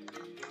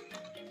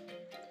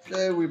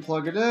 Okay, we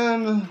plug it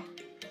in.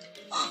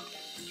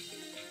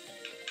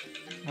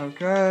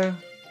 Okay.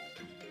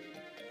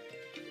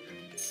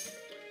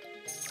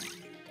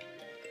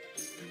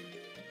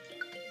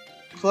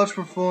 Clutch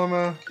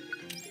Performer.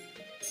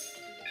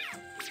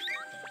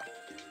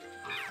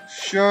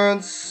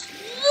 Insurance.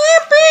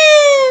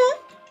 Yippee!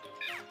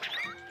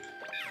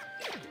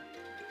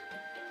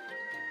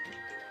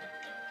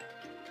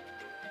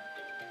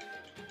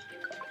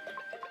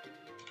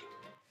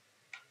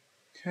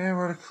 Okay,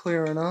 we're to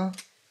clearing, huh?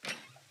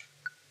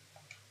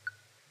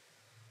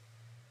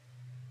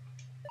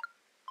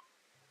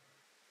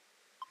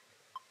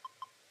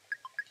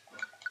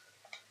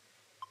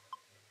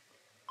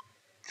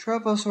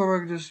 Trap us or I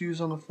could just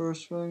use on the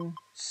first thing.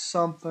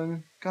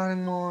 Something.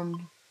 Guiding wand.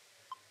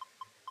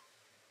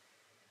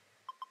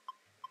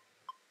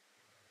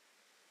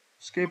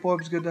 Escape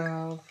orb's good to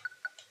have.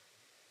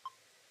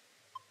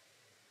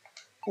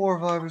 4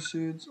 Viper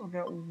Seeds. I'll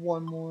get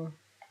 1 more.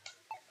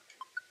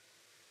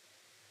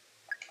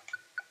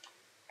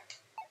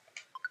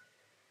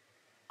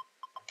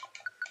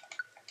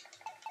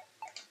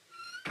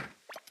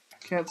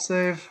 Can't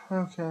save.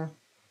 Okay.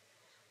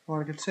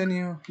 Want to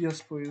continue?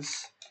 Yes,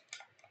 please.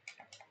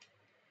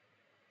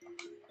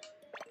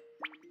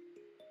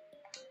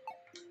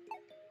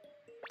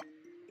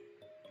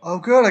 Oh,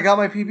 good. I got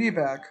my PB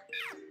back.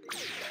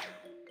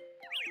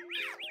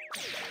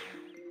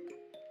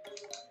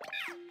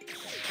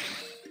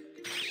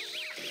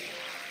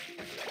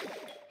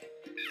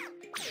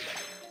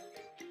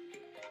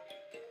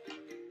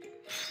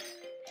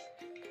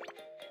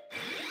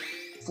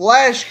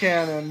 Flash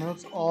cannon.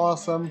 That's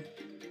awesome.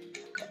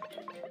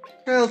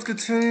 Okay, let's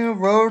continue.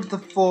 Road to the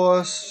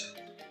forest.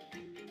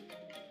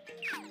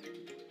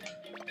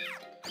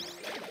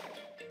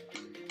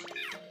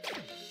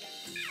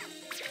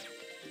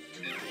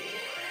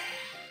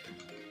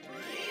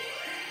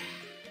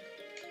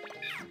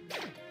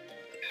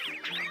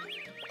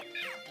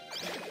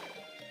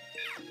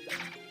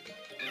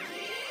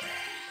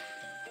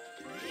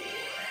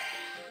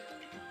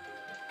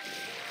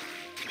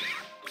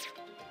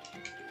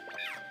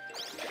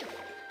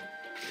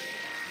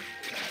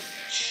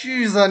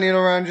 Jeez, that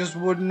Nidoran just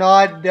would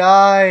not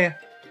die.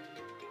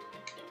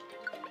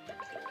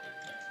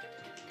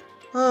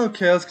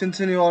 Okay, let's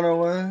continue on our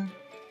way.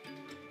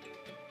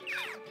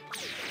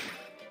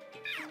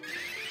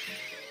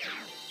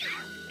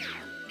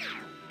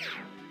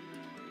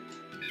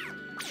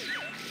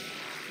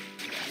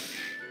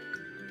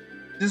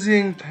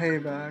 Dizzying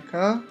payback,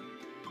 huh?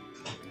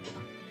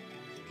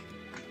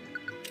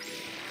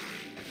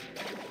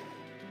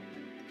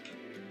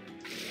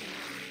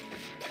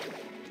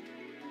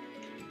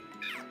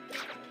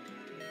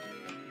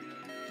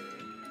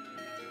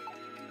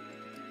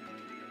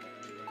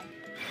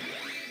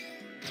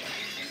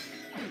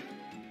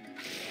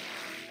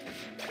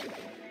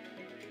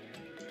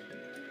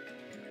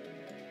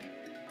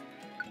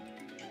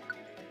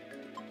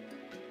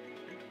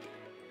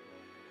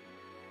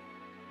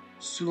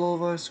 Slow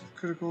advice,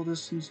 critical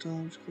distance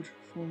damage, clutch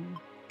performer.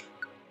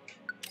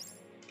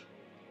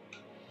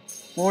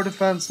 More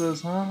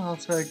defenses, huh? I'll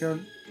take it.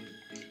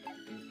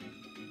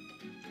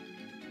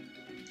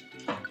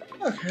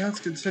 Okay,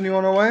 let's continue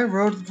on our way.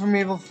 Road to the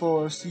Primeval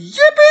Forest.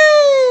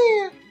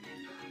 Yippee!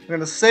 We're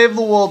gonna save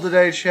the world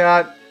today,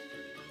 chat.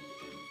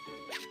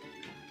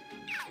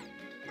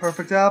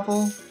 Perfect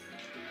apple.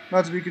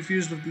 Not to be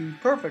confused with the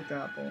perfect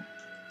apple.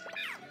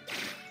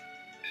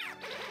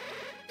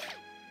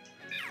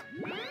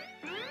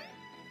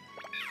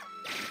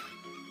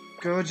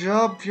 Good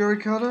job, Fury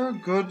Cutter.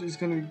 Good, is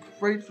gonna be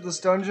great for this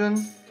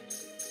dungeon.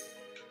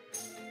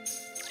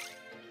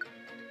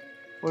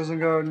 Poison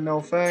Guard,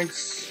 no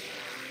thanks.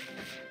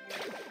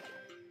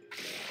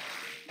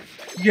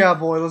 Yeah,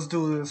 boy, let's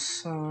do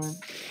this. Alright.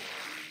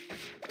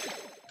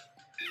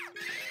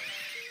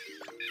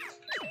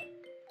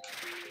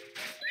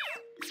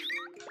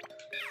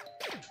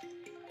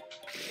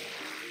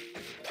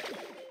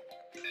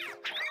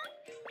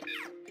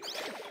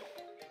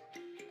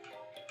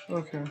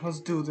 Okay, let's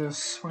do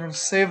this. We're gonna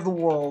save the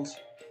world.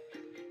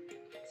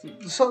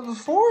 So the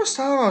forest,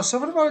 I don't know,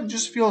 something about it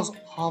just feels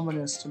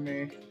ominous to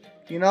me.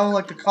 You know,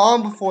 like the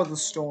calm before the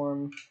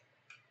storm.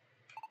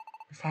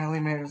 Finally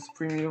made it. It's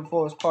pretty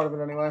beautiful. It's part of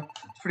it anyway.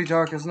 It's pretty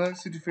dark, isn't it?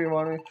 See two feet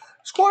on me.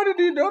 It's quite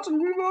indeed dense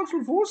and we've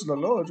actual force in the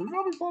lodge. We're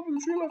not far from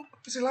the tree life.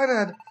 I see light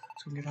ahead.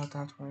 So we can get out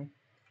that way.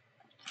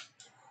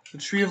 The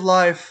tree of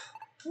life.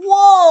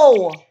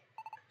 Whoa!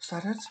 Is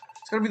that it?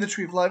 It's gotta be the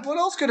tree of life. What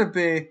else could it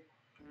be?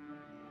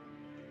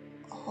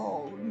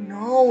 Oh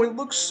no, it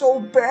looks so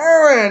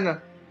barren.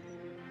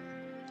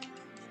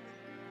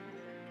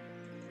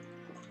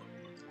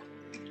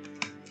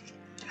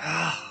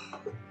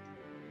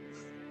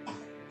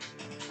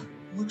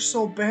 It looks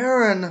so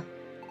barren.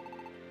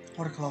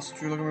 What a colossal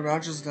tree. Look at my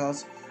branches it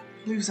has.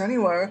 It leaves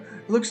anywhere.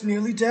 It looks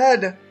nearly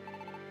dead.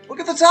 Look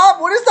at the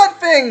top. What is that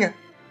thing?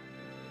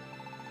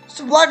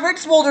 Some black ring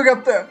smoldering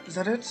up there. Is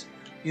that it?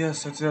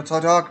 Yes, it's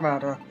our dark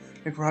matter.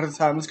 I think we're out of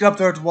time. Let's get up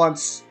there at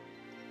once.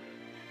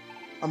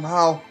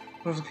 How?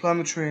 We have to climb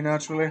the tree,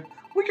 naturally.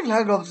 We can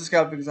land over to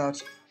scout things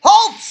out.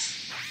 Halt!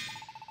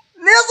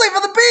 Nearly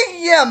for the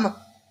BEM!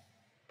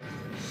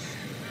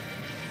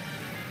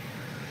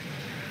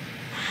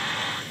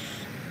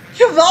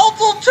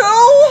 Yveltal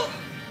too?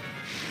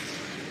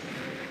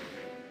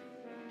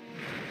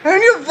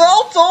 And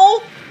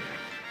Yveltal?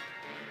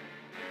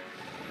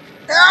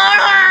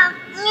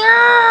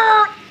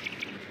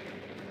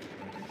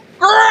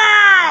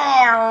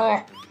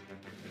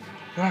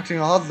 You're acting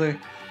oddly.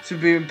 To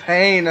be in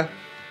pain. That's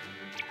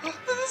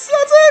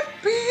it!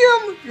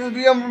 BEM! You're the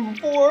BEM from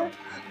before.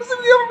 This is the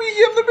other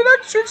BEM. They've been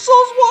acting so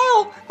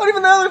wild. Not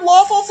even there, they've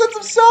lost all sense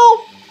of self.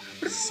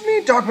 But this is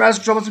me. Dark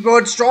Master troubles are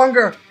growing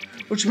stronger.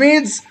 Which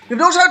means we have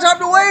no time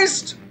to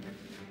waste.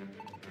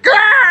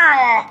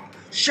 Gah!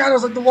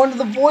 Shadows like the one to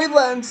the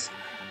Voidlands.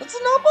 That's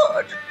enough.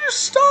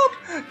 Just stop.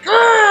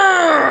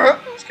 Gah!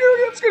 I'm scared.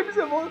 I'm scared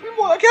of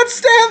people. I can't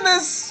stand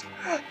this.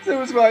 So it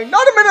was going.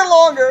 Not a minute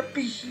longer.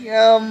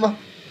 BEM.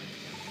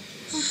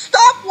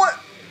 Stop! What?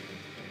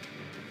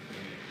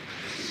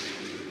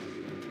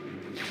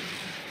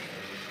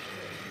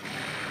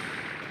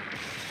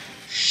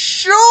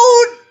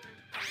 Shoot!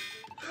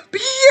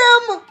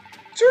 BEM!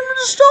 Turn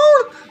into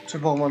stone!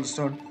 Turn Pokemon into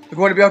stone. They're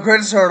going to be our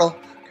greatest hurdle.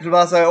 Get the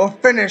boss out. Or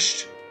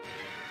finished.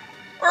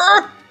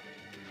 Why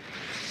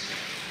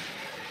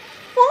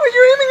are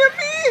you aiming at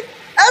me?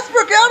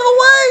 Esper, get out of the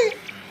way!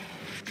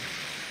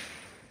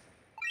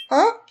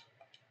 Huh?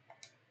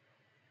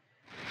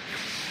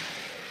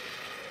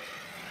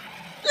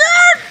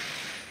 Yeah!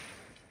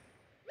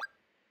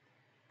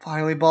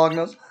 Finally,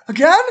 Bognos.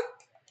 Again?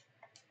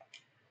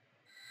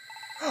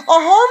 Our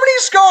Harmony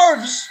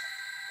Scarves!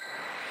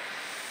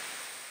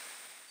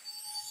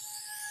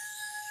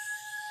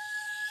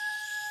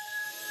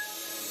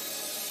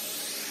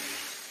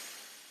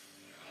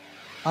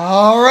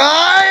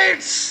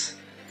 Alright!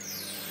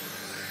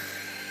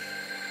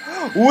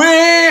 We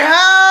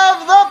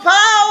have the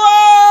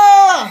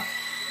power!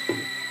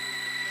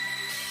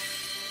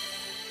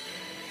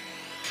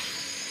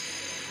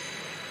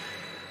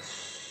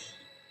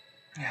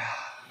 Yeah.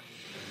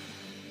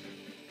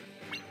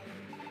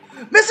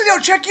 Mistletoe,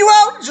 check you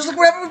out! Just like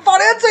whenever we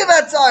fought Entei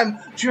that time!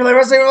 Tree Life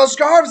resonating with those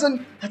scarves,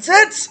 and that's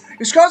it!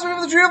 Your scarves were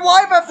with the Tree of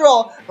Life after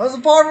all! I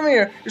wasn't far from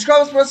here. Your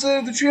scarves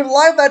resonated with the Tree of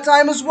Life that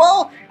time as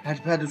well! I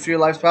had the Tree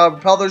of Life's power to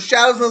propel those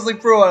shadows nuzzling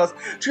through us.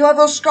 Tree of Life,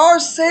 those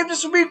scars saved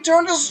us from being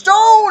turned to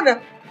stone!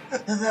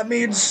 That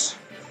means...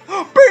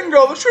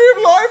 Bingo! The Tree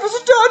of Life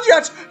isn't dead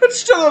yet! It's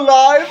still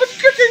alive and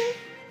kicking!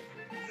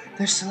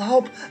 There's still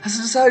hope. As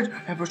I decided,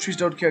 Emperor trees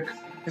don't kick.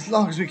 As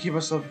long as we keep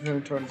ourselves from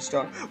being turned to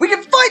stone. We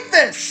can fight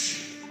this!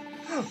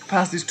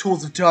 Past these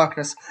tools of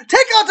darkness.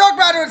 Take out dark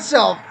matter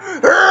itself!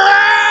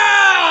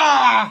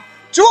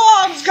 To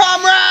arms,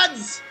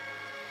 comrades!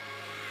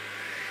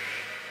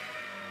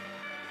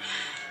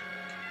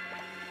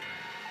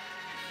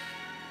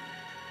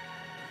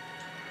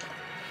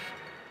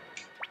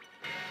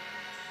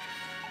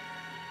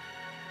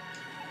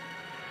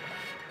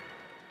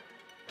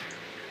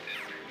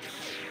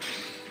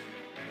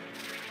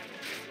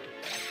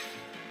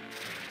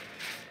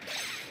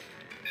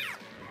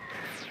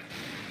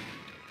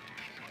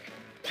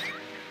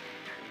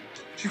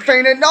 She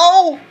fainted.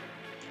 No!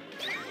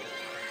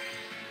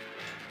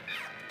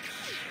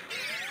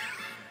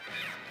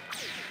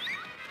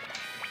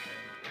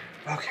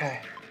 Okay.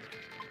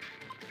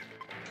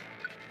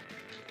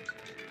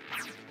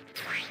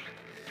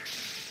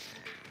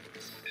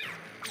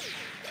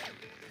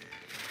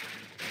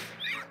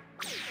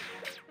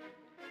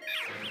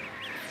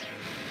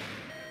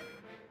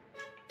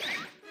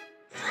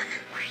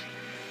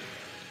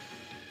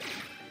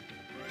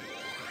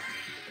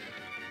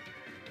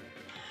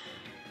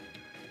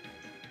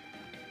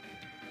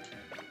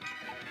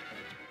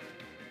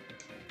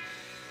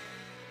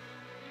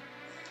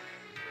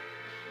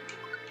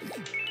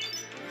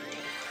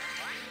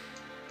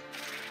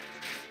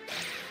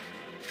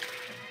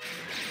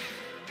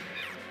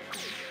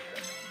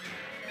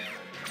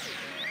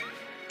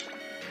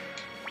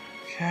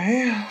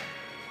 Okay.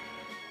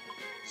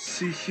 Let's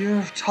see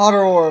here.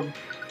 Totter Orb.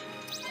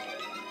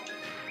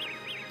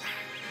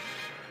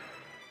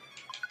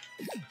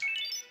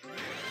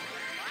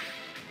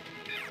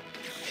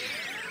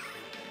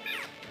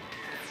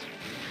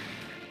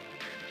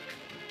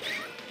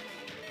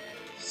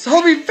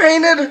 Selby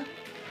fainted!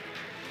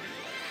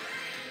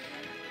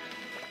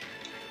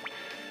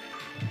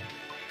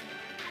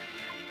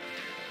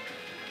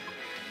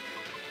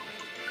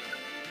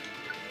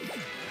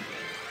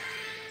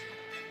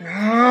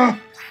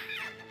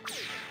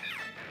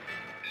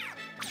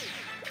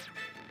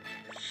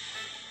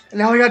 And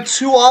now we got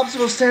two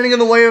obstacles standing in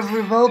the way of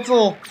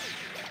Revoltal.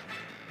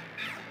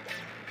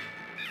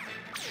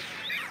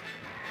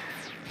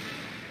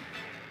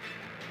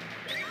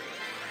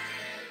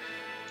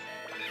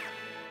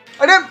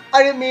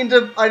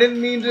 I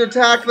didn't mean to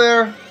attack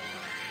there.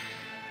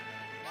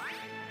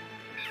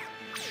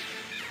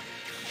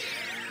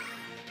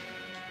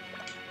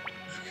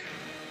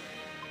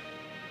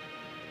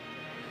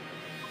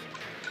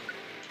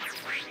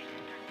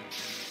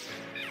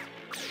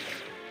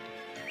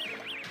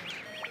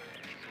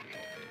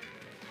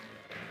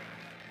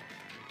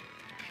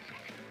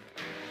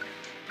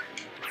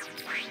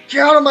 Get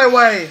out of my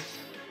way!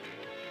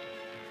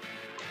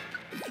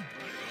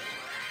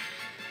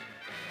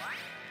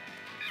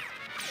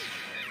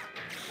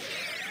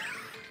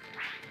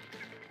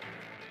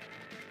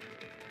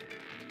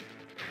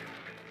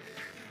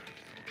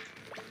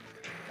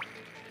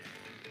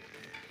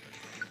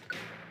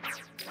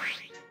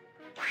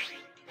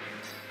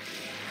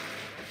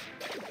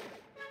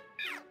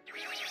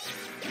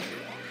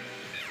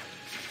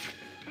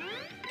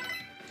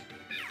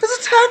 His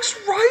attack's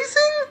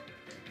rising?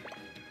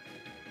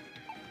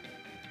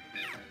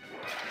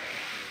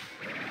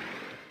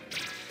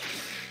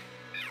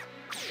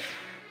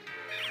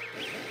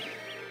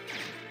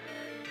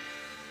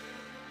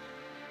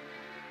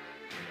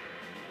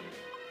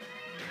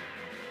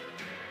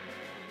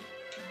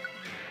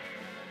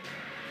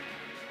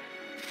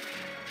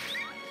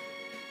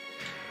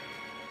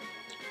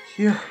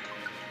 Here.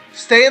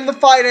 Stay in the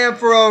fight,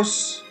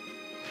 Ampharos.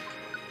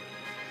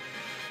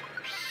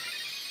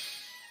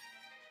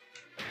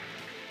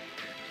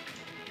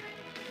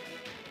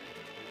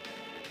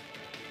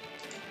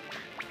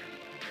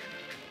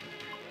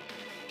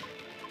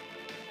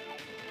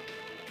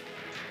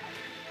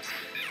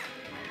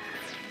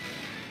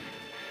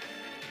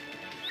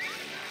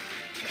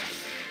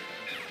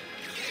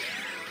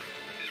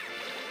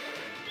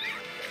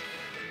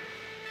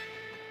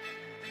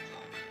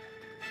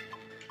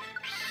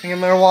 Hang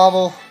in there,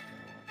 Wobble.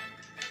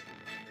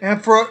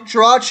 And for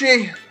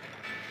Jirachi,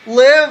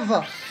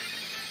 live!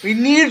 We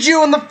need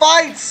you in the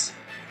fights!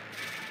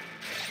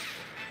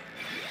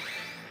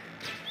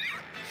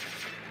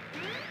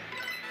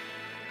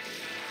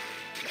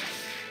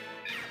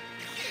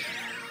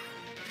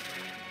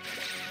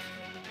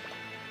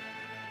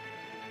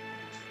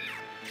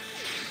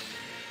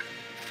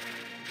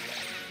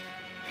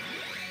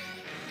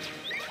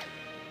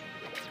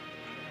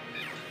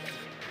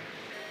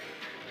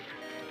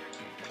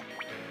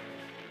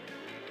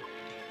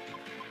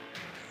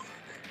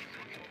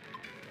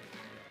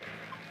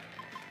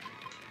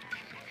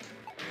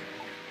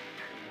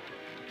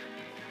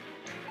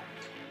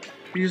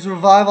 Use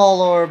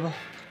Revival Orb.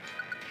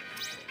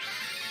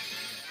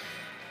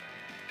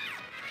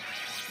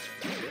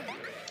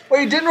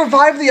 Wait, you didn't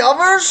revive the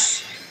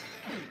others?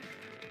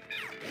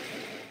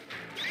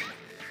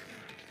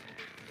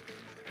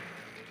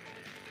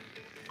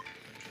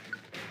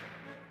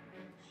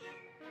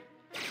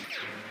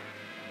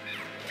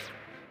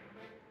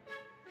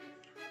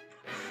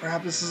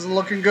 Crap, this isn't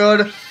looking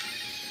good.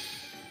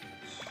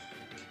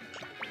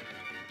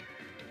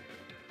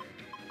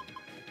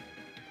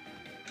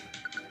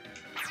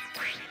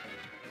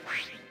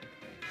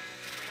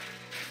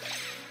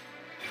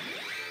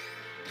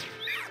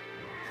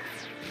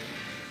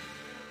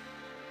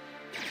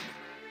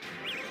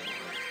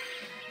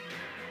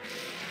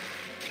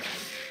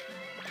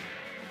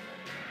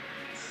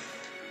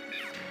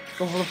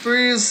 Go for the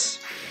freeze.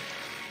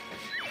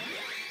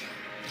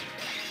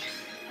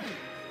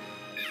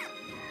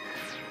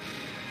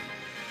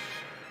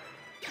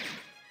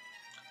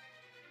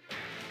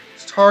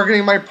 It's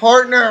targeting my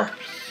partner.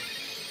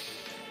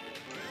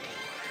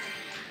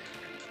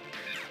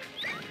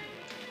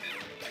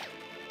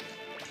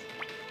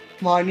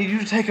 Come on, I need you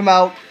to take him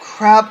out.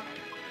 Crap.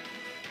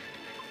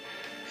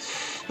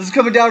 This is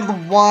coming down to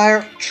the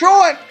wire.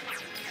 Throw it!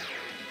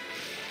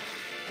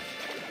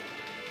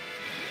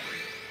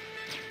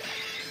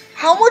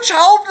 How much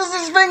health does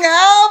this thing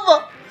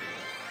have?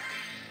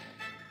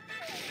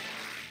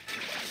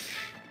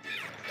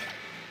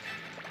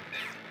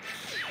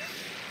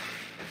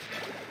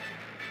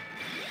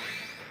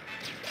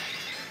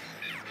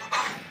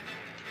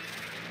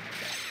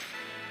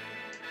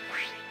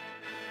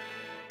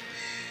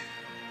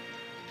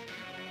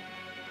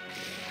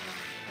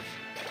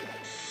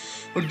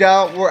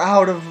 We're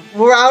out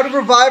of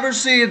reviver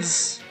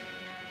seeds.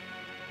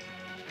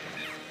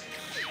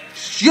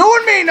 It's you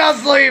and me,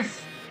 Nuzleaf.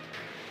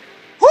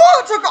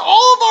 It took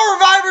all of our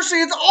reviver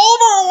seeds, all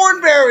of our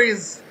orange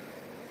berries.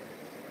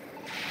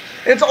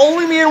 It's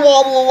only me and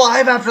Wobble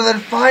alive after that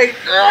fight.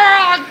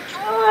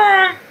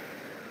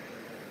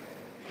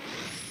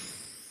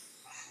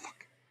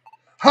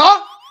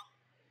 Huh?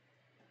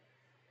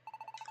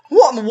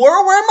 What in the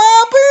world? Where am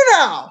I up here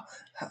now?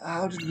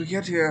 How did we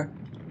get here?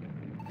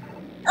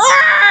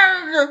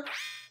 Ah!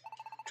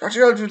 Trash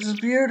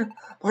disappeared.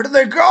 Where did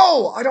they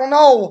go? I don't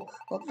know.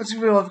 Let's see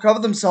if they'll have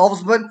covered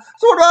themselves, but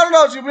sort of, I don't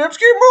know. So let's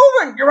keep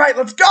moving. You're right.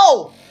 Let's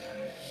go.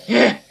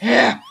 Yeah.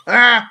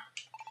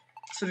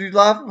 So did you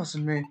laugh? It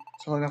wasn't me.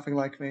 It's really nothing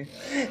like me.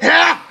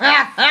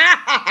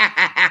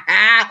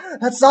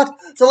 That's not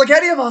like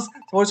any of us.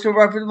 The voice came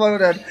right from my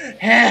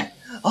head.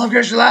 All of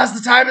creation last.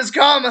 The time has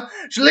come.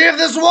 To leave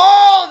this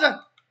world.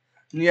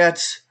 And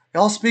yet, they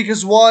all speak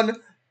as one.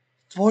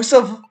 The voice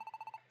of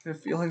their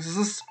feelings. Is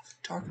this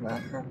dark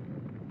matter?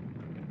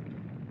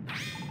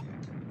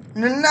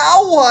 And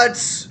now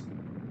what?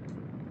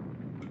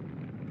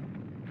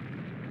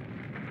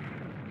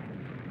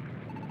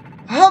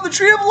 The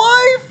Tree of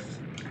Life!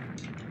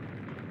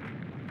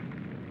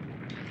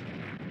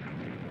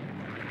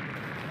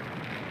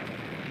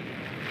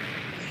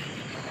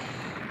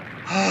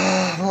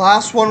 The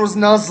last one was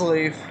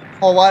Nuzleaf.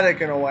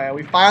 Poetic in a way.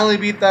 We finally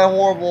beat that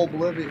horrible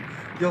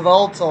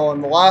Yveltal,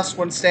 and the last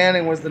one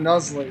standing was the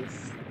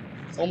Nuzleaf.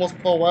 It's almost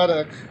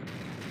poetic.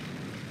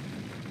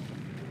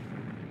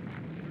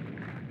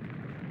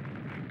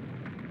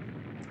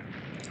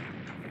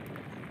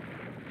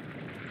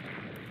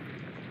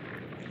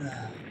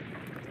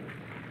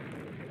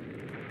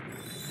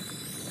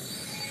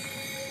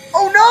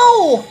 Oh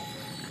no!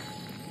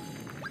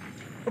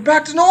 We're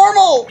back to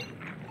normal!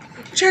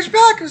 We changed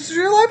back! It's the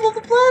tree of life of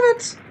the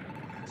planet!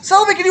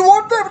 Celebi, can you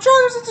warp that? We're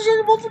trying to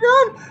change once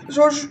again! The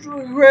source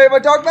created by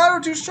dark matter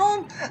too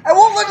strong. I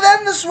won't let it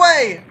end this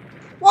way!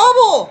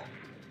 Wobble!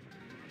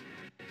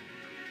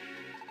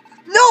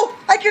 No!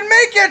 I can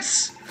make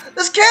it!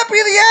 This can't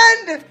be the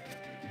end!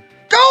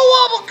 Go,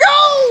 Wobble,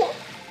 go!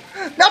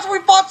 That's what we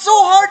fought so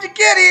hard to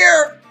get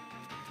here!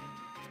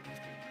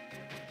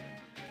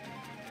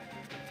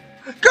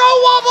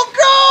 Go, Wobble,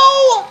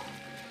 go!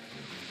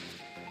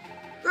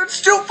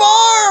 It's too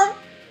far!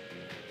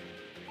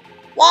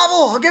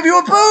 Wobble, I'll give you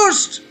a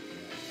boost!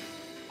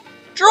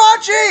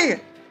 Jirachi!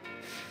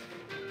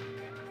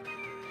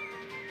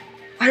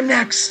 I'm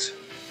next.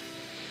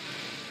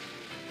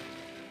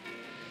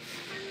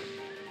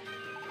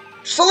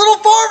 Just a little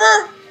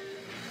farther!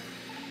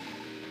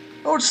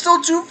 Oh, it's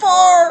still too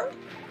far!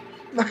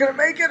 I'm not gonna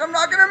make it, I'm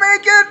not gonna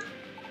make it!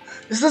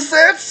 Is this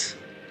it?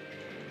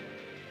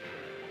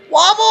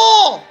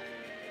 Wobble!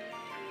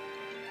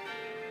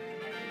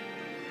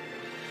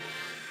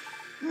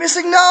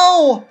 Missing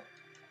no!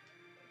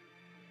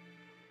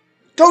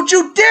 Don't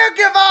you dare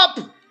give up!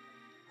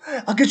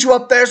 I'll get you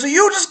up there, so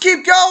you just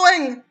keep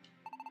going!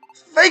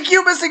 Thank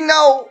you, Missing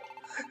no!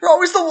 You're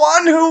always the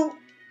one who...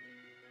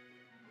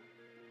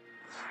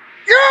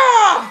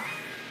 Yeah!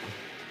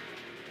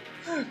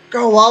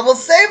 Go, Wobble,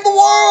 save the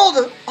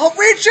world! I'll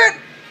reach it!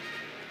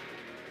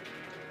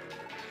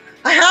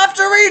 I have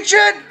to reach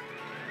it!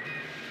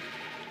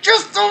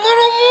 Just a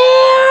little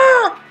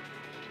more!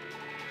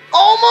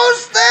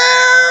 Almost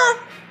there!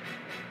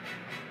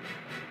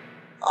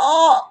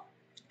 Oh,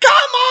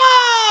 come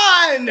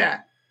on!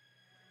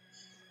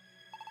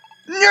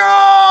 No!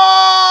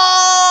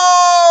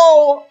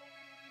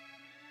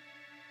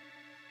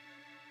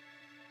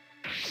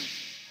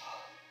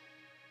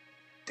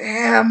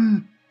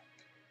 Damn.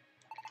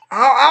 Ow,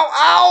 ow,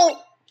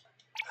 ow!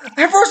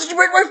 At first, did you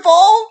break my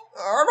fall?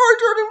 I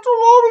turned him to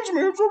love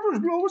me.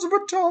 Sometimes it was a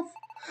bit tough.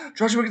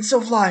 Joshua, we can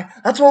still fly.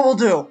 That's what we'll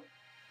do.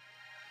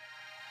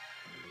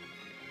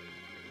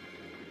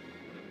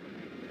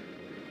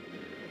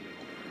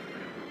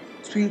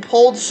 It's being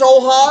pulled so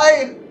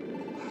high.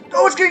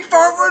 Oh, it's getting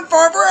farther and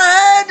farther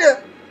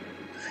ahead.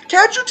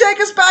 Can't you take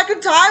us back in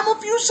time a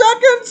few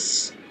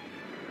seconds?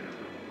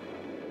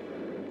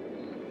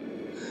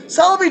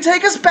 Celebi,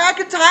 take us back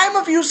in time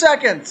a few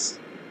seconds.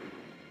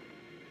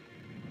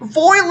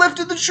 Before we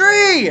lifted the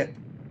tree.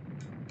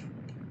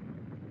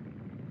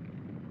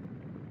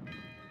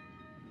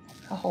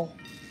 Oh.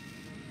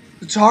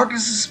 The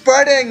darkness is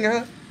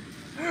spreading.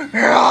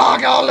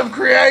 God of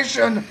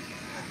creation.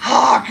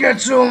 Hearken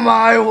to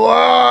my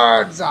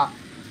words.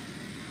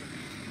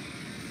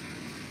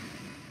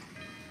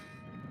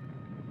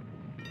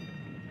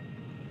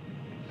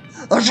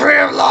 The tree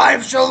of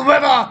life shall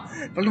wither.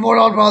 But the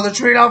world by the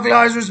tree now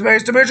flies through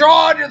space to be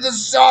drawn to the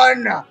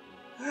sun.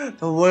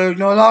 The world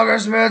no longer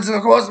spreads, and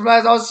the course of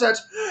life are set.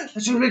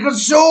 It should be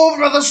consumed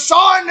by the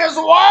sun as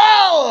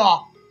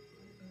well.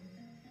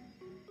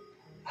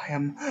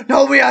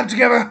 No, we have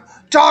together.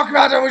 Dark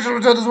matter, we shall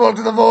return this world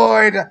to the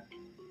void.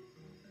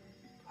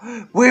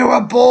 We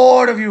were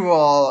bored of you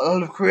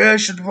all of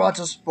creation brought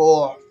us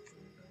forth.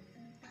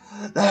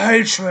 The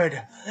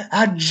hatred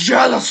and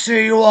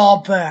jealousy you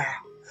all bear.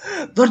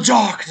 The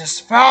darkness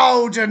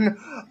found in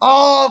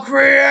all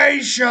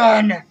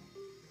creation.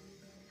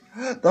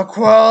 The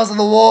quarrels and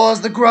the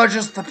wars, the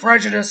grudges, the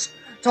prejudice,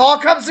 it all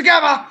comes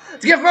together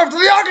to give birth to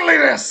the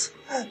ugliness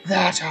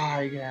that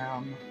I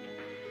am.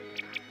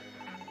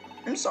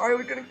 I'm sorry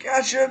we couldn't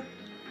catch it.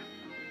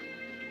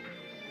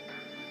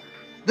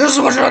 This is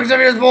what your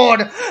activity is born.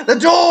 The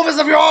doom is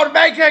of your own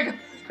making.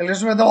 And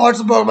just with the hearts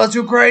of both of us,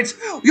 you great,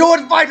 you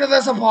would fight with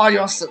this upon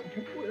yourself.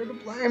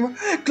 flame.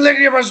 Click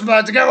your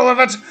blood together with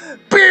it.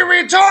 Be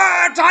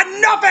returned to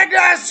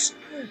nothingness!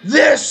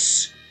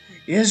 This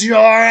is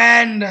your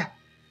end!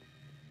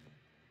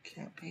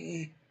 Can't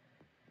be.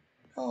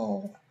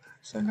 No.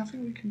 Is there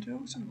nothing we can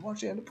do? Is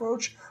watch the end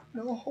approach?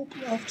 No hope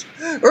left.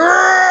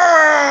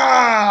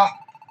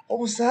 What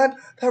was that?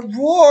 That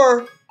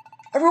roar!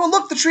 Everyone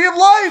look! The Tree of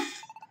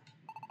Life!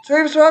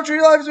 The Tree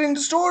of Life is being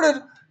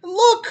distorted. And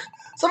look!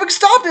 Something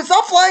stopped it! It's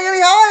not flying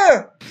any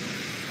higher!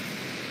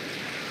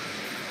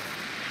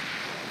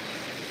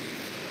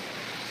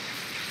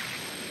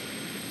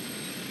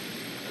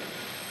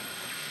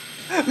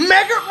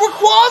 Mega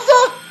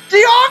Rayquaza!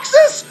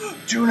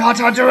 Deoxys! Do not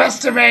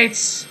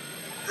underestimate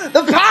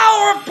the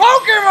power of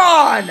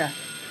Pokemon!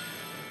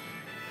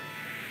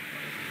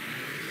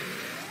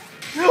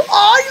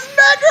 Oh, he's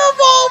Mega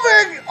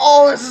Evolving!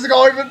 Oh, this is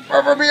going even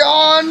further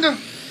beyond!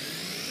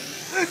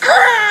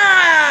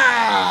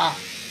 Krah!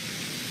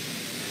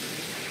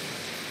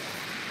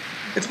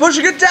 It's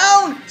pushing it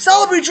down!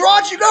 Celebi,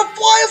 Jirachi, you gotta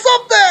fly us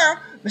up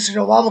there! Mr.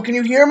 Nowabble, can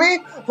you hear me?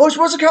 Where's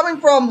it coming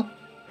from?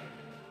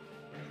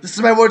 This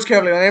is my words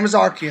carefully. My name is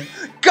Arceus.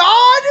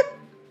 God?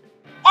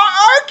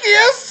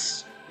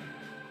 Arceus?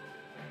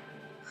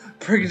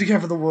 Bring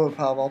together the world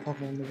power of all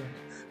Pokemon in the world.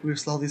 We will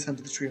slowly ascend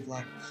to the Tree of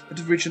Life,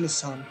 until reaching the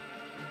sun.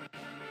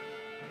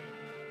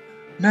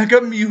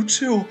 Mega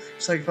Mewtwo!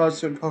 It's like if I was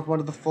doing Pokemon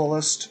to the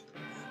fullest.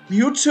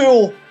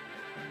 Mewtwo!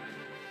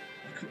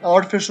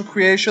 Artificial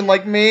creation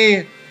like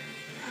me.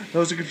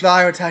 Those who can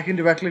fly are attacking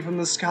directly from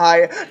the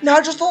sky.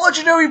 Not just the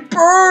legendary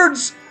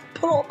birds!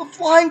 Put all the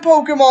flying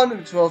Pokemon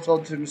into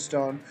 12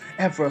 Tombstone.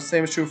 Emperor,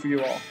 same is true for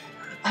you all.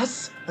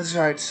 Us? That's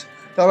right.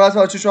 The rats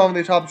are too strong for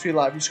the top of Tree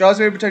Life. The scars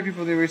may protect you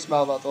from the recent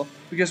battle.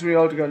 We guess we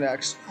know to go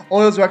next.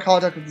 Only those who have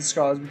contact with the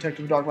scars will protect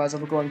you from dark mass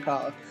of a growing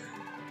power.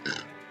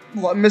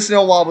 Miss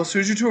Wobble, as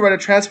soon as you two are ready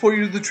to transport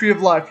you to the Tree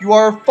of Life, you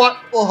are our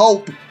final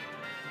hope.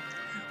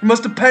 We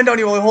must depend on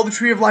you while we hold the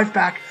Tree of Life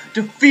back.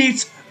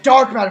 Defeat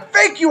dark matter.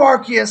 Thank you,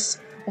 Arceus.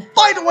 We'll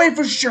find a way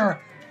for sure.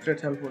 Should I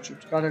teleport you?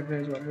 Contact me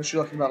as well. Wish you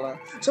luck in battle.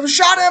 So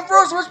shot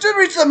Emperor, so let's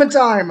reach them in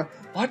time.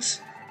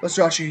 What? Let's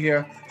rush you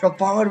here. From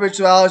far away to reach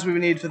the allies we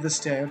need for this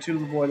day. To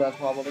avoid that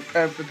problem.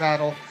 Prepare for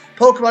battle.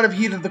 Pokemon have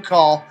heeded the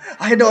call.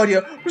 I had no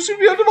idea. We're soon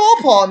beyond all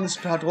upon this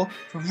battle.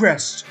 The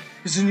rest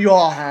is in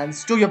your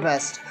hands. Do your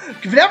best.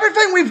 Give it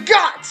everything we've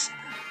got.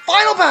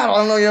 Final battle. I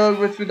don't know you're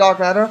with the dark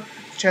matter.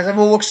 Chance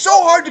everyone worked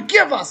so hard to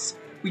give us.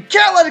 We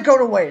can't let it go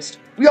to waste.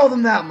 We owe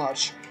them that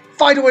much.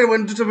 Find a way to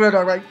win to the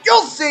dark matter.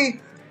 You'll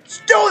see.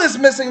 Still this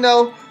missing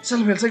though.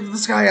 Celebi, let's take to the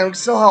sky and we can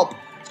still help.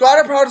 Let's go out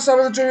and proud to start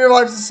with the Tree of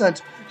Life's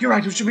descent. You're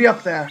right, we should be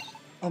up there.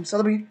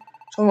 Celebi,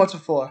 tell me once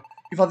before.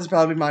 You thought this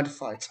battle would be mine to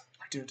fight.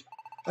 I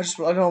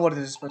don't know what it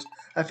is, but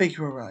I think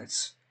you were right.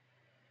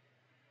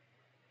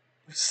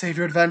 Save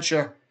your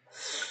adventure.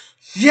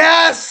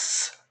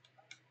 Yes!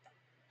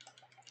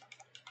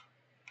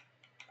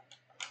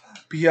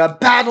 Be a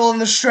battle in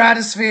the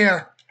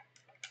stratosphere.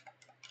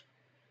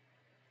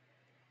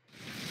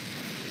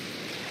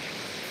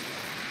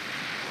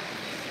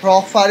 We're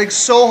all fighting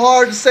so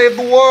hard to save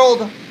the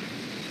world.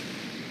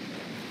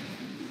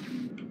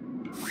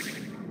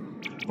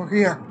 We're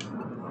here.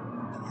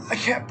 I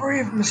can't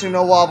breathe. Mr.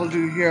 Nowabble, do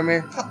you hear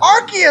me?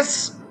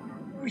 Arceus!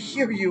 We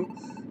hear you,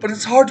 but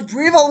it's hard to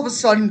breathe all of a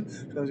sudden.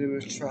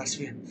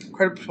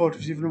 Incredible report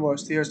was even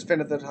worse. The air's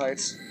defended at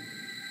heights.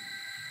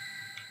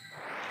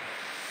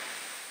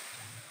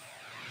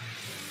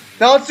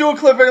 Now let's do a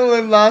cliffhanger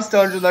in the last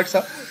dungeon next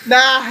time.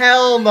 Nah,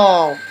 hell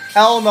no.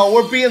 Hell no.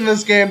 We're beating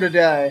this game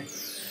today.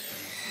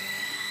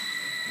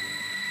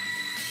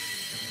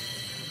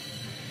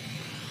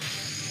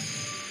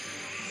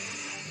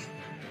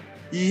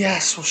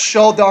 Yes, we'll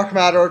show dark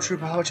matter our true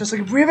power. Just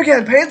like breathe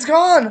again. Pain's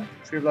gone.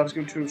 Tree of Life is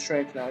giving true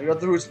strength now. You're at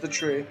the roots of the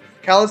tree.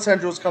 Countless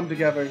tendrils come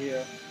together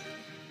here.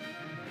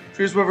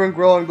 Trees withering,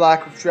 growing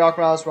black with dark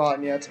matter is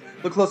rotten yet.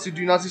 Look closely.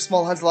 Do not see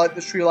small hands light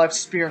the tree of life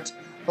spirit.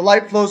 The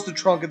light flows to the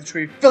trunk of the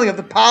tree, filling up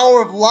the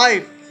power of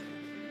life.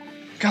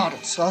 Got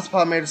it. So that's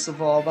how it made us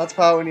evolve. That's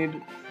how we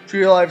need.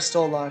 Tree of Life is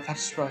still alive.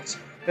 That's right.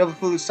 They able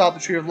to stop the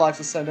Tree of Life's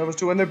ascent. Everyone's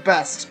doing their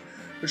best.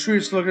 The tree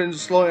is looking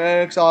slowly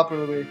and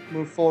inexorably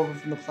move forward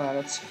from the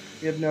planets.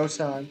 We have no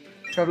time.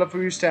 Travel up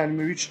where you stand and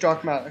we reach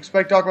dark matter.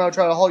 Expect dark matter to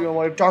try to hold you in a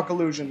way of dark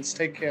illusions.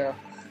 Take care.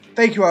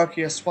 Thank you,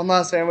 Arceus. One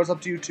last thing, what's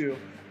up to you two?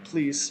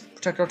 Please,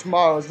 protect our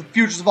tomorrows, the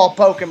futures of all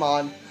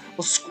Pokemon.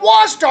 We'll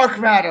squash dark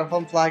matter with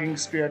unflagging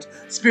spirit.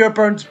 Spirit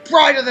burns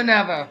brighter than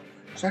ever.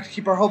 So I have to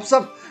keep our hopes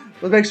up.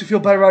 What makes me feel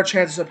better about our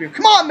chances up here?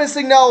 Come on,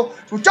 Missing No!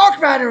 It's where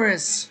dark matter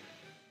is!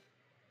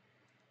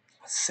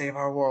 Let's save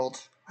our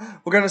world.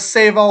 We're gonna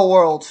save our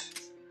world.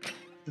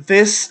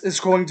 This is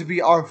going to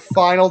be our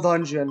final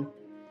dungeon.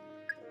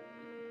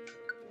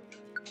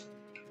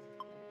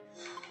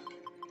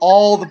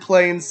 All the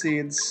Plain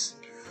Seeds.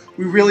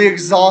 We really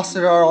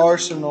exhausted our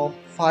arsenal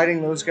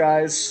fighting those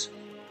guys.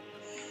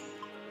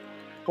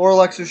 4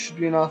 elixirs should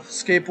be enough.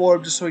 Escape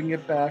orb just so we can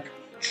get back.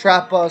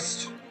 Trap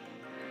Bust.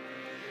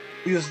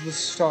 This is the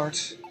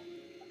start.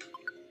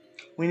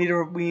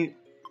 I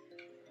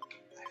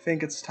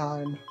think it's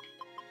time.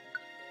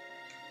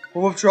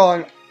 We're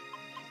withdrawing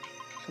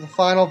For the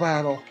final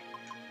battle,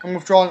 I'm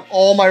withdrawing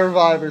all my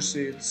Reviver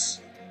Seeds.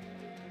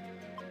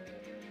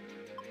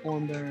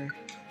 Thornberry.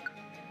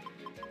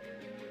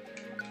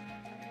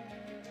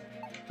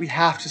 We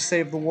have to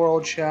save the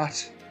world,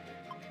 chat.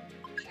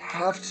 We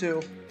have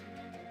to.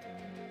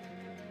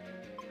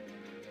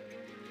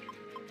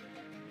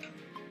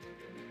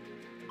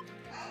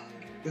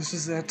 This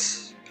is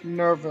it. I'm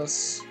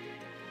nervous.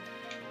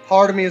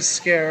 Part of me is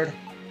scared,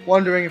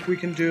 wondering if we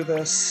can do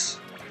this.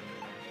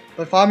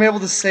 But if I'm able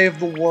to save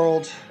the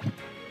world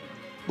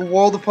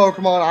of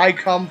Pokemon I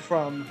come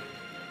from,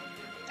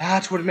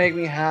 that's what would make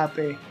me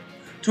happy.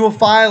 To have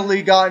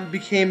finally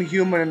became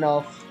human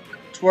enough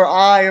to where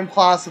I am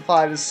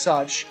classified as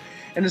such,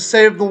 and to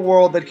save the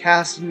world that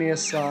casted me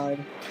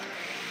aside.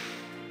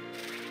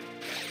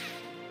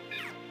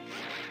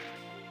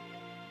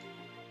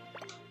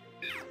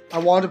 I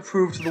want to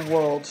prove to the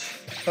world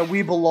that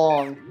we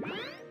belong.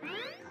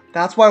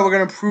 That's why we're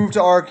going to prove to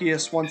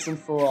Arceus once and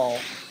for all.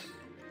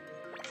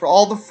 For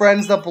all the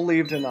friends that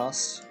believed in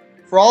us.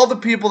 For all the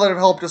people that have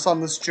helped us on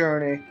this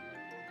journey.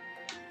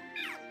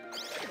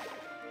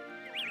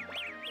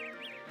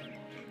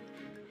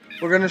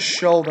 We're going to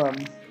show them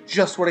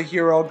just what a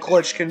hero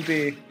Glitch can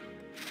be.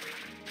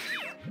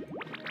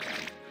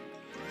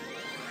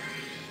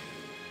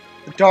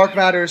 The dark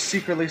matter is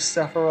secretly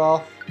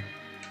Sephiroth.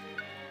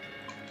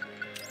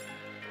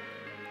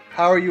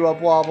 Power you up,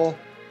 Wobble.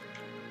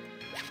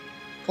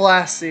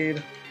 Blast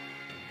Seed.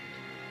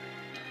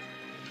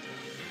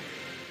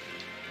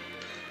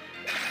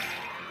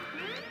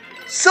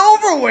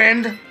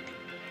 Silverwind!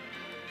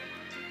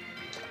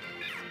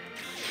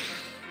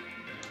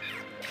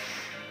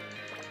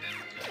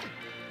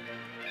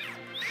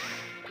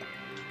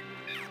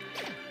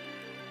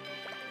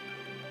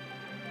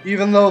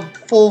 Even though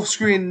full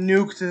screen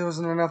nuked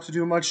wasn't enough to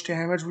do much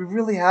damage, we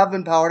really have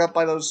been powered up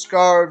by those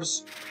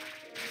scarves.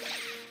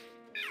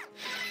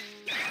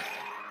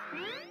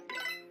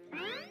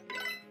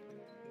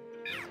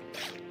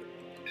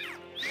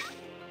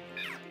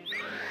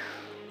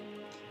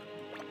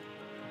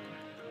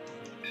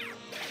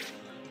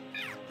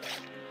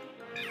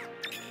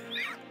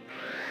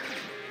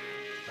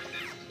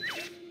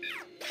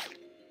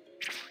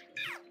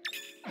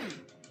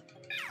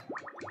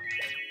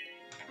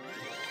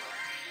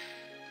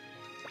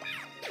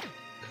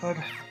 Good.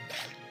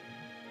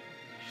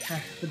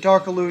 The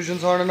dark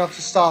illusions aren't enough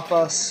to stop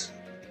us.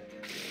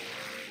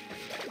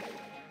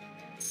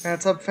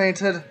 Hands up,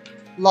 fainted. A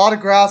lot of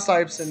grass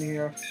types in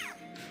here.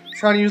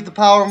 Trying to use the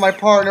power of my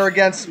partner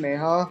against me,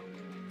 huh?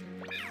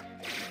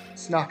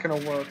 It's not gonna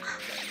work.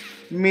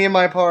 Me and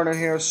my partner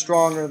here are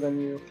stronger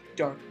than you,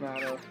 dark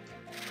matter.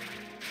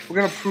 We're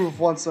gonna prove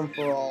once and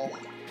for all.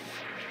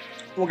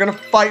 We're gonna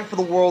fight for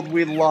the world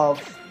we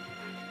love.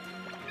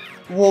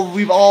 Well,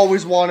 we've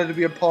always wanted to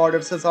be a part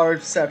of since our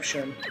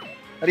inception.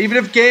 And even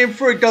if Game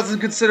Freak doesn't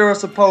consider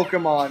us a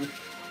Pokemon,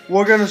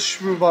 we're gonna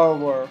prove our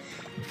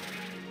worth.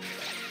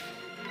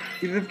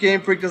 Even if Game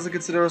Freak doesn't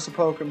consider us a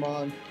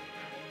Pokemon,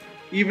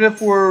 even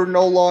if we're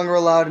no longer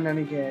allowed in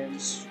any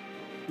games,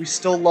 we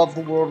still love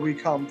the world we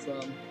come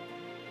from.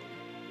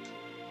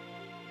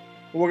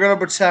 We're gonna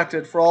protect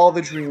it for all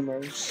the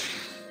dreamers.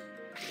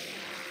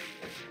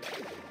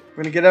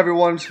 We're gonna get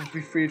everyone to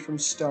be freed from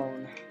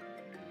stone.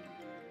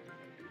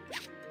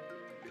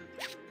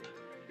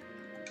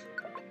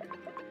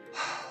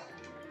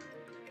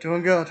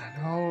 Doing good.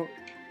 No.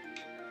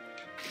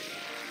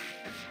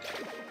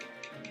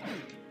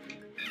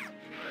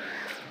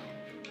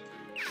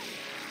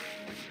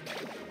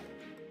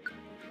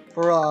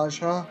 Barrage,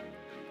 huh?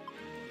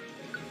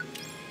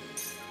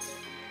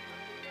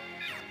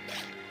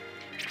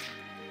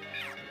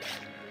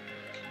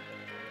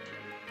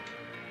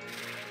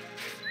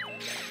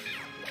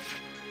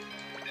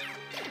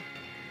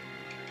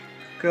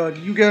 Good.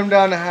 You get him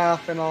down to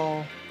half and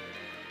I'll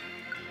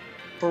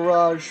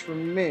barrage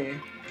from me.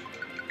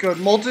 Good.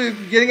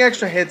 Getting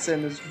extra hits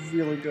in is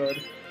really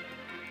good.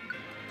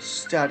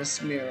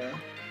 Status mirror.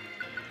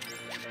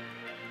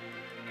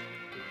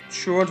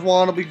 Truant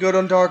Wand will be good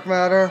on dark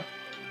matter.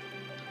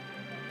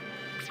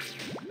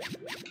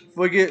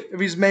 If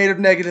he's made of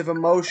negative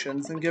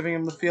emotions, then giving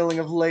him the feeling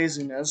of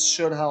laziness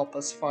should help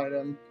us fight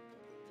him.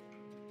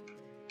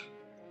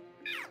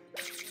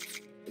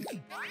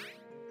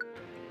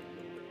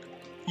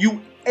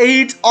 You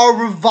ate our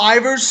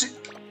revivers?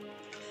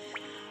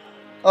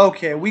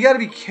 Okay, we gotta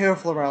be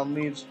careful around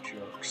these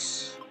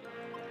jerks.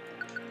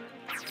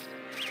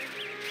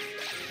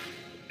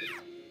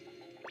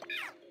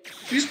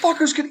 These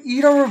fuckers could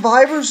eat our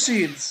reviver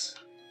seeds.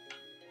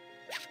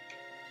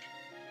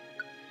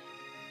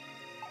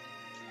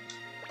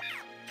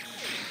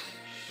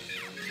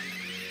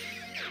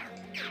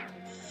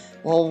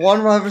 Well, one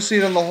reviver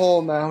seed in the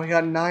hole now. We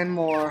got 9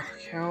 more.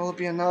 Okay, will it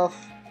be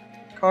enough?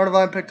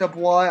 Carnivine picked up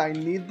Y. I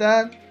need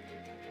that.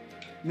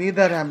 Need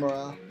that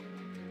Emera.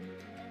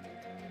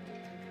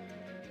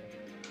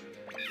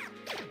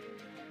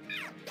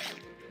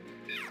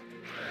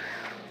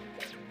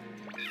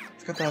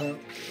 Let's get that out.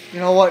 You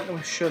know what?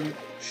 We shouldn't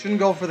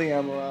go for the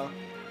Emera.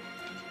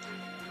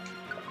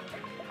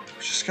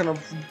 Just Just gonna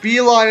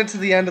beeline it to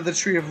the end of the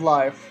Tree of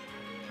Life.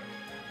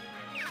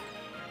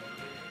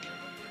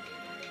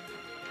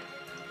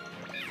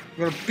 I'm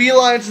gonna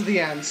beeline it to the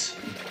end.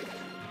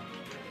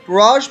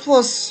 Barrage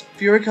plus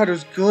Fury Cutter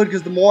is good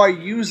because the more I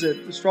use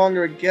it, the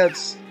stronger it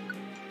gets.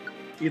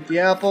 Eat the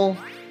apple.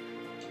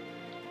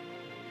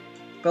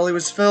 Belly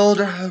was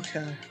filled.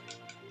 Okay.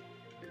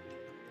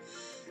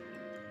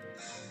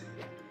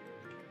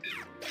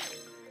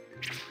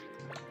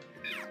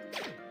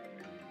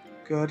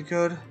 Good,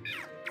 good.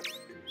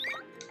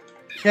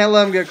 Can't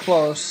let him get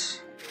close.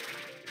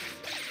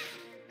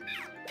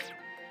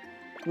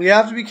 We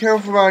have to be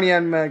careful around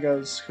Yen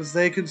Megas, because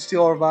they could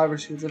steal our Reviver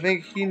Shields. I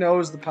think he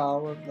knows the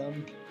power of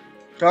them.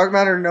 Dark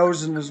Matter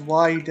knows and is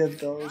why he did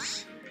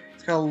those.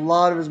 He's got a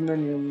lot of his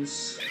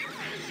minions.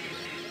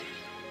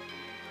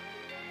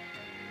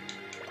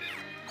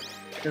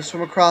 Just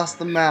from across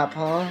the map,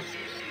 huh?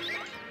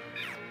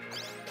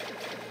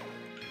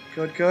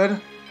 Good,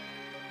 good.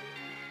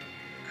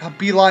 I'll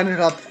beeline it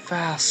up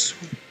fast.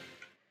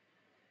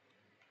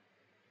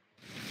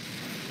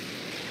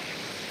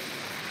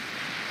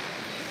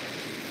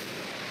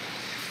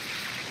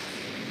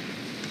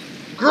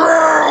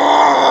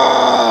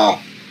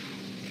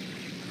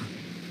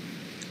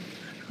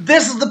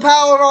 This is the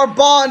power of our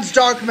bonds,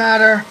 Dark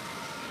Matter.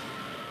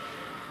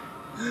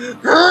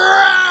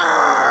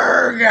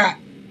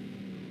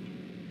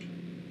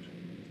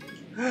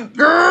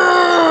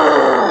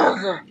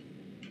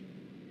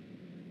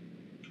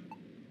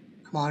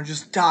 Come on,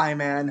 just die,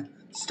 man.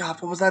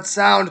 Stop. What was that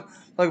sound?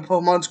 Like a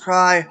Pokemon's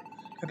cry.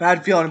 A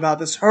bad feeling about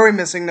this. Hurry,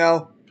 Missing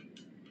No.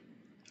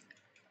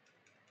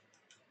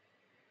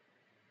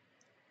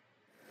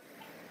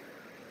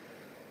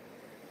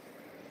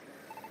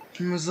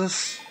 Who was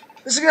this?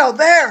 Missing No,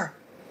 there!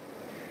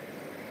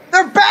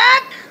 They're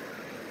back!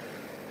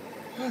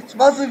 It's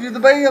about to be the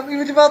baby.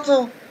 Even about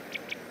to.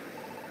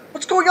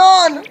 What's going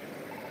on?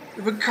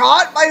 You've been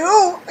caught? By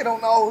who? I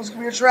don't know. It's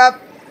gonna be a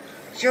trap.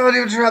 It's gonna be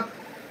a trap.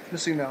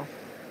 Missing No.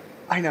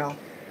 I know.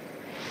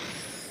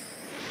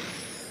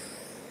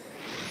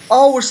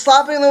 Oh, we're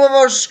slapping them with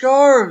our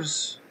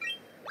scarves.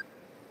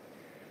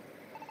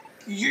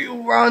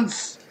 You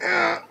runts.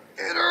 It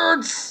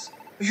hurts.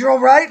 You're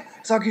alright?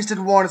 Sarkis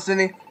didn't warn us,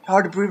 didn't he?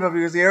 Hard to breathe up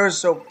because the air is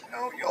so.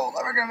 No, yo,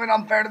 never gonna be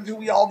unfair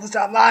to you all this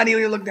time. Lying to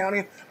you, look down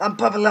here. I'm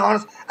perfectly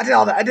honest. I did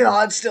all that. I did all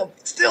that.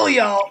 Still,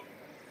 y'all.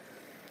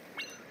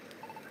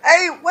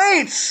 Hey,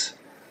 wait!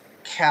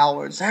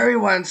 Cowards. Harry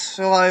went,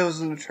 so I was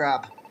in the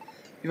trap.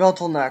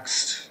 Yveltal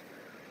next.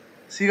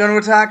 Is he gonna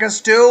attack us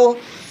too?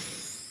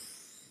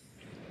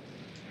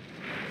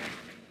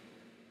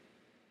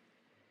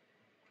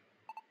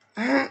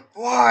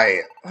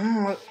 Why?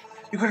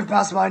 You could have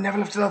passed by, never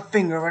lifted a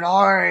finger, and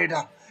alright.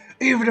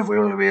 Even if we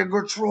were being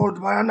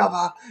controlled by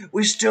another,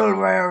 we still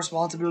bear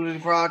responsibility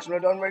for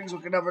actions done rings we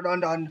could never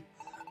done done.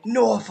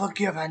 No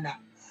forgiven.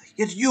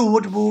 Yet you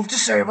would move to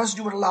save us,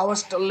 you would allow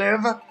us to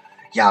live.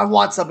 Yeah, I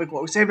want something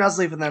more. We saved us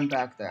leaving them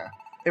back there.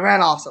 They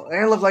ran off, so they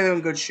didn't look like they were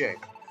in good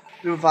shape.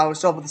 We were fine, we're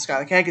still up in the sky.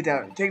 They can't get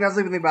down. Taking us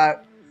leaving them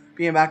back,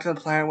 being back to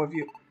the planet with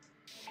you.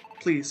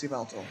 Please,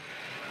 Yveltal.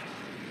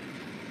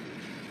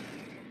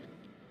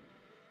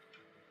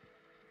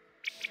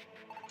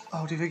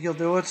 Oh, do you think you'll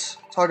do it?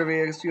 It's hard to be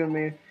against you and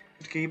me.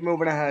 Keep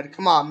moving ahead.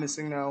 Come on,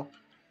 Missing No.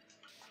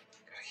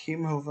 Gotta keep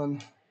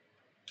moving.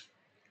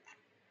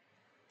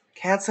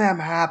 Can't say I'm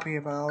happy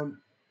about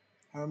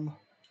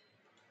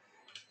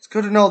it's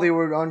good to know they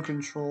were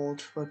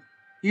uncontrolled, but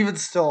even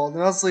still,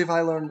 honestly, if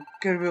I learned,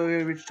 gonna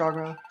really reach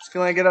Dogma. Just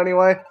feeling good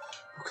anyway.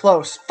 We're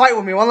close. Fight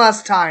with me one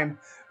last time.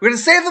 We're gonna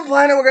save the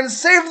planet. We're gonna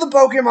save the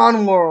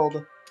Pokemon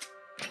world.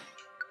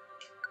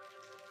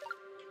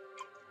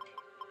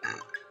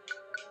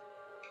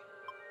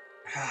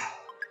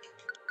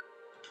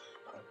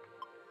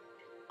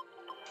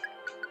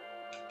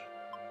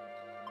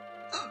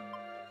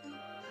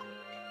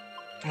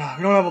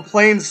 We don't have a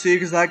plane to see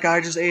because that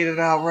guy just ate it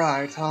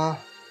outright, huh?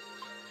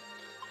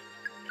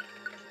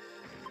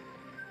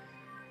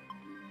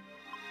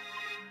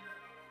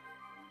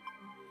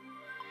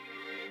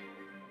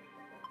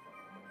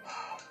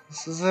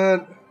 This is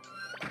it.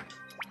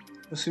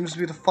 This seems to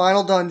be the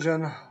final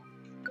dungeon.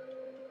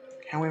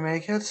 Can we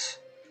make it?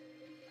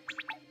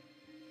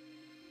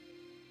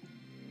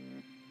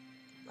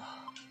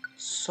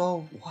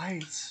 So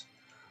white.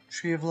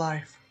 Tree of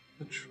Life.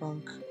 The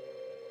trunk.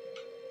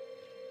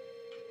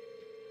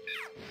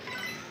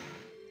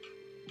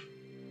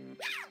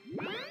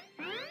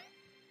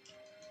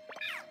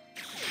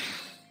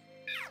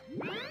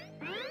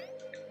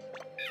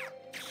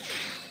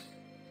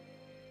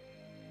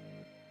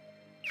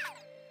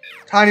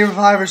 Tiny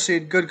Reviver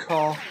Seed, good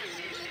call.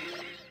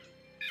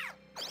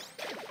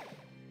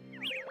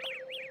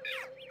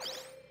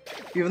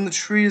 Even the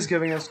tree is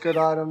giving us good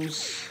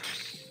items.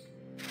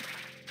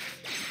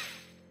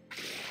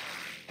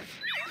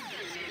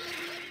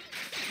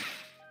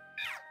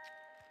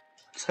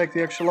 Take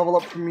the extra level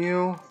up from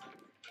you.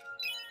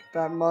 Get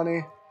that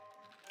money.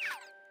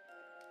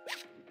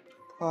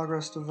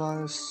 Progress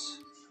device.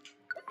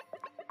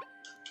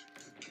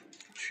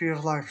 Tree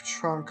of Life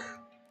trunk.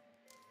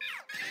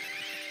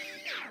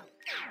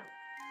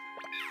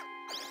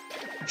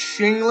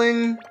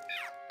 Chingling.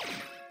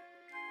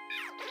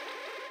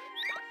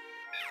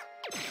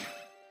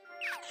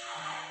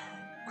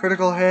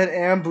 Critical hit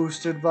and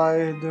boosted by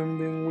them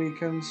being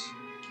weakened.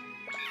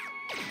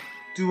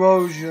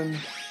 Duosion.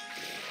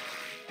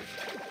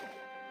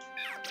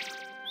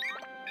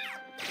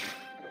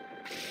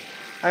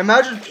 I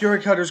imagine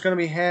Fury Cutter is going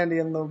to be handy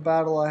in the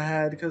battle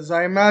ahead, because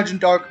I imagine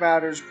Dark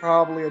Matter is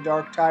probably a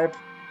dark type.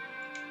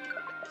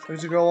 So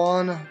to go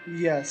on?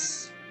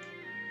 Yes.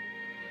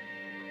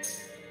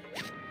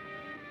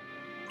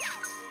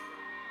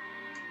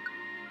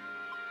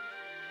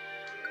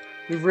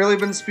 We've really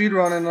been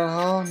speedrunning it,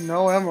 huh?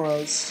 No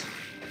Emeralds.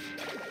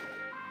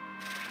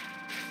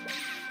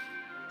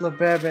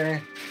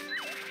 Lebebe.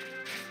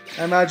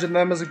 I imagine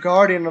them as a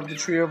guardian of the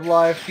Tree of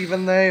Life.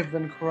 Even they've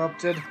been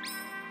corrupted.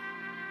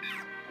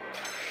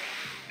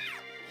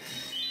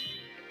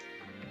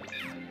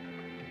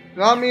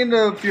 Not mean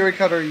to Fury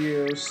Cutter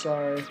you,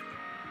 sorry.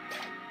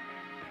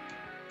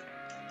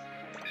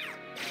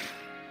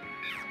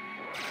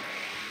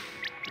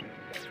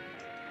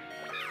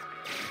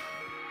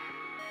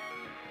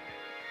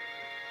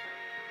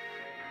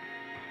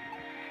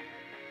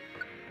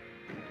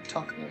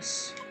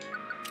 Toughness.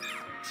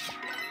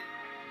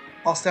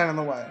 I'll stand in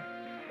the way.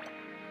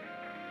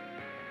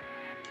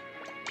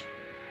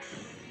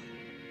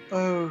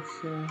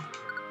 Okay.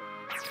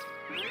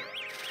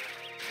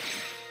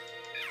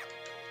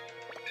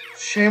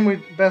 Shame we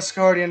best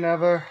guardian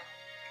ever.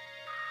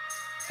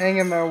 Hang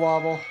in there,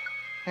 Wobble.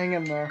 Hang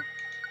in there.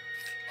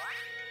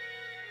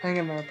 Hang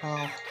in there,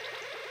 pal.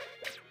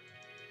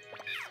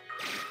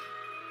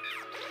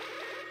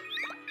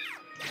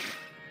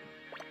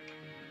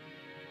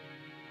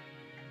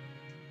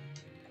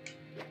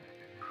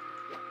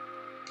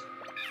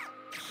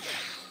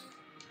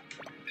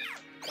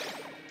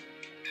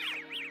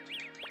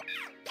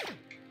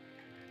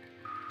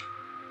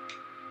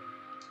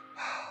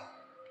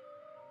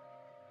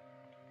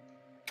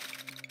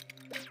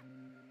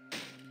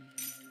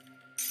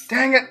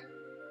 Dang it!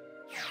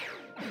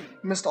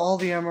 Missed all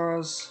the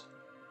emeralds.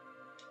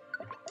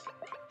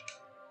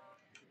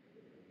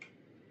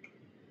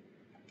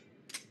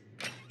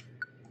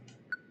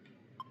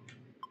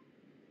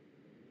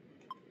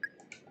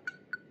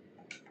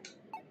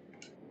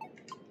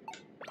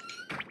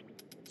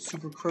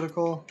 Super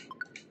critical.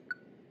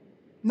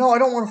 No, I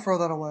don't want to throw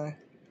that away.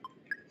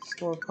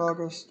 Store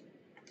progress.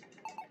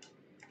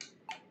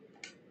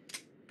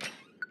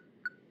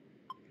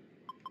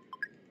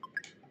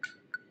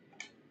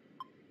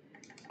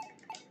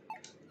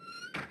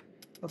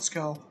 Let's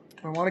go.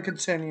 Do I want to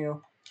continue?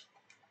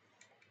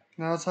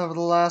 Now let's have the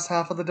last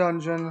half of the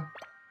dungeon.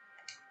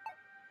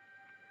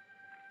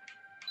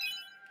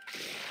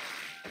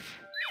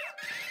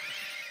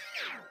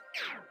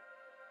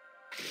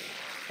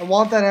 I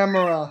want that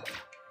Emera.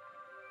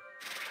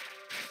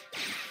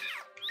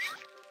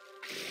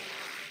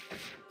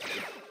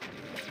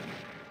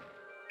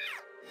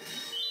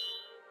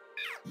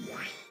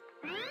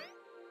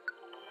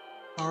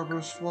 Power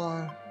boost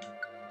fly.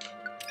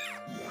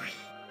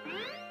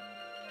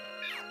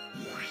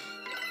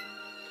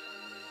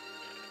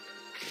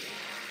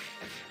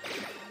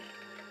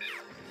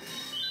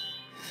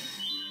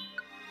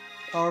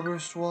 Power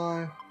boost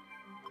Y.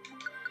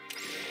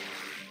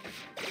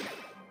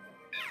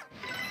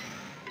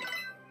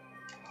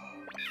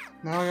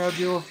 Now I gotta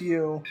deal with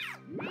you.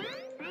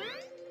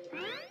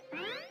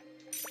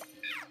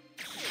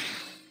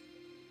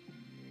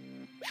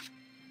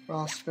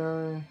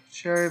 Raspberry.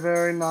 Cherry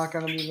berry, not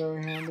gonna be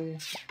very handy.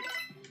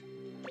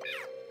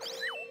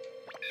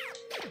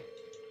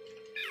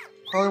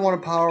 Probably want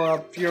to power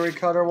up Fury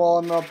Cutter while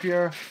I'm up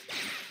here.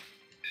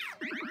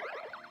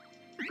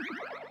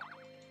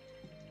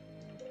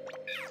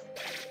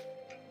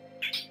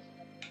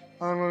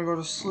 I'm gonna go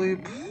to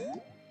sleep.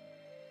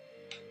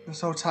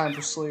 There's no time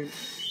for sleep.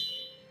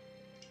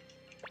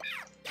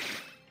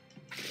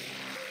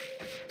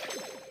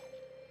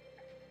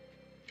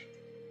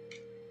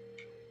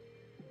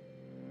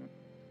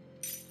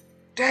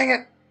 Dang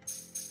it!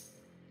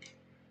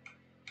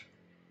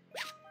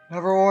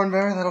 Never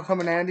Oranberry, that'll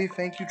come in handy.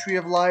 Thank you, Tree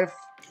of Life.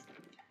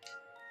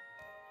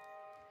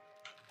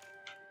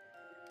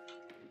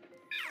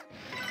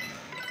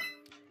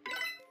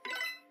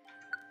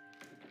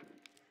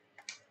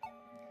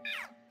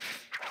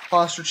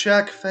 Posture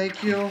check,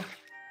 thank you.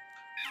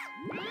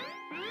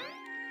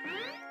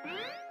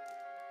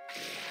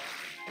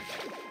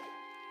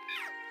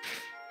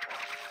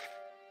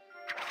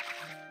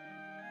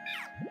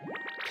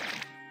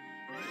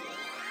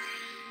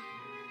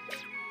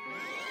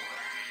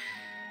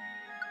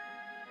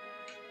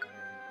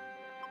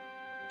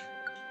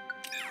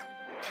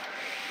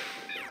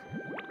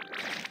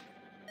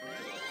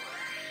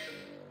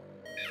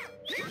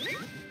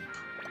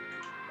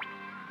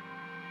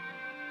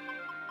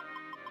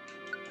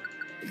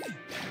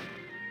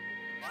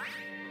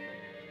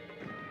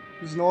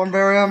 There's no one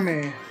very on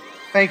me.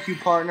 Thank you,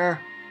 partner.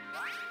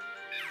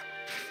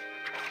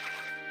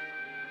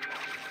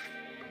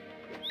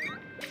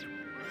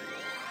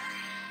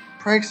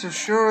 Prankster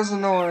sure is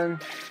annoying.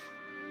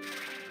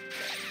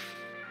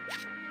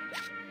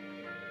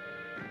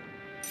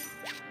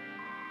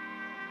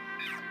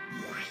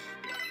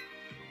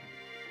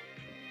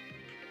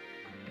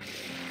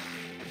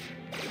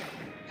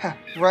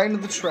 Right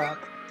into the trap.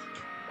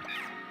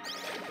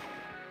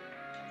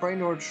 Right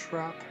into our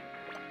trap.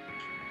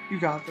 You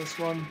got this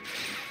one.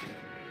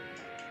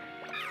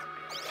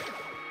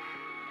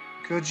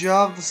 Good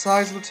job. The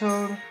size of the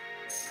toad.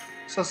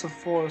 Excessive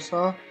force,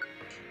 huh?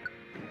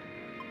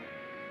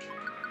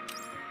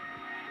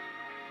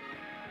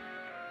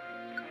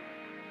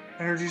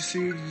 Energy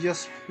seed,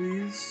 yes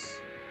please.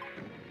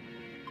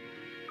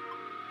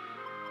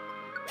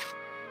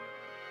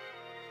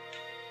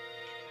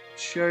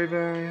 Cherry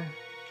berry.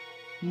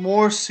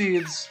 More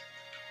seeds.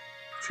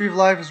 Tree of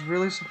Life is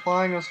really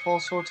supplying us with all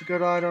sorts of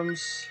good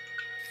items.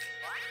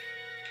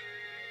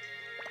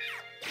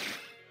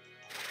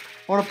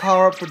 I want to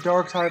power up for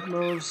dark type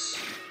moves.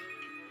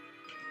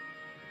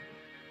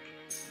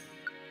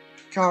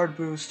 Card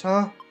boost,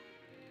 huh?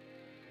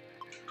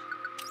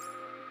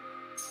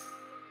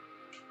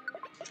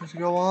 To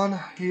go on?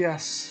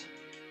 Yes.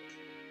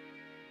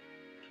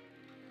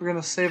 We're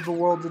gonna save the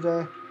world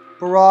today.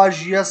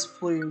 Barrage, yes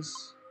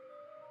please.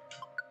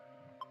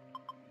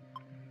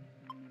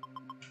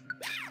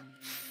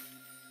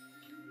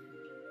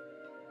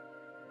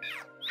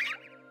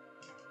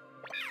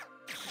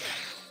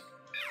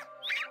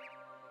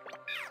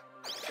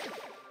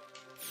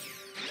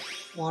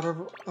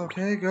 Water,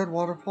 okay, good.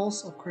 Water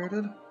pulse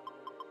upgraded.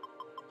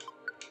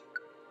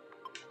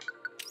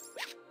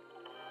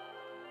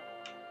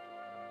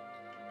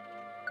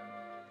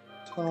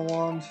 Tunnel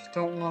wand,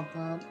 don't want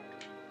that.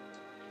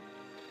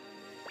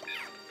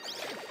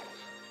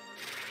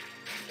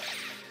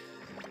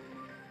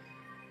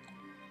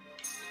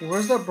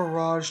 Where's that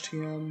barrage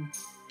TM?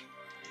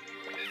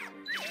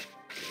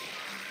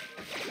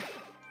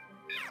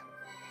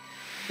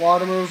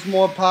 Water move's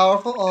more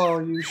powerful? Oh,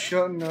 you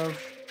shouldn't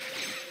have.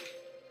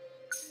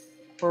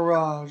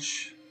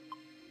 Barrage.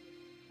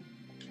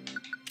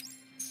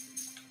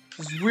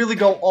 Just really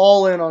go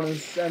all in on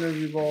his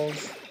energy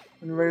balls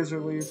and razor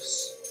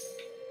leafs.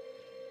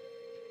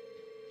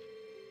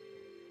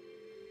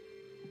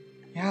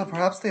 Yeah,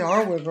 perhaps they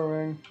are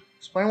withering.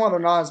 Explain why they're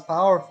not as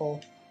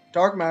powerful.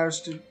 Dark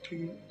matters to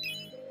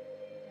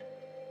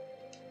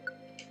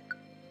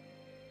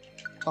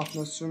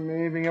toughness to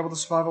me. Being able to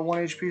survive at 1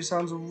 HP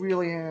sounds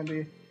really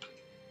handy.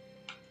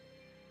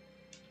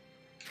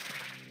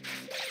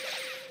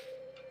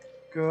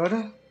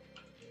 Good.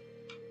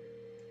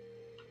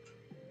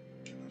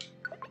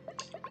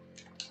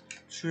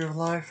 Tree of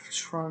Life,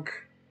 Trunk.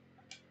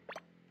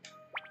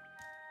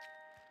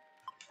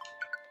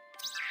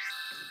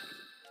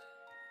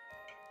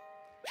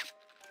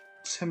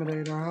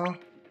 Intimidator, huh?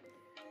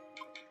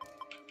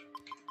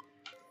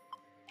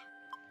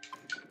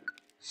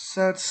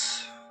 Sets.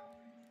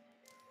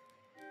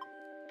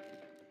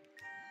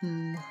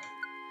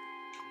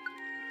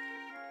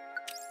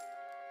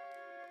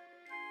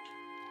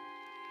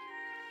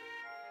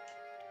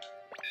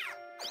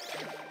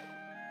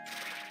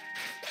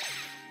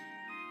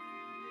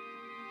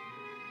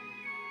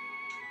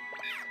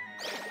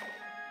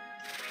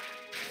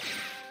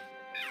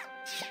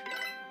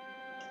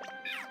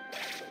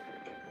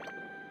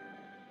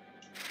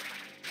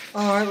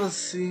 Alright, let's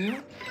see.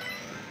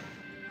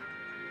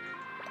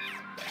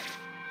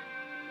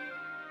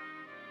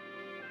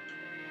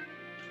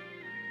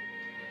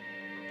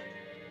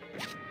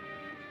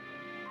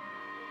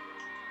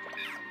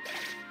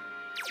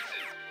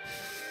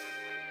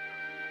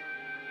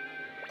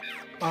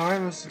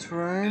 Alright, Mr.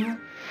 Terrain.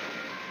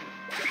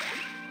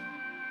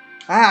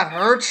 That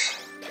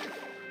hurts.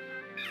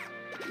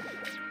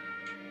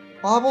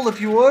 Bobble,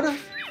 if you would.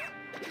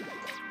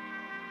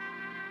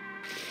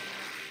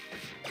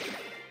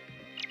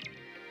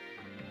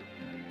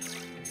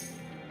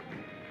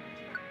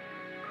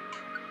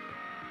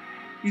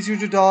 Easier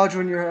to dodge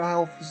when your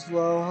health is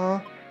low,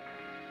 huh?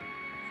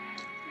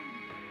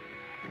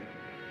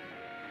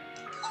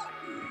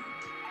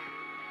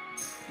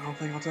 I don't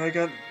think I'll take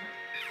it.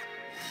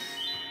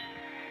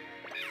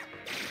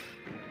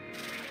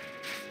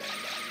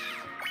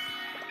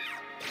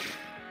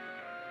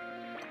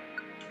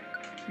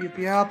 Eat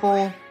the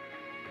apple.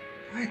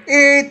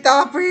 Eat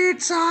the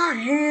pizza,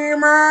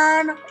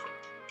 He-Man!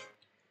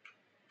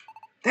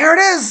 There it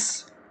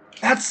is!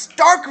 That's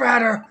Dark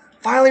Matter!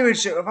 Finally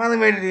reached it. Finally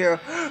made it here.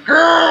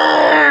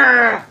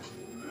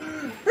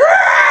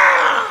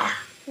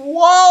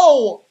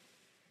 Whoa!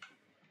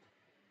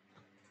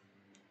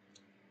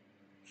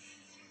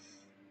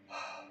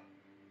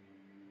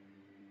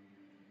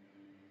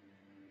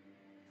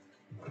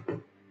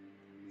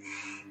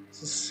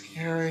 This is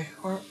scary.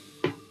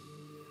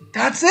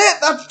 That's it!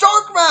 That's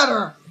Dark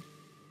Matter!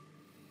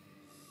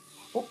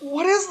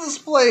 What is this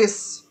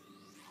place?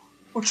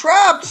 We're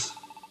trapped!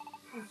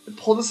 It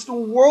pulled us into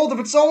a world of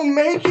its own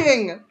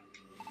making!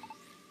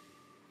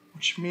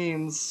 Which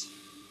means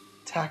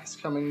attack is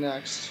coming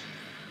next.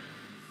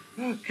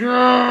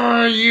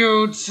 Grrr,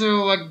 you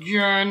two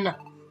again!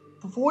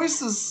 The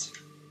voices...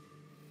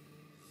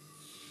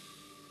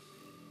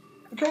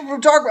 They're coming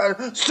from Dark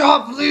Matter.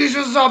 Stop, please,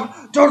 just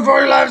stop! Don't throw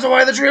your lives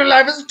away, the Tree of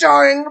Life is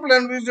dying!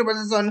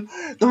 The sun.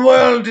 The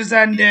world is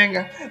ending!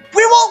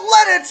 We won't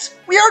let it!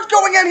 We aren't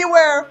going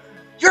anywhere!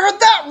 You heard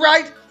that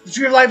right! The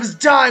tree of life is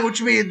dying,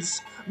 which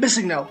means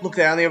missing now. Look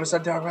there on the other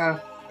side, dark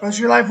matter. The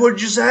tree of life, what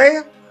did you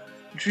say?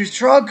 The tree's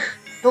trunk.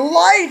 The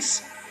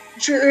lights! The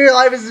tree of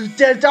life is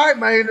dead dark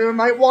matter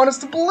might want us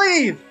to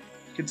believe.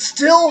 You can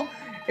still,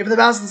 if the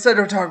mouse in the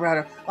center of dark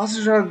matter.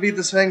 Also trying to beat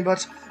this thing,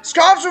 but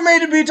scarves were made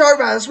to beat dark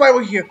matter. That's why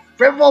we're here.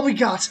 Grab all we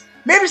got.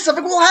 Maybe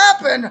something will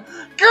happen.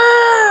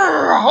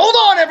 Grrr! Hold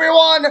on,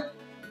 everyone.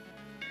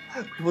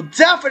 We will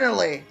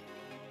definitely.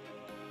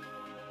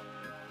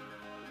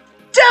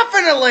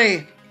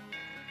 Definitely!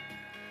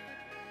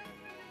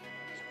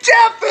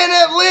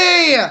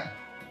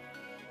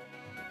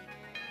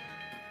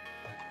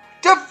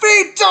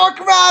 Defeat dark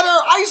matter!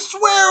 I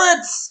swear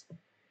it!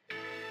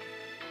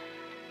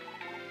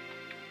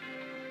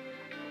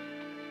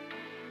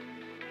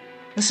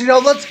 Missing-No,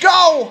 let's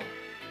go!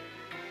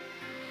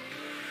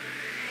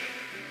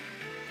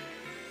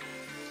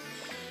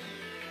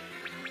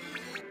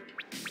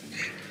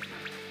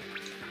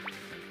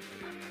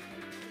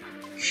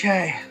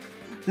 Okay.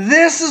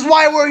 This is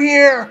why we're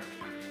here!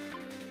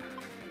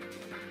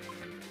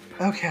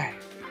 Okay.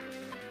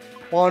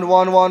 1,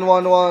 1, 1,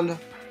 1, 1.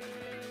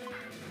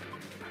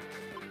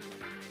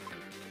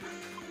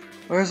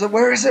 Where is it?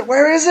 Where is it?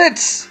 Where is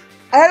it?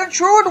 I had a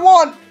truant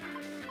one!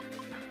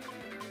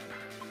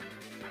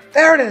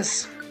 There it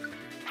is!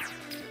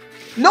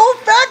 No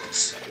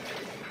effect!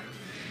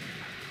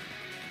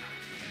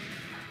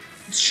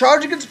 It's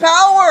charging its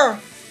power!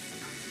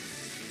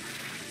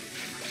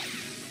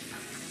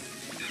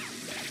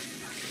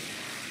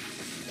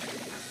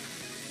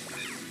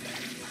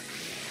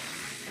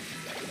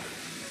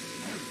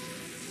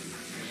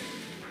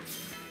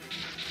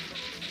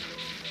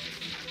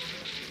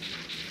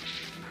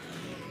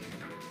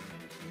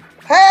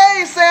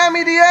 Hey,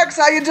 Sammy DX,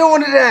 how you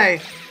doing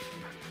today?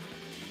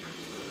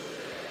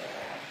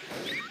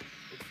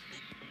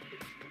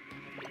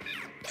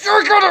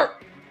 Fury Cutter!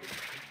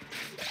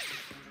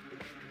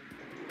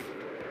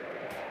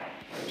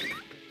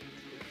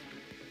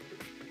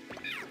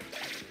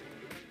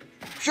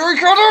 Fury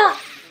Cutter!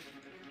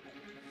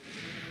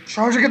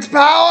 Charging its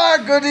power!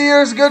 Good to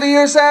hear,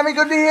 Sammy,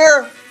 good to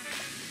hear!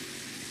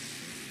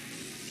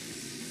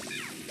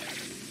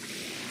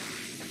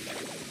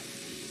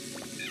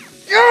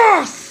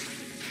 Yes!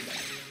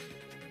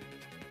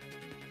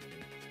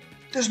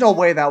 There's no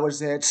way that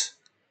was it.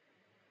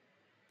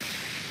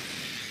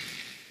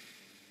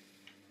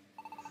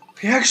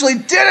 We actually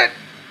did it!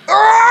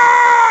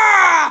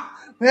 Ah!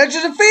 We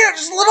actually defeated it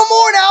just a little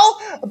more now!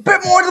 A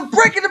bit more to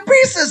break into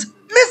pieces!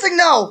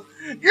 Missing-No!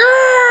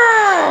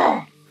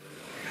 Yeah!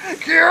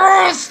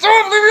 Yeah!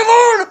 Stop! Leave me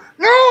alone!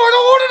 No! I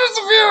don't want to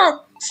disappear!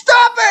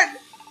 Stop it!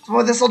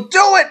 Well, this'll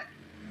do it!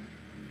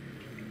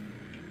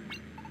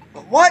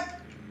 But what?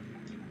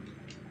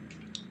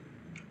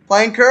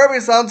 Playing Kirby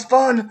sounds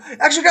fun.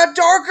 Actually got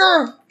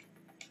darker!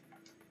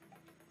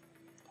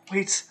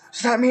 Wait,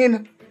 does that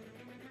mean...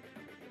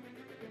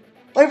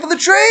 Wait for the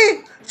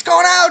tree! It's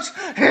going out!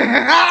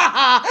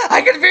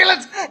 I can feel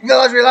it!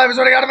 The tree of life is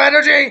running out of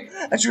energy!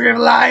 A tree of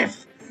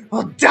life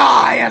will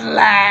die at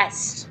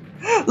last!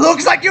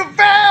 Looks like you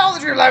failed! The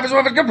tree of life is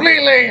ruined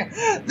completely!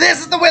 This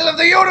is the will of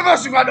the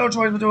universe! You've got no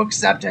choice but to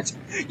accept it!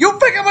 You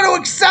think I'm going to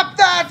accept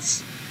that?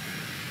 As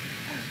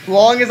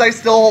long as I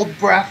still hold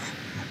breath,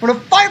 I'm going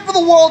to fight for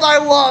the world I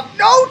love!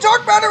 No!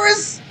 Dark matter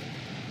is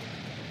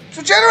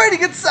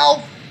regenerating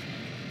itself!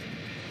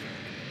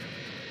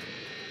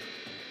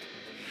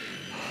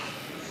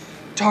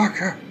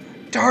 Darker,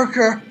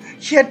 darker,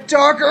 yet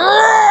darker.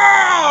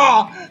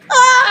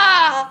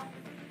 Ah!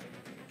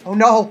 Oh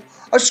no,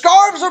 our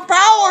scarves, our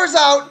power's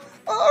out.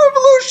 Our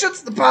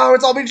evolutions, the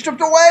power's all being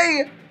stripped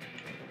away.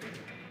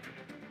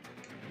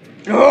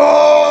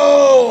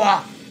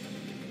 Oh!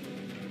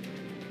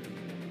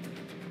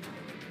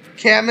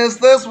 Can't miss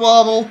this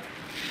wobble.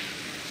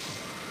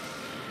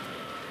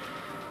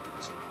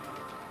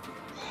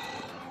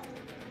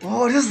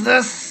 What is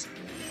this?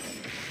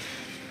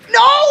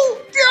 No!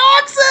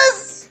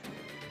 Deoxys!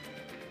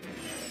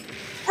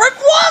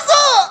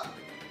 Rayquaza!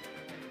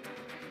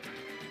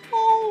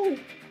 Oh.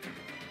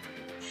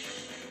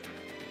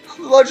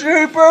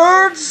 Legendary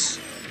birds?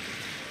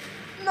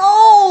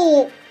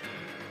 No!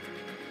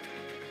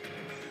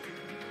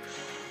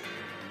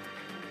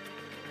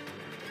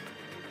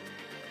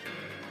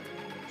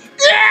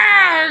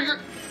 Yeah!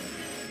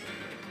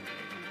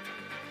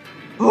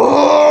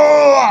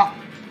 Oh!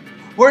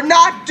 We're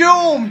not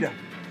doomed!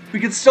 We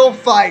can still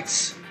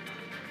fight.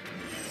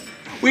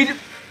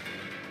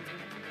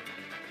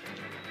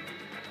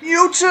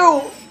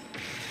 Mewtwo!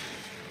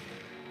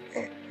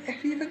 It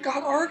even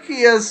got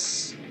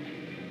Arceus!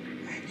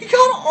 He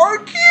got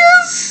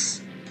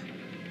Arceus?!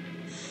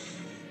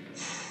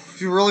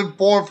 You're really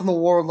born from the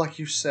world like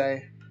you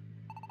say.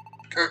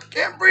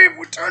 Can't breathe,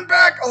 we turn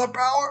back, all the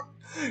power.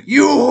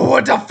 You who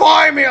would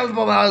defy me on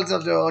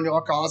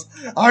your cause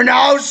are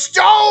now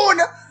stone!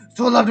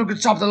 So love who could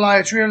stop the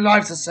light, tree of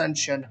life's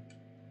ascension.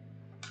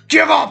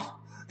 Give up!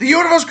 The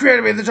universe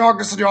created me, the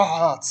darkness in your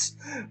hearts.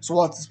 So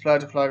what's this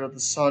planet to fly with the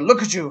sun?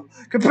 Look at you,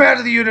 compared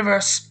to the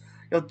universe.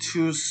 You're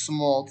too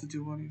small to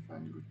do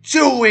anything.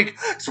 Too weak.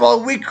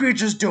 Small, weak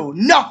creatures do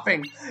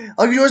nothing.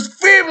 All you do is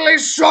feebly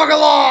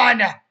struggle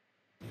on.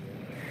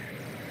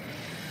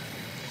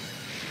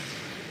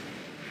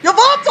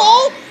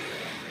 Yveltal!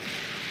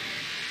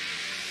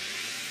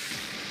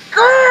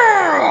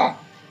 Grrr!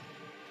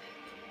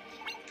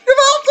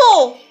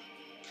 Yveltal!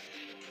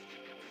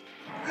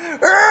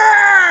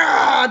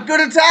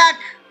 Good attack!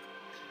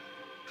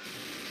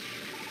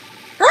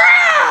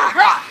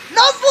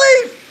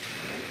 Nuzleaf!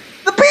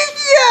 The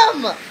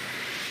PEM!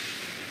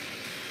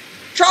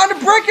 Trying to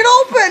break it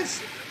open!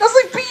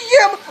 Nuzleaf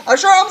PEM! I'm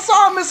sorry,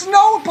 I'm missing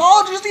no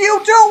apologies to you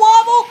too,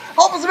 Wobble!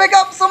 Help us make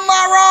up some of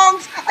my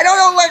wrongs! I know you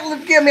don't like to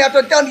forgive me after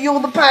I've done to you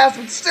in the past,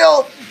 but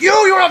still, you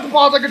don't have to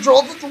pause and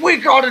control such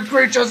weak-hearted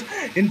creatures.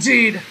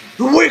 Indeed,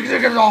 the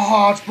weakening of our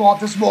hearts brought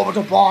this moment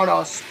upon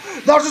us.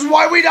 That is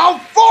why we now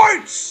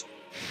fight!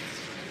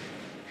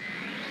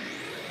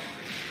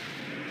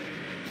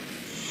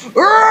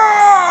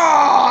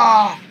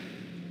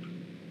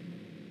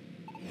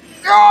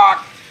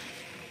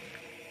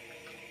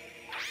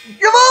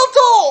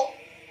 Yveltal!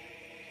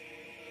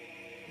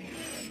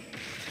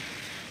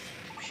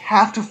 We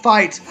have to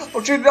fight.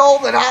 Don't you know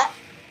that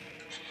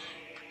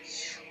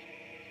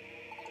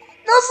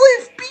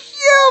Nuzleaf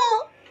PM!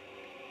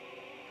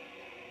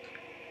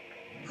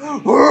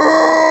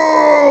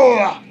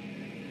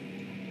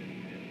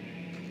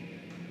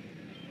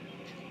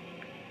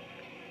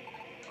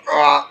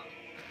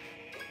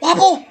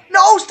 Wobble!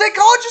 No, stay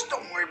conscious!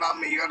 Don't worry about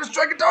me, you're gonna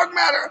strike a dark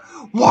matter!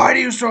 Why do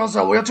you struggle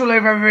so? We're too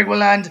late for everything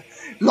will end.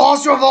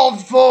 Lost your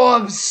evolved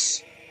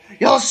forms!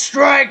 Your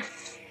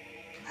strength!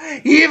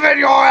 Even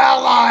your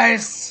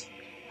allies!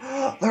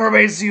 There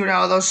remains to you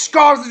now, those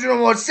scars that you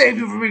don't want to save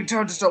you from being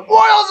turned to stone.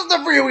 What else is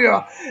there for you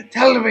here?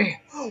 Tell me,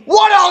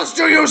 what else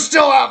do you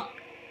still have?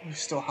 We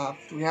still have,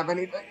 do we have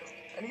anything?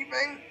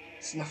 Anything?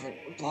 It's nothing,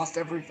 we've lost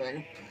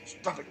everything. There's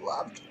nothing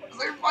left.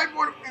 There's 5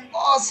 more we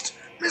lost.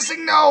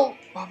 Missing no!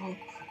 Wobble.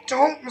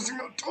 Don't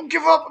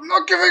give up. I'm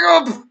not giving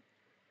up.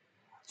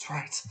 That's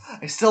right.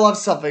 I still have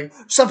something.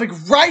 Something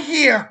right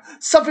here.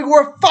 Something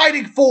worth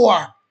fighting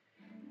for.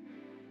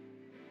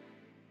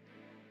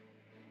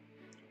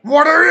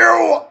 What are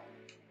you?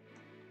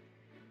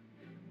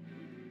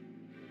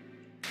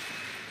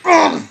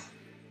 Ugh.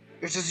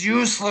 This is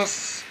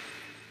useless.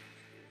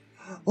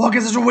 What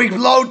can such a weak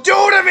blow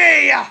do to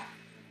me?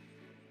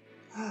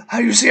 How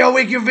you see how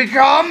weak you've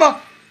become?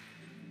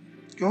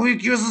 You're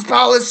weak, useless,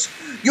 powerless.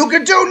 You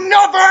can do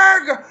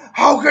nothing!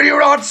 How can you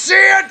not see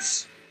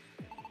it?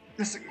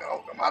 Missing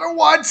no matter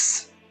what.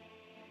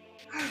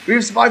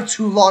 We've survived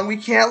too long. We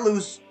can't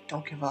lose.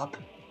 Don't give up.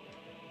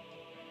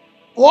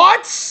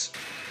 What?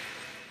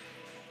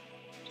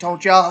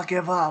 Don't y'all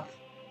give up.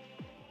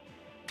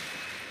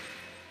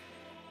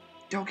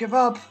 Don't give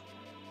up.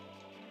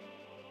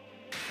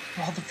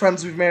 For all the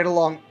friends we've made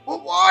along.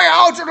 Well, why?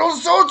 How?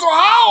 So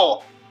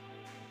how?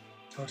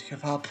 Don't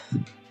give up.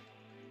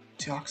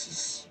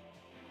 Deoxys.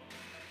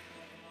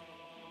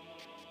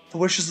 The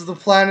wishes of the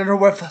planet are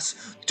with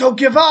us. Don't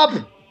give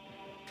up!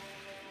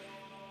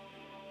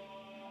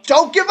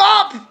 Don't give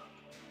up!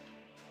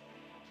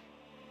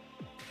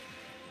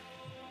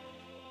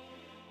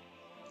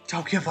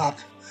 Don't give up.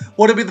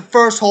 Wouldn't be the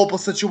first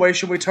hopeless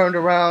situation we turned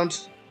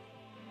around.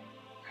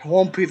 It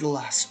won't be the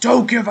last.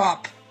 Don't give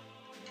up!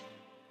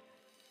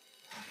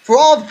 For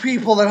all the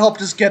people that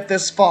helped us get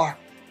this far,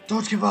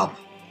 don't give up.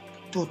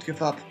 Don't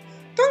give up.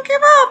 Don't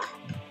give up!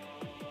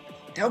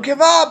 Don't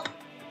give up!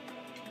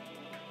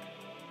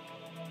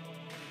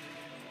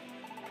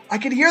 I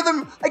can hear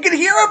them. I can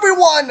hear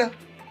everyone.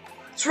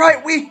 That's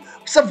right. We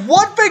just have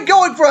one thing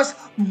going for us.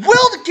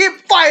 Will to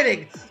keep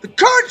fighting. The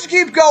courage to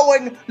keep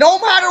going no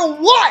matter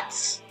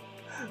what.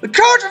 The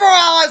courage of our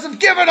allies have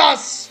given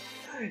us.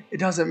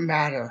 It doesn't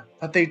matter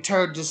that they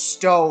turned to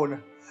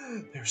stone.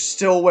 They're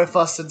still with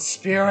us in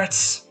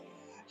spirit.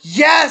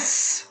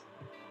 Yes!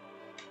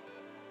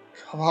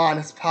 Come on,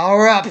 let's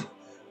power up. We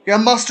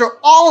gotta muster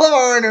all of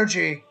our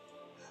energy.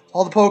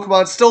 All the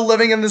Pokemon still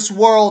living in this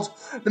world.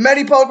 The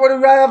many Pokemon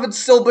who haven't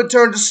still been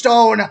turned to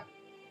stone.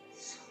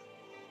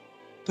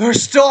 They're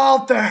still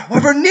out there,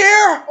 whether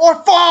near or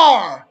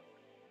far.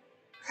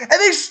 And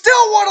they still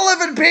want to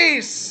live in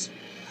peace.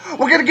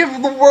 We're gonna give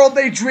them the world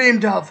they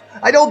dreamed of.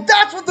 I know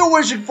that's what they're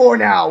wishing for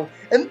now.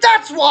 And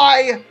that's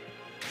why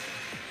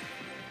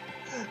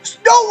there's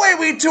no way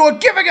we two are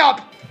giving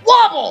up.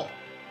 Wobble!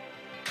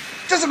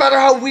 Doesn't matter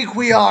how weak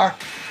we are.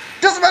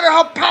 Doesn't matter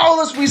how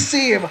powerless we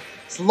seem.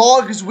 As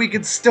long as we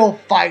can still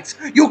fight.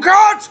 You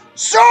can't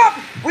stop!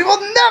 We will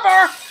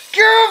never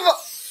give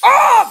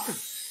up!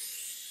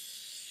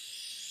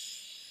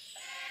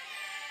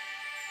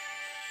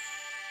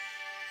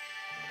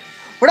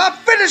 We're not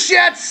finished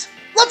yet!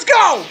 Let's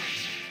go!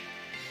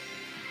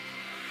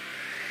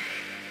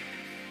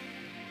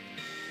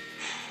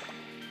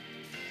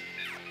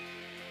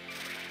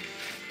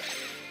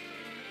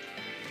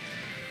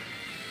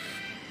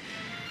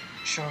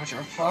 Charge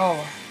our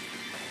power.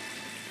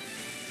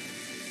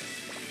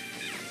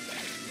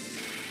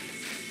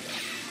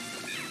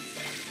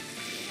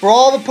 For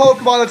all the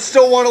Pokemon that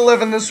still want to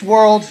live in this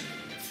world,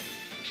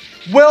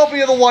 will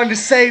be the one to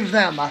save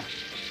them.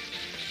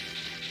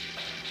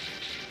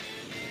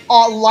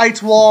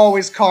 Light will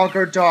always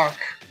conquer dark.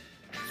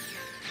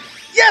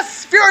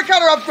 Yes! Fury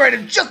counter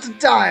upgraded just in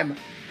time.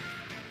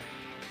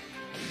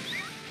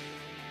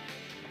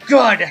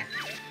 Good.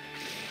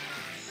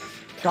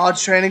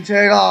 Dodge training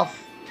take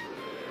off.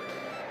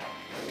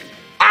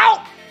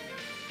 Ow!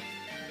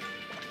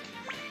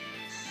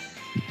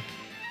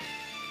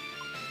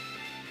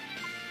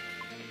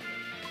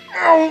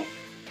 Ow!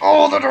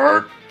 Oh, that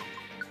hurt.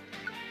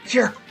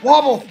 Here,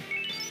 wobble.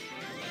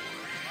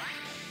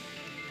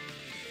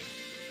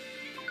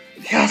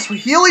 Yes, we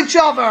heal each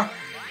other.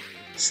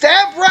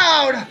 Stand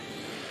proud.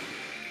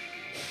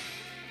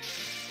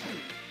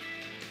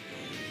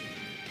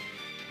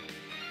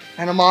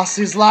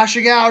 Animosity's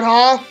lashing out,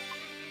 huh?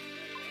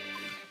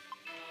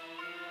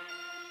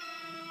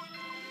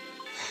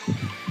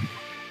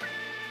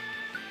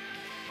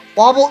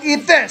 Wobble,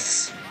 eat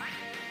this.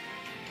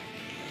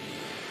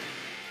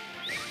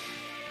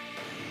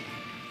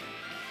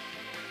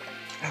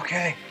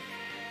 Okay.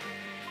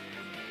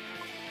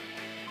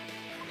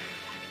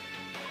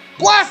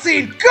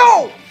 Blast-Seed,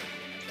 go!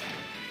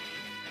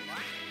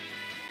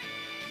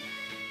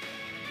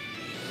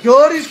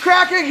 Good, he's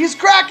cracking, he's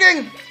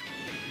cracking!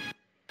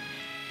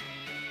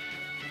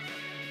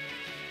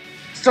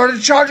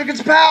 Started charging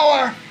its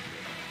power!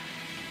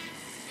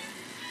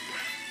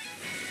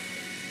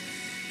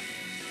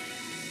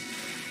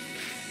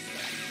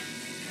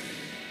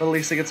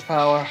 Releasing its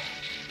power.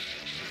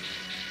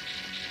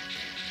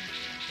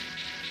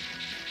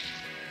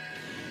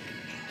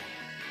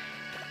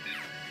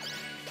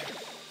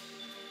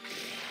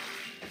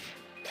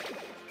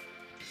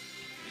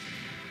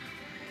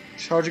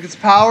 Charging its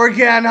power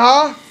again,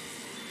 huh?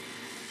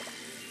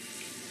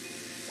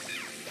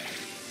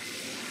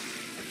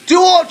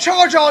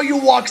 Charge all you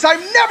want, 'cause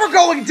I'm never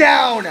going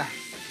down!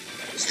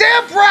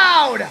 Stand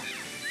proud!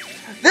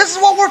 This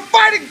is what we're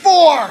fighting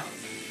for!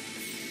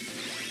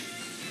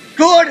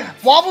 Good!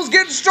 Wobble's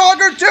getting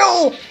stronger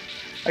too!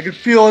 I can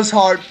feel his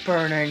heart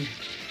burning.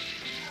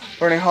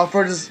 Burning hot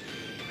for his...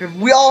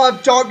 We all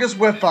have darkness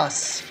with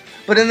us.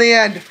 But in the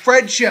end,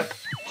 friendship,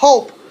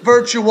 hope,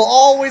 virtue will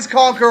always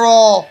conquer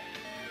all.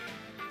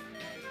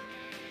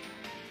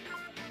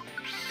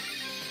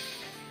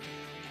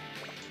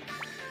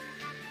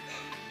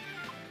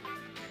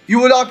 You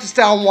would knock us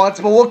down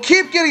once, but we'll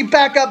keep getting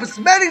back up as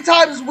many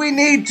times as we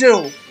need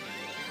to.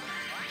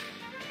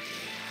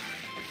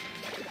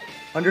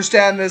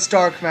 Understand this,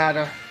 dark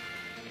matter.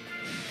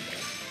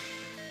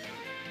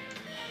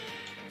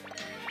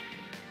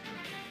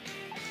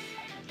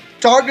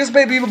 Darkness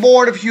may be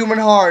born of human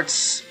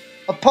hearts,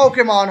 of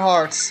Pokemon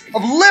hearts,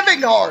 of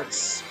living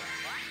hearts.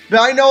 But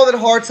I know that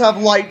hearts have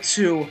light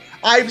too.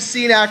 I've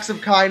seen acts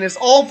of kindness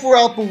all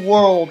throughout the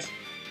world.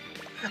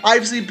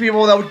 I've seen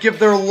people that would give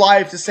their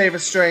life to save a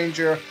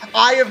stranger.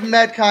 I have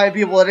met kind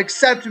people that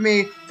accept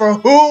me for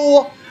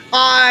who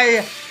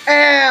I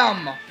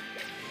am.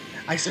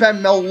 I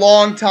spent a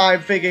long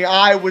time thinking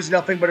I was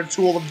nothing but a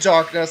tool of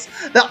darkness,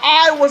 that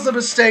I was a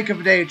mistake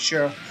of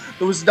nature.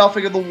 There was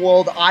nothing in the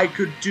world I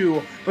could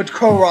do but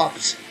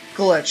corrupt,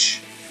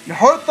 glitch, and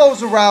hurt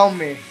those around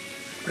me.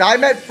 But I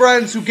met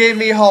friends who gave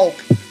me hope.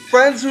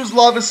 Friends whose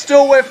love is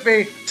still with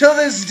me to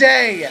this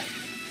day.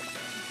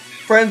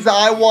 Friends that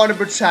I want to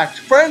protect.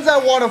 Friends I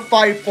want to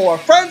fight for.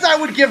 Friends I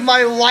would give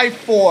my life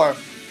for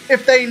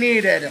if they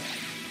needed.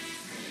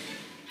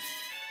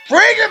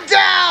 Bring him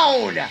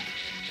down!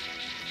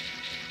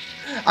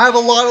 I have a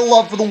lot of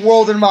love for the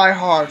world in my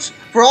heart.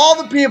 For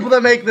all the people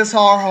that make this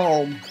our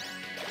home.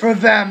 For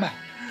them,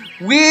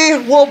 we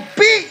will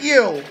beat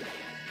you!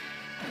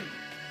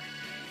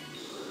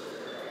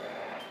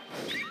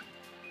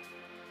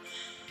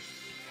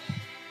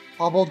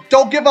 Wobble,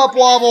 don't give up,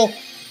 Wobble!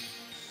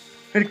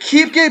 And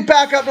keep getting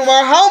back up no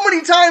matter how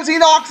many times he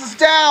knocks us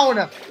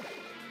down!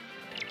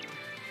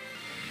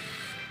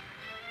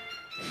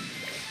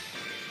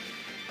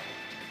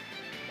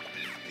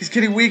 He's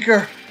getting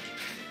weaker.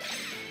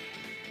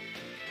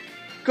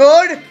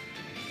 Good!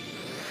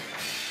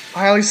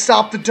 Finally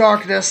stop the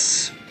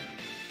darkness.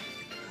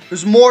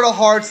 There's more to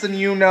hearts than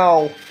you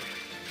know.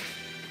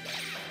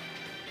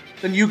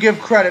 Than you give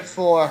credit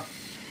for.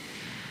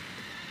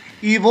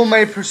 Evil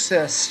may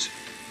persist.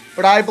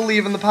 But I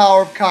believe in the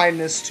power of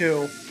kindness,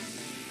 too.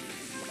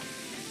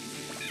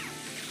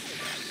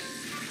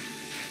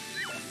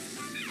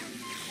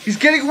 He's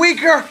getting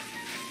weaker!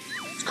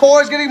 His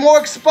core is getting more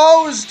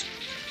exposed!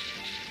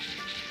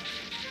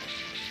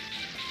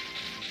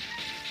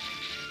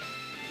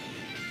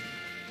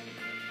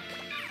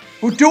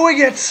 We're doing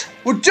it!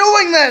 We're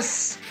doing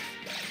this!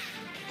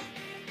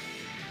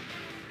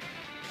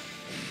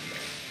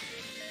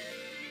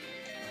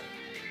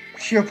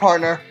 Here,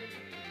 partner.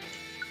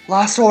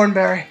 Last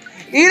Oranberry.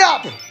 Eat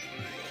up!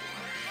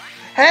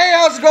 Hey,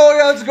 how's it going?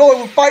 How's it going?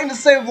 We're fighting to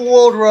save the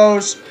world,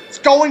 Rose. It's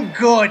going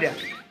good.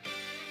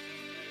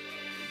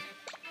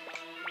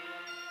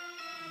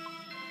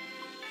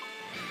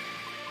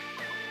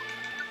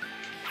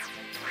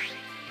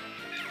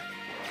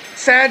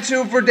 Sand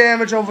tube for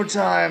damage over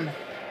time.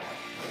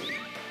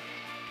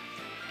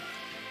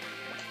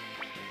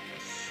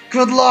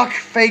 Good luck,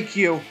 fake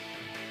you.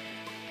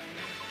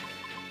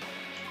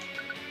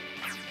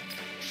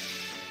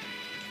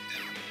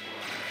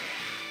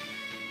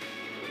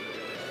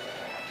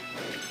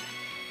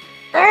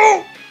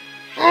 Oh!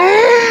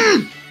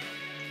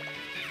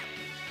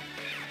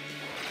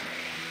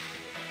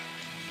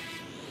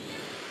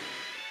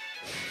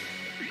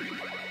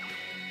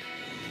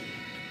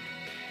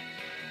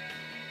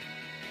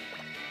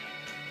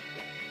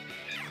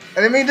 I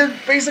didn't mean to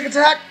basic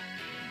attack.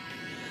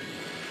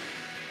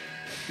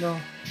 No.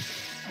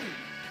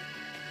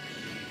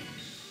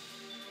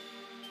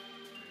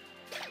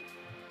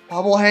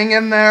 Bobble, hang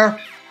in there.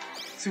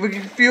 See if we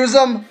can confuse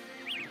them.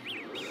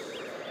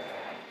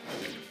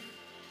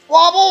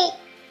 Wobble!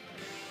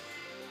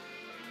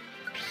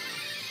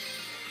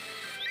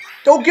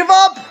 Don't give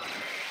up!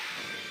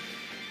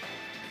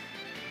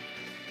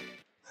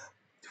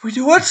 Did we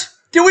do it?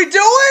 Did we do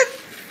it?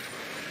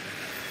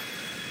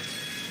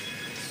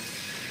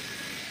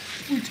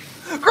 We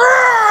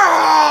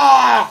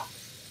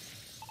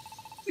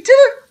did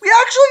it! We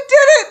actually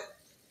did it!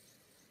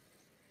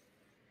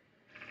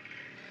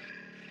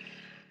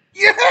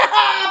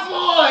 Yeah,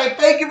 boy!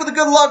 Thank you for the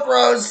good luck,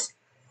 Rose.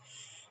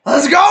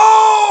 Let's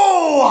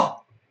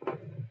go!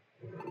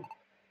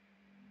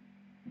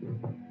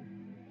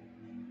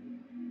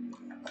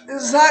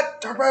 Is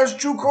that Dark Matter's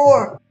true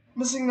core?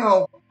 Missing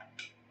no.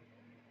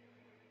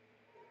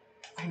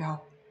 I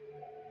know.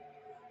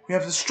 We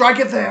have to strike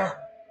it there.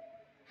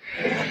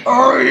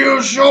 Are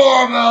you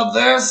sure about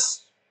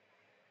this?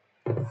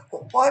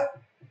 What?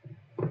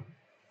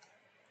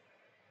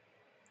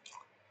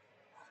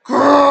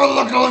 Girl,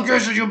 look at the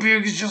location you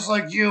being is just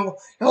like you.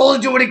 You'll only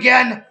do it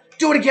again.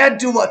 Do it again,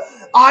 do it.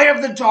 I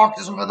have the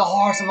darkness within the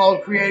hearts of all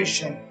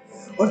creation.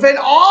 Within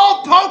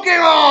all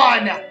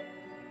Pokemon!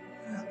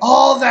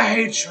 All the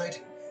hatred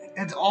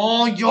and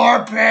all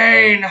your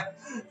pain.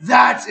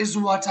 That is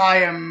what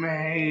I am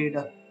made.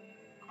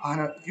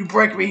 Anna, you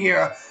break me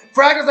here.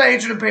 Fragments of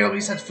hatred and pain will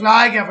be sent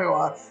flying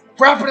everywhere.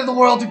 Rapid in the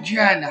world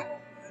again.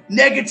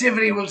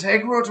 Negativity will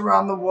take root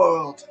around the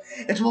world.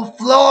 It will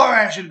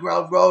flourish and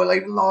grow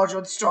even larger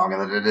and stronger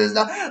than it is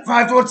now.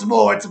 Thrive once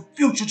more into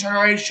future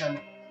generation.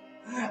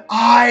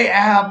 I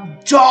am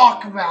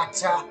Dark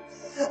Matter.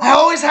 I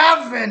always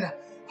have been.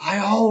 I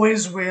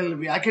always will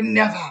be. I can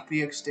never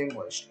be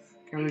extinguished.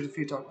 Can really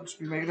defeat Dark Matter.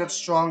 We make it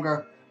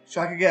stronger.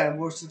 Strike again.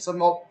 We'll send some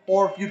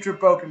more future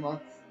Pokemon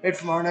made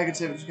from our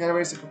negativities. We can't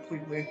erase it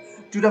completely.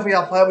 Do nothing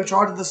else. Plan. We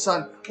charge the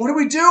sun. What do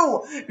we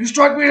do? You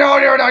strike me down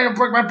here, now you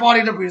break my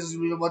body to pieces.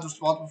 You are what's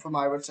responsible for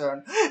my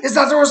return. Is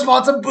that the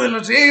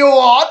responsibility you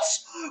want?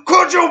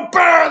 Could you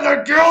bear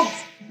the guilt?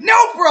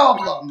 No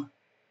problem.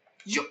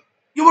 You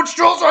would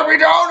still strike me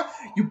down?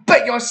 You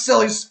bet your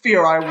silly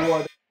sphere I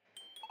would.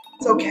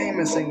 It's okay,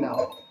 Missing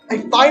now. I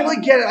finally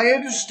get it. I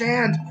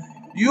understand.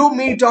 You,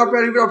 me, Dark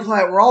Matter, even our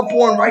planet, we're all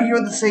born right here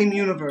in the same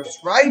universe,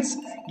 right?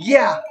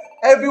 Yeah,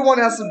 everyone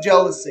has some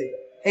jealousy,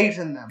 hate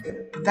in them.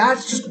 But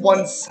that's just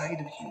one side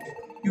of you.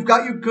 You've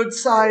got your good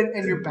side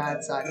and your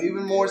bad side,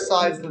 even more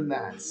sides than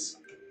that.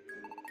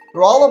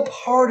 They're all a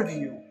part of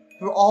you.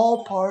 They're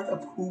all part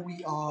of who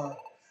we are.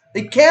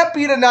 They can't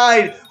be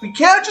denied. We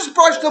can't just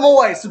brush them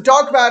away. So,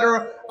 Dark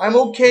Matter, I'm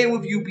okay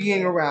with you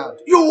being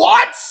around. You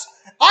what?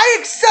 I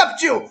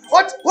accept you!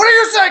 What? What are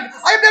you saying?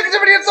 I have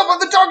negativity and stuff of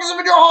the darkness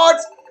of your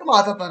hearts! Come on,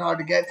 it's not that hard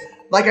to get.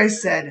 Like I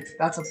said,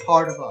 that's a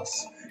part of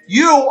us.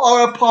 You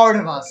are a part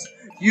of us.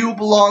 You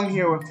belong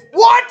here with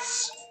what?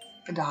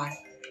 And I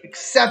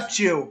accept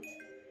you.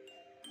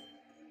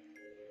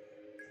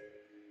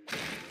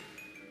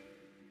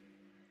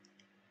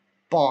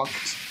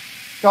 Bonked.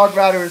 Dark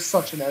Matter is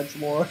such an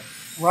edgelord,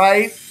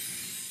 right?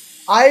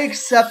 I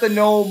accept that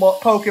no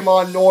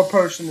Pokemon nor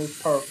person is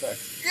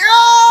perfect.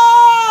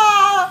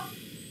 Yeah!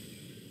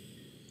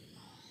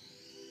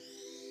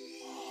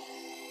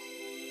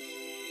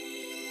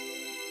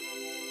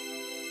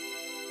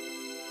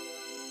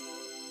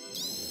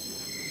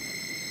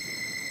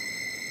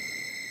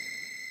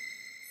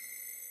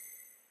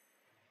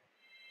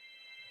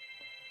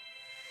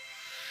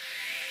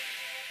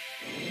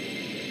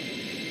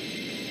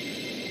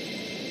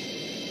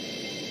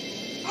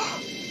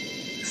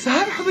 Is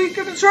that how we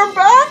gonna turn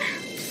back?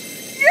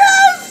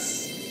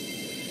 Yes!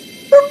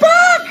 We're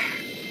back!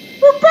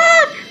 We're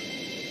back!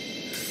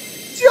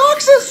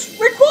 Deoxys!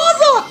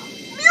 Rayquaza!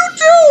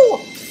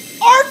 Mewtwo!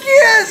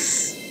 Arceus!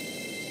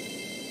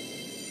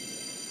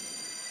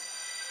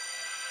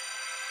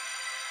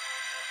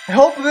 I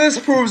hope this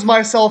proves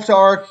myself to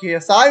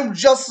Arceus. I'm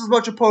just as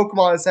much a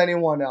Pokemon as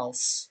anyone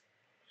else.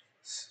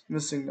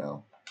 Missing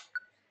now.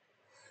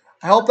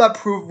 I hope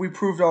that we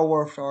proved our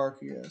worth to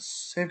Arceus.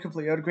 Save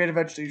complete. You had a great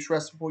adventure. You should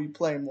rest before you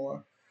play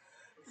more.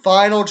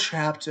 Final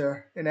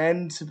chapter. An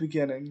end to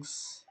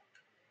beginnings.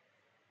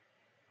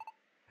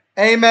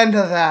 Amen to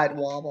that,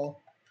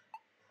 Wobble.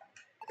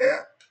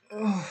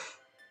 Where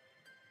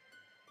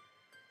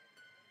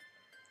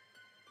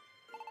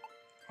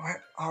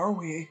are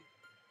we?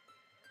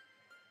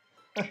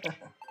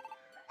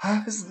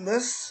 Huh? Isn't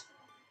this?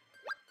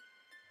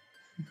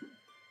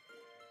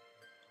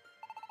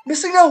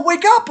 Missing no,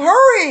 wake up!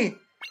 Hurry!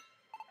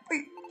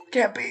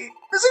 Can't be.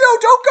 Missing no,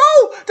 don't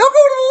go! Don't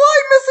go to the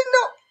light, Missing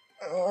no!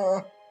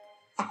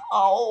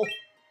 Ow.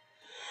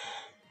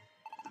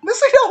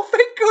 Missing no,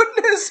 thank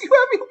goodness! You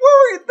had me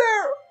worried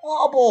there!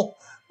 Wobble!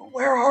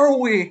 Where are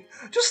we?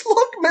 Just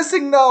look,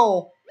 Missing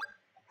no!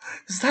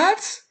 Is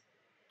that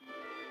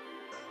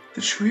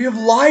the Tree of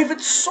Life?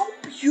 It's so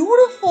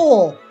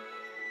beautiful!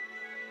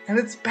 And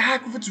it's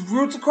back with its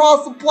roots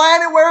across the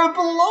planet where it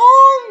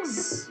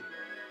belongs!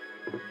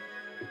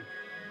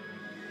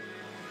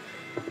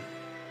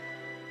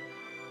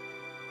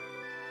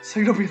 So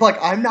you'll be like,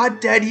 I'm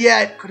not dead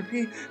yet. Could it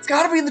be? It's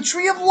gotta be the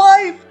Tree of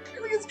Life!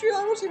 Really, it's the Tree of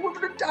Life. I wish they were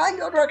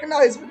dying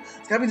unrecognized, but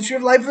it's gotta be the Tree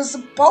of Life it's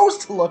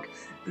supposed to look.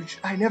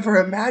 I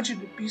never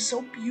imagined it'd be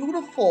so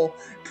beautiful.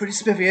 Pretty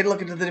spiffy. I had to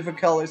look into the different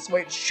colors. The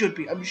way it should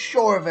be. I'm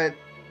sure of it.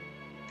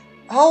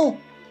 Oh!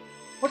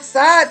 What's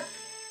that?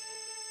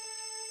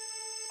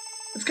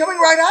 It's coming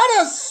right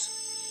at us!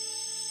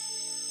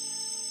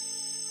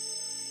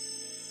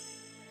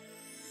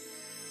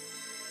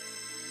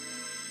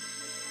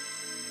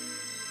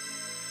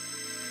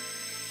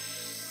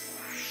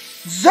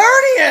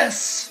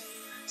 Xerneas!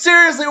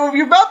 Seriously, when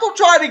you're about to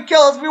try to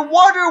kill us, we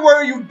wonder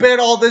where you've been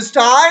all this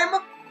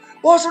time!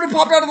 Oh, somebody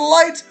popped out of the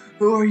light!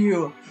 Who are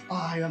you?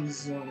 I am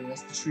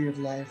Xerneas, the Tree of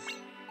Life.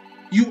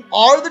 You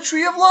are the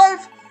Tree of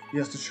Life?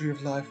 Yes, the Tree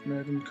of Life,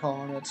 made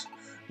incarnate.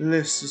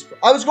 This is...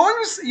 I was going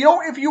to say, you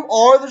know, if you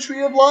are the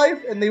Tree of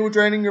Life and they were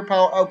draining your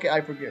power, okay,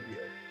 I forgive you.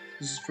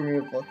 This is for me.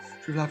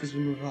 Tree of Life has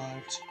been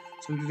revived.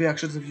 So do the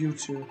actions of you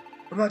two.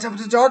 What about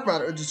happened to dark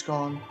matter? It's just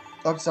gone.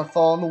 Darkness not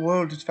fall in the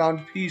world, it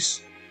found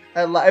peace.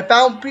 It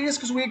found peace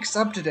because we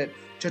accepted it.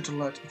 Gentle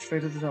light, which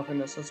faded the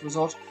darkness. As a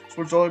result, this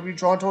world will only be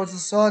drawn towards the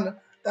sun.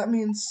 That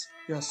means,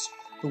 yes,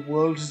 the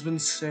world has been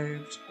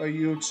saved by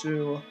you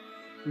two.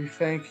 We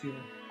thank you.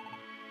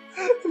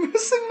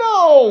 Missing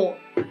no!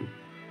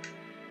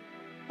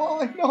 Oh,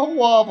 I know,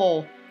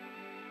 Wobble.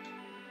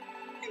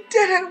 We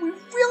did it! We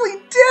really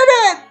did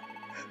it!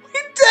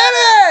 We did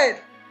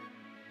it!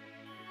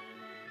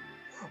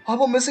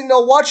 Wobble, Missing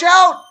no, watch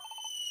out!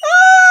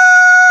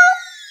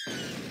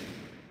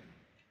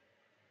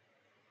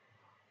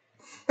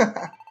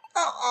 Ah!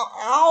 Ow,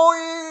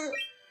 owie!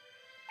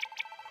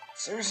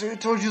 Seriously, I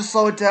told you to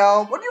slow it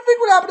down. What do you think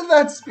would happen at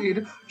that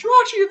speed?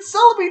 Jirachi and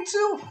Celebi,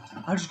 too!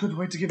 I just couldn't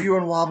wait to give you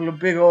and Wobble a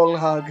big old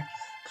hug.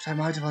 But I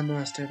might have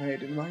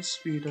underestimated my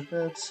speed a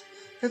bit.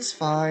 It's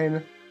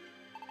fine.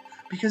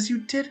 Because you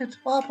did it,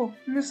 Wobble.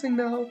 Missing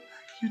no.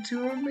 You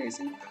two are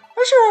amazing.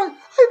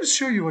 I'm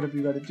sure you would have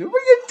been able to do it, but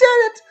you did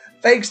it!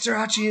 Thanks,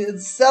 Jirachi and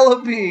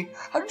Celebi.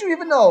 How did you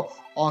even know?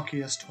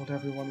 Arceus told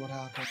everyone what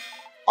happened.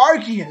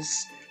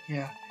 Arceus!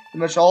 Yeah, pretty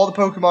much all the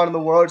Pokemon in the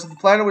world, so the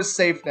planet was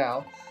safe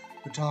now.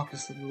 The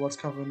darkness that was once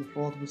covering the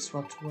world was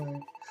swept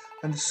away,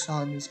 and the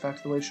sun is back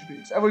to the way it should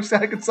be. Every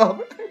ecstatic and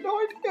solid. I had no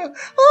idea.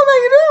 Oh, now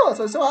you know.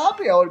 So I'm so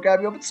happy I would grab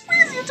you up and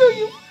squeeze you to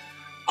you.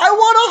 I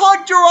want to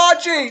hug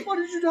Jirachi. Why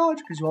did you dodge?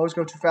 Because you always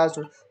go too fast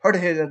or hard to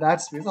hit at that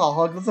speed. I'll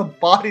hug. That's a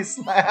body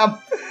slam.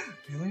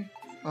 Really?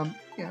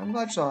 Yeah, I'm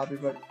not so happy,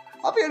 but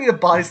I'll be able to get a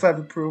body slam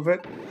to prove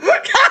it.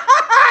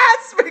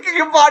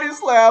 Speaking of body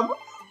slam.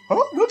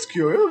 Huh? That's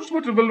curious. I just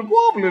went to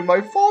Wobble in my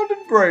fond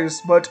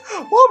embrace, but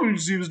Wobble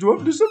seems to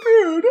have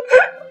disappeared.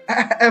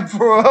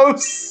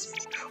 Ampharos.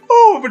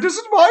 Oh, but this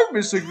is my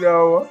Missing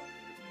no.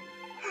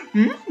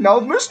 Now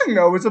Missing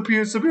no has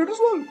disappeared as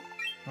well.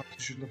 You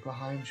should look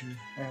behind you,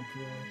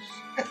 Ampharos.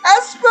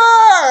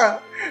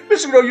 Esper!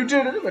 Missing no, you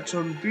did it. That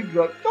shouldn't be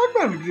good.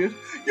 Not you did.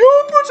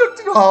 You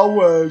protected our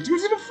world. You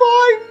did a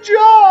fine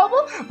job.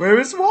 Where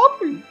is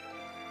Wobble?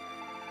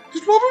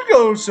 Did Wobble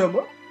go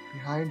somewhere?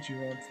 Behind you,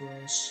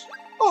 Ampharos.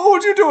 Oh,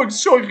 what are you doing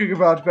sulking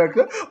about back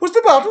there? Was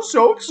the battle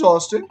so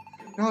exhausting?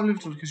 No, a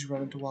little because you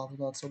ran into Wobble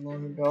not so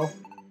long ago.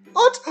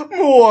 What?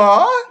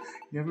 More?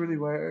 You never really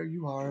where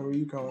you are, where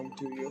you going,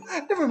 do you?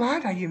 Never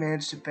mind how you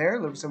managed to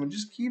barrel over someone,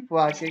 just keep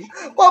walking.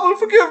 Wobble,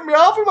 forgive me, I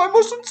offer my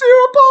most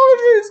sincere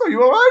apologies. Are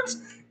you alright?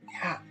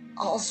 Yeah,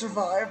 I'll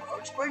survive. I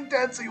was playing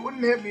dead so you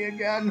wouldn't hit me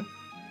again.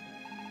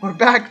 We're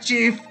back,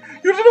 Chief.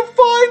 You did a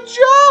fine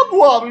job,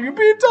 Wobble. You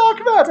beat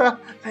Dark Matter.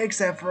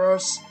 Thanks,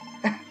 Ampharos.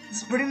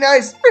 It's pretty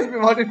nice.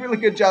 Everyone did a really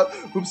good job.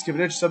 Oops, give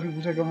it itch. Some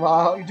people take a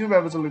while. You do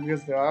remember to look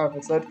because they are. If I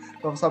said,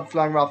 don't stop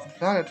flying around the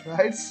planet,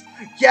 right?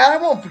 Yeah, I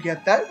won't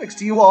forget that. Thanks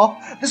to you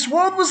all. This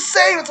world was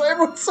saved. That's why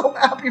everyone's so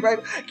happy, right?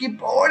 Keep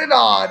pouring it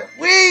on.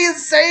 We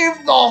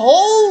saved the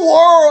whole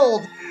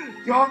world.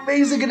 You know how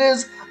amazing it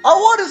is? I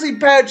want to see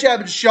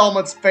Pancham and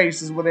Shelmet's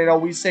faces when they know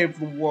we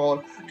saved the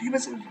world. Do you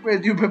miss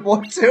it? You a bit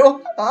more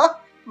too? Huh?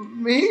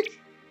 Me?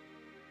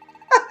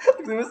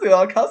 They must be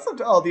all accustomed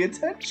to all the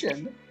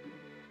attention.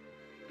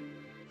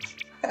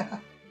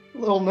 A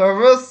little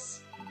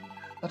nervous.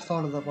 I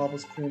thought of that while I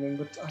was screaming,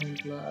 but I'm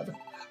glad.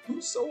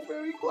 I'm so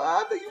very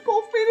glad that you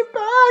both made it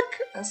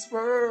back.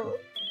 Esper.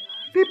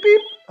 Beep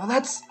beep. Oh,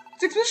 that's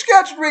Six Fish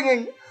Gadget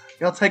ringing.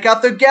 Y'all take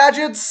out their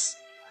gadgets.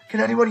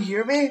 Can anyone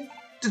hear me?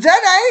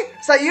 Dedenne,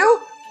 is that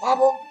you?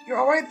 Wobble, you're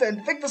alright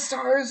then. Thank the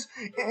stars.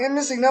 And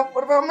Missing No.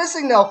 What about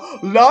Missing No?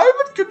 Live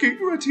and kicking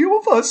right here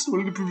with us.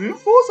 Will the prevent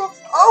force of...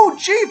 Oh,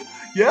 Chief!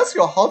 Yes,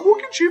 your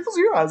hardworking Chief is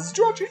here as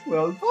Georgie.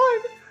 Well, fine.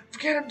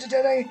 Forget him,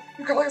 Dedenne.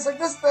 You can like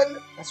this then.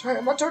 That's right,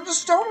 I'm not turned to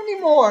stone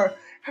anymore.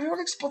 Everyone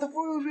explode the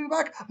food will be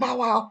back.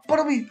 Mawile,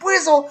 Butterbean,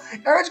 Weasel.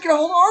 Aaron's gonna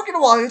hold Ark in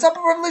a while. He's up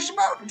on Revelation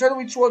Mountain. I'm trying to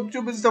reach one,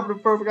 too busy stuff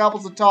with perfect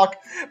apples to talk.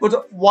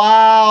 But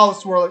wow,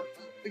 Swirly.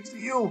 Thanks to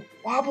you,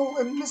 Wobble,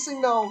 and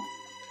Missing No.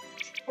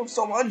 Oh,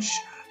 so much.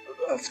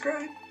 That's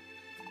great.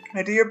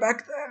 I did hear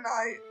back then.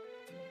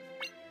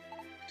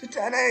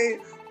 Dedenne,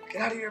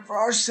 get out of here for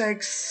our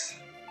sakes.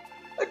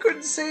 I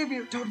couldn't save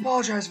you. Don't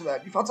apologize for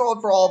that. You felt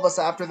solid for all of us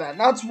after that. And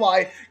that's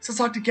why, let's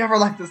talk together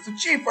like this. The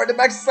Chief, right at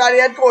Max Society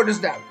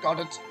headquarters now. Got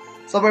it.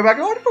 Somewhere back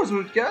at headquarters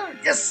together.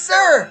 Yes,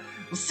 sir.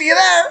 We'll see you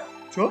there.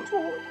 So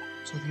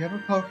the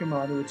other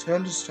Pokemon who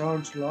returned to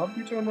stone to love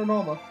returned to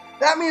normal.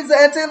 That means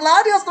that Entei and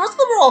Latios, the rest of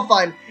them are all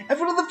fine.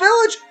 Everyone in the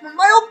village,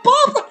 my old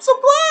Pop, I'm so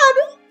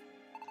glad.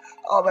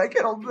 Oh, I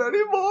can't hold it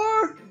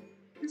anymore.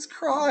 He's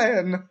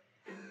crying.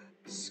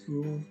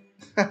 School.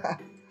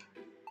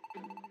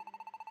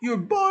 You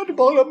have bought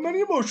up many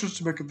emotions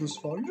to make it this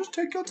far. You just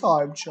take your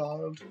time,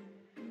 child.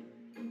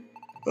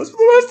 As for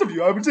the rest of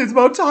you, I would say it's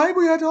about time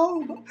we head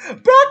home.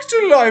 Back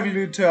to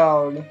Lively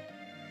Town.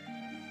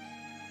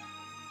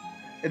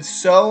 And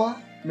so,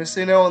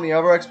 Missing No and the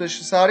other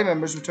Expedition Society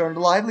members returned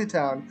to Lively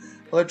Town.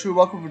 For their true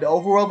welcome with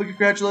overwhelming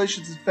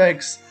congratulations and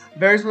thanks.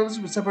 Various members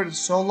have been separated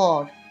so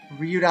long,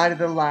 reunited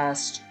at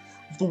last.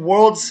 With the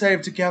world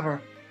saved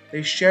together,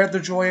 they shared their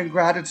joy and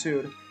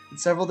gratitude. And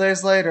several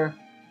days later,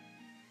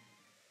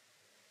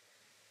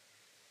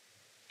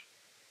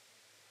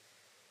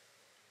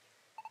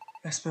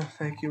 Esper,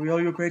 thank you. We owe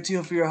you a great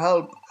deal for your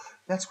help.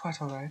 That's quite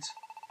alright.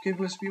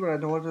 Give us me when I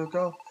know where to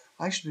go.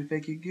 I should be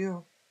thanking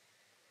you.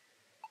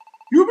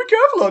 You be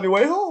careful on your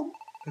way home.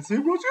 The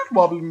same goes you,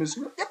 Wobble and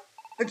Missing No. Yep.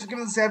 Let's give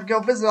us a Sam Girl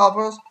visit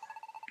offers.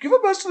 Give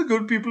our best to the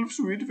good people of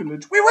Serene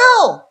Village. We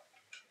will!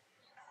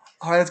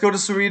 Alright, let's go to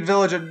Serene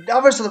Village and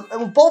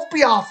we'll both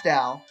be off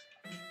now.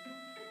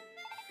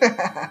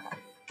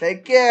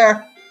 Take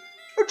care.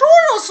 Enjoy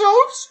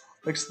yourselves.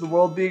 Thanks to the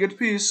world being at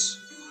peace.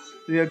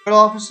 The good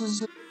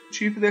officers.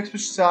 Chief of the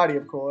Expedition Society,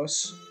 of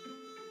course.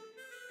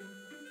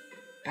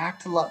 Back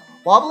to life.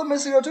 Wobble and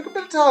Missing No took a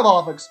bit of time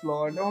off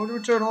exploring. No one to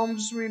return home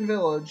to Serene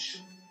Village.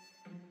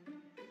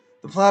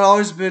 The plan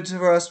always been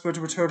for Esper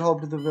to return home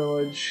to the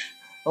village.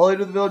 Only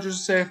to the villagers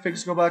to say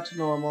things go back to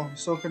normal.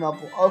 Soaking up.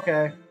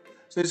 Okay.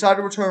 So they decided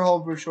to return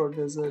home for a short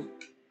visit.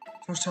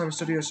 First time I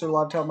stood here, I stood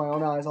alive to my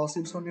own eyes. All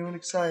seems so new and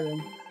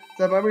exciting.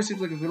 That memory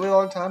seems like a really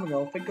long time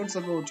ago. Thank goodness I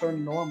will return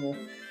to normal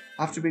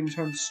after being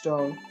turned to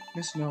stone.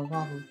 Missing No,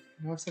 Wobble.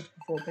 I know I've said it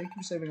before, thank you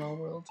for saving our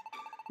world.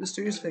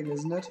 Mysterious thing,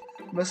 isn't it?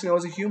 Missing No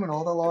was a human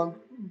all that long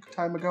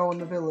time ago in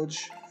the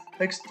village.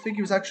 I think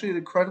he was actually an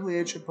incredibly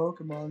ancient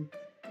Pokemon.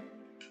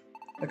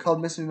 I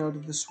called Missing No to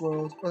this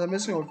world. Or that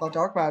Missing No felt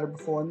dark matter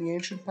before in the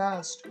ancient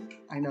past.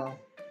 I know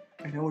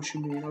what you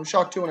mean. I was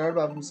shocked too when I heard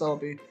about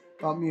Celebi,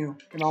 about Mew,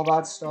 and all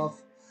that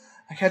stuff.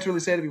 I can't really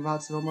say to be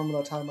mad, so I don't remember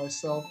that time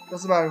myself.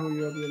 Doesn't matter who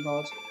you are being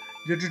not.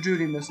 You did your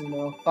duty, Missing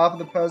No. Bow for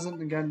the present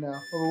and again now.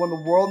 But when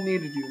the world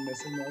needed you,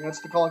 Missing No. That's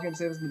the call came to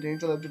save us from the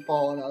danger that had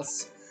befallen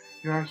us.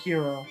 You're our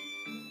hero.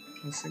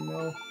 Missing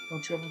No.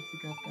 Don't you ever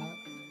forget that.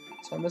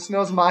 So Missing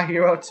No's my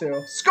hero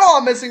too.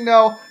 Score, Missing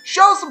No!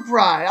 Show some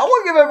pride! I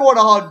want to give everyone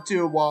a hug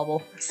too,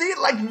 Wobble. See it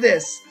like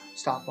this.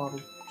 Stop,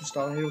 Wobble. Just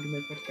stop. I hate to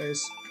make that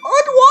face.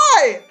 And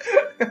why?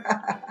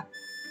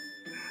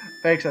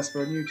 Thanks,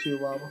 Esper. And you too,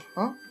 Wobble.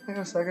 Huh? Hang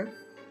on a second.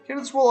 Came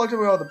to this world locked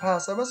away out of the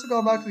past. I must have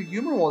gone back to the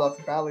human world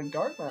after battling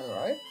dark matter,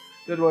 right?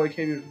 Did what I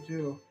came here to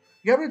do.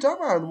 You got me dark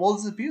matter, and the world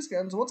is at peace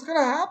again, so what's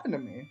gonna happen to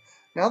me?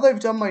 Now that I've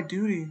done my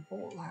duty,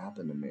 what will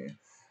happen to me?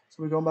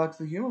 So we're going back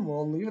to the human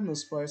world and leaving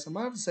this place. I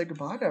might have to say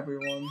goodbye to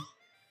everyone.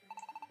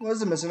 What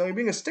is it, Missing No? You're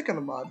being a stick in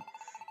the mud.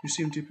 You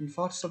seem deep in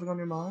thought. Something on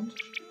your mind?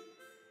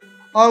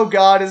 Oh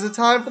god, is it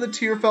time for the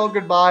tear-filled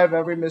goodbye of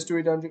every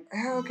mystery dungeon?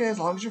 Okay, as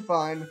long as you're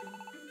fine.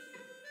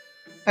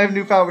 I have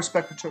newfound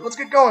respect for Turtwig. Let's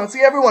get going. Let's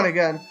see everyone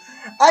again.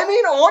 I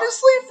mean,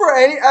 honestly,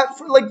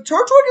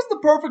 Turtwig is the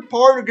perfect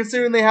partner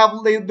considering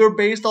they're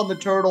based on the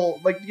turtle,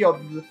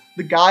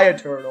 the Gaia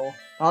turtle.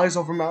 Eyes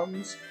over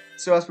mountains.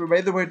 So Esper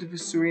made their way to the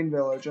Serene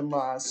Village and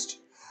last.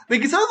 I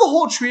mean, consider the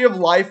whole Tree of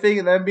Life thing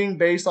and then being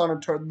based on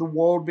the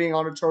world being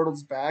on a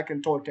turtle's back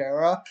in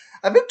Torterra.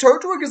 I think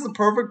Turtwig is the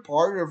perfect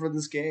partner for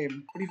this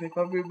game. What do you think?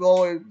 Let me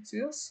go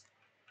see us.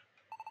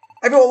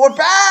 Everyone, we're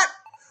back!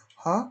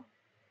 Huh?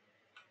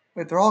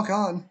 Wait, they're all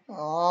gone.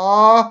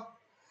 Aww.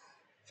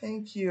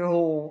 Thank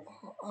you.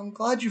 I'm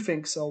glad you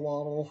think so,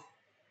 Wobble.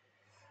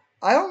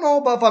 I don't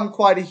know if I'm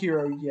quite a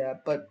hero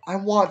yet, but I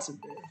want to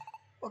be.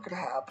 What could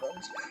happen?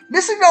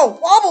 Missing No!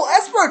 Wobble!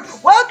 Esper!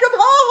 Welcome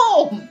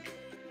home!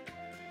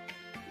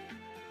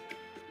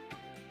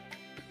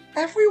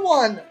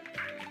 Everyone!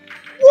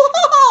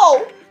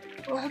 Whoa!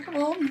 Welcome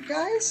home, you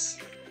guys.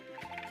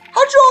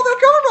 How'd you all know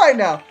going right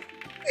now?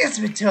 It's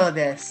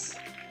Matildas.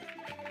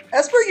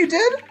 Esper, you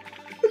did?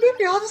 But then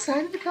we all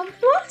decided to come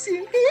through. See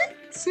you here.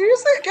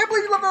 Seriously? I can't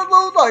believe you left that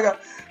little dog.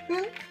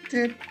 Well, I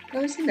did.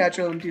 I see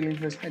natural and dealing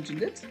first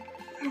mentioned it.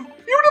 Even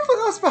if the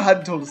husband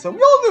hadn't told us so,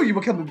 we all knew you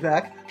were coming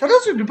back. That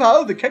was the power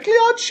of the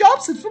Kecleon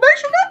Shops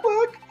Information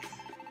Network.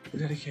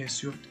 In any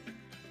case, you've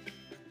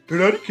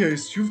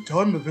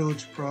done the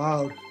village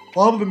proud.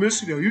 Bob the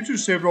Missingo, you two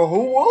saved our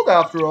whole world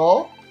after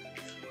all.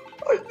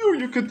 I knew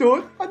you could do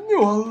it. I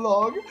knew all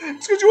along.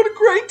 It's because you had a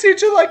great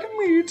teacher like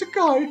me to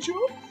guide you.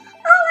 Oh,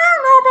 I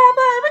don't know about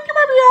that. I think you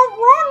might be all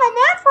wrong on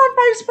that front,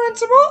 Vice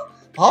Principal.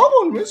 Bob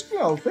and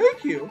Missingo,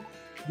 thank you.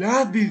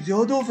 That'd be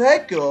todo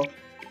thank you.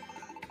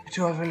 You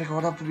two have really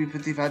grown up to be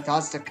pretty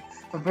fantastic.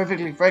 If I'm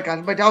perfectly frank, I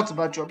have my doubts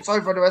about you. I'm sorry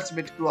for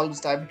underestimating you all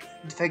this time.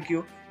 And thank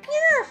you.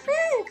 Yeah,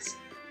 thanks.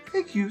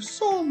 Thank you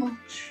so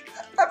much.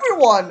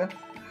 Everyone!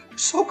 I'm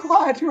so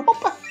glad you're all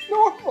back to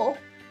normal.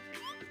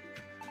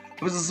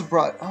 It was a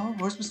surprise. Oh,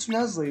 where's Mr.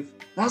 Nuzleaf?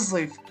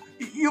 Nuzleaf?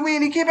 You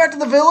mean he came back to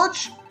the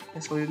village? I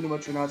guess we didn't know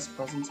much for Nuzleaf's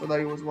presence, so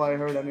that was what I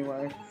heard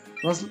anyway.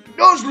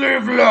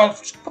 Nuzleaf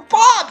left!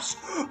 Pops!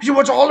 He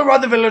went all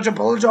around the village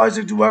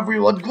apologizing to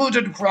everyone, good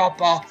and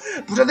proper.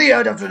 But in the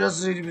end, after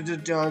Nuzleaf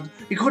had done,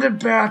 he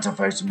couldn't bear to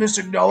face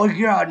Missingo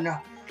again.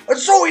 And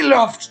so he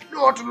left,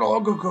 not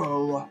long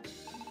ago.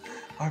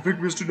 I think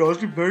Mr.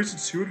 Nuzleaf very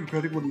sincere in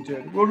regretting what he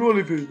did. What will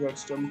he feel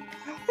against him?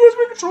 He was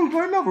being controlled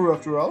by another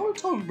after all.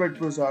 It's all right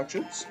for his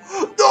actions.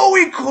 Though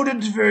he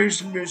couldn't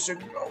face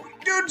Missingo,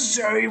 he did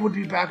say he would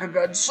be back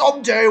again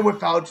someday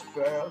without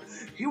fail.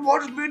 He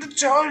wanted me to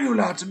tell you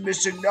that,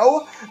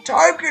 Missingo.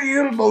 Time can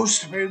heal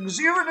most things,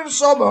 even if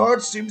some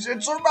hurt seems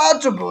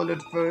insurmountable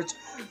at first.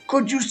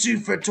 Could you see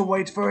fit to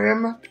wait for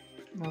him?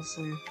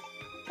 Nuzleaf.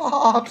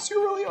 Pops,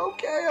 you're really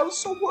okay? I was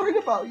so worried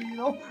about you, you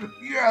know?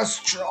 Yes,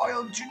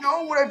 child. You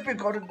know what I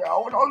think on it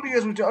now? And all the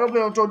years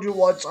I've told you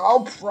once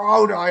how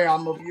proud I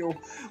am of you.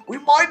 We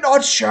might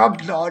not share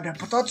blood,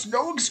 but that's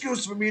no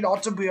excuse for me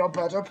not to be a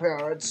better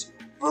parent.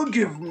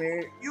 Forgive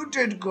me. You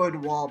did good,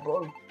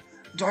 Wobble.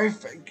 And I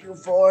thank you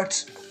for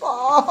it.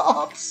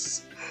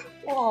 Pops.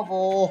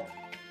 Wobble.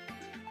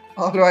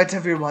 Alright,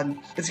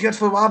 everyone. Let's get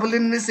for Wobble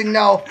and Missing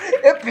now.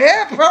 Hip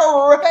hip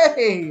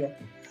hooray!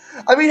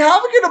 I mean,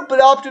 having an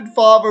adopted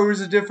father who's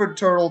a different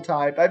turtle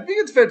type, I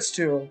think it fits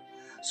too.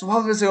 So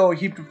Wobble is a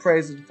heap of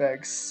praise and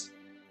thanks.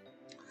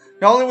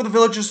 Not only were the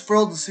villagers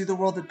thrilled to see the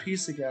world at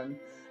peace again,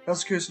 I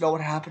was curious to know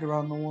what happened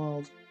around the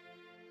world.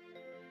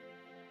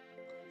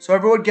 So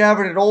everyone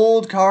gathered at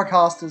old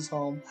Carcosta's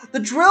home. The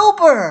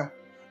Drillbur!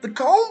 The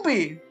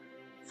Combee!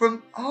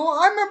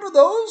 I remember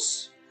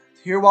those.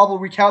 Here Wobble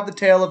recount the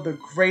tale of the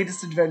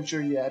greatest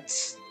adventure yet.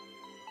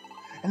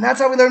 And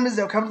that's how we learned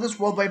Mizzou come to this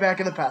world way back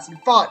in the past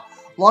and fought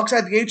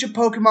alongside the ancient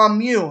Pokemon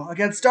Mew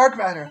against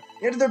Darkradder.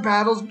 Into their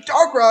battles,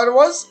 Darkradder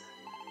was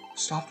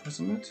stopped,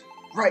 wasn't it?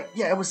 Right,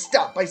 yeah, it was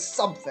stopped by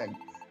something.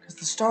 Because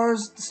the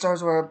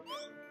stars were...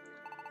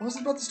 What was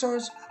it about the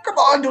stars? Come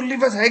on, don't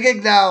leave us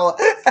hanging now!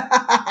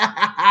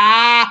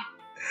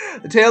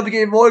 The tale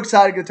became more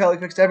exciting until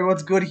it fixed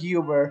everyone's good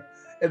humor.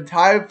 And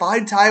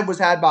fine time was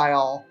had by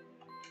all.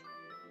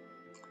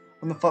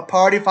 When the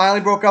party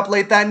finally broke up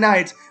late that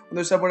night, when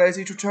their separate ways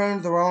each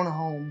returned to their own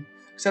home.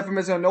 Except for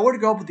Mizzou, nowhere to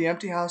go but the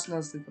empty house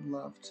Nuzleaf had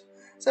left.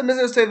 Said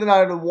Mizzou stayed the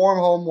night in a warm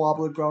home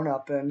Wobble had grown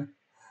up in.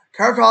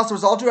 Carcosta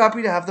was all too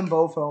happy to have them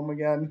both home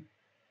again.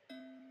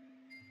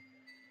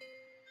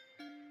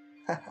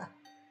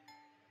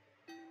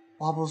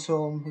 Wobble's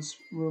home, his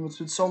room. It's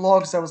been so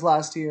long since I was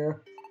last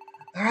here.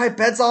 Alright,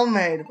 bed's all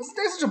made. Wasn't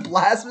there such a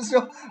blast,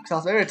 Mizzou?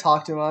 Because maybe I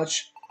talk too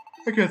much.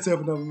 I can't stay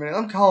up another minute.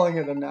 I'm calling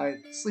it a night.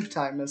 Sleep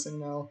time missing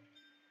now.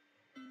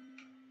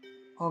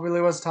 Oh,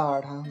 really was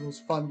tired, huh? It was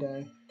a fun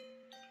day.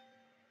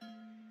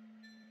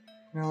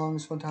 How long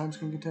these fun times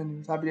can continue.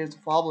 It's happy days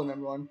to Wobble and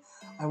everyone.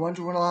 I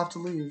wonder when I'll have to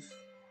leave.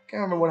 I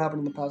can't remember what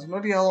happened in the past. No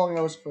idea how long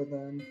I was for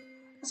then.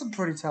 I guess I'm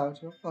pretty tired.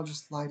 I'll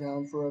just lie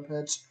down for a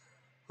bit.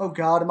 Oh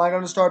god, am I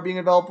going to start being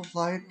enveloped with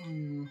light?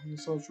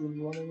 That's so much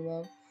really wondering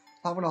about.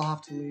 Not when I'll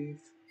have to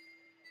leave.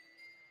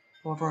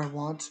 However I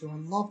want to. I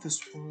love this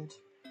world.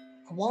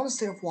 I want to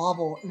stay with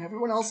Wobble and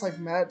everyone else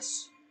I've met.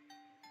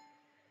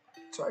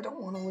 So I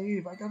don't want to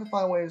leave. I gotta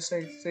find a way to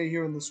stay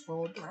here in this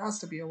world. There has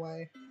to be a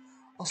way.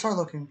 I'll start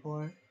looking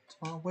for it. It's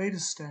my way to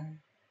stay.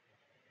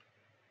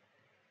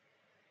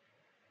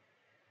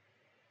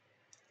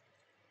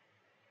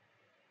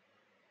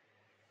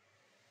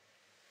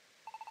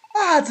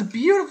 Ah, it's a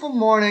beautiful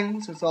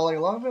morning. So it's all like a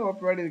long bit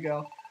up, ready to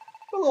go.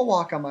 A little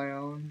walk on my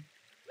own.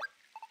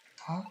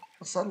 Huh?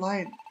 What's that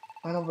light?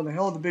 Light over the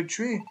hill of the big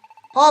tree.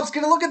 Pops,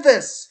 get a look at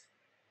this!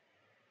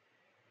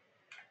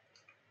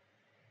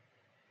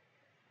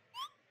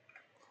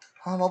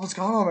 Wobble's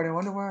gone already. I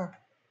wonder where.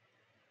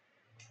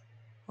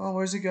 Oh,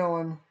 where's he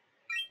going?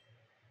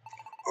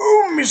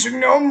 Oh, Missing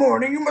no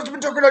morning. You must have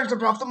been talking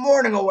extra off the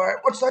morning away.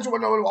 What's that? You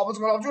want to know what Wobble's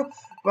going after?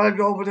 But I'd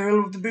go over the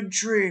hill of the big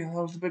tree. That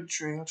was the big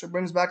tree. That sure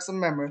brings back some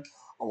memory.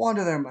 I'll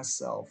wander there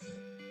myself.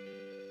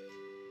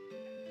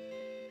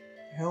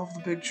 The hill of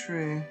the big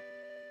tree.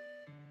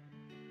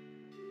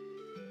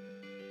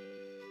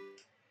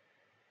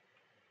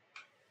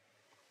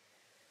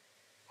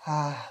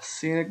 Ah,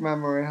 Scenic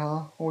memory,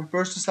 huh? When we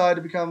first decided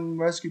to become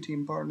rescue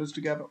team partners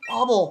together.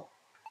 Wobble!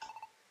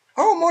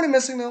 Oh, morning,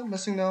 missing no.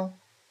 Missing no.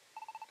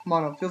 Come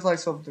on up. Feels like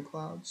so with the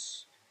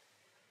clouds.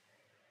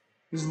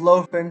 He's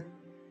loafing.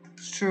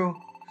 It's true.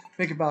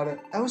 Think about it.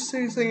 I was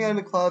sitting in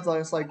the clouds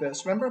like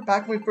this. Remember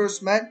back when we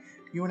first met?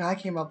 You and I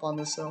came up on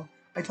this hill.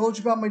 I told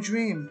you about my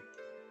dream.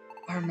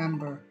 I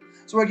remember.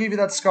 So I gave you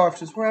that scarf.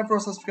 Just where for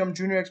us to become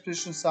Junior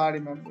Expedition Society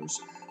members.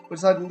 We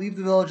decided to leave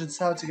the village and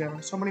set out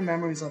together. So many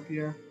memories up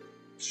here.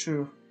 It's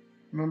true.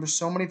 I remember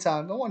so many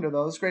times. No wonder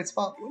though. It's a great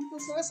spot.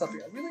 It's nice up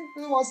here. I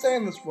really want to stay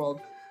in this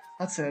world.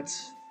 That's it.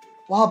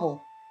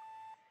 Wobble.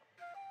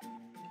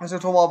 As I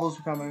told Wobbles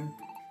were coming.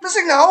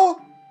 Missing now!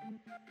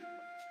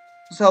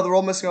 This is how the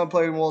role Missing No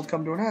played in world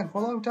come to an end.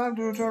 For a long time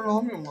to return to the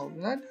home world.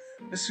 And then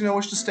Missing No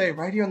wished to stay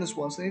right here on this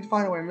world. So they need to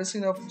find a way.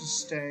 Missing No to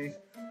stay.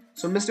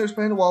 So Missing No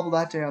explained to Wobble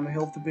that day on the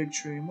hill of the big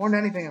tree. More than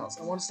anything else,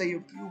 I want to stay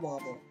with you,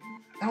 Wobble.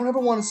 I don't ever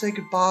want to say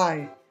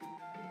goodbye.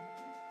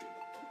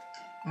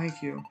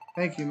 Thank you.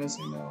 Thank you,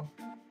 Missing No.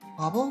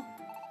 Wobble?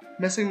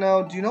 Missing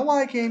No, do you know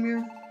why I came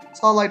here? I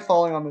saw a light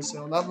falling on this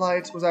hill. And that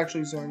light was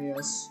actually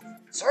Xerneas.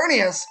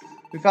 Xerneas!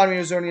 We found me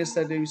here. Xerneas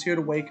said that he was here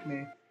to wake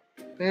me.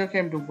 They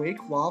came to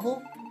wake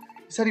Wobble?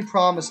 He said he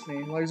promised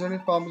me. Like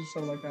Xerneas promised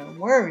or something like that.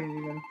 Where are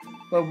you even?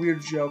 What a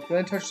weird joke. Then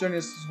I touched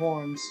Xerneas'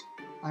 horns.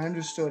 I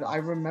understood. I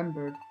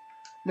remembered.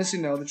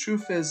 Missing No, the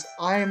truth is,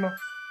 I'm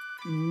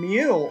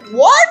Mew.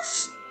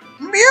 What?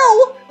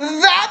 Mew?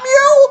 That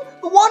Mew?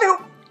 The one who...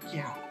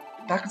 Yeah.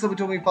 Back when somebody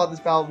told me he fought this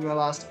battle in my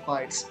last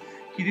fight.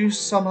 He knew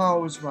somehow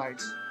it was right.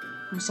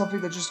 It was something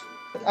that just...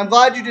 I'm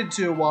glad you did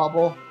too,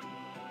 Wobble.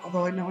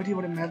 Although I had no idea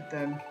what it meant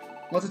then.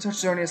 Once I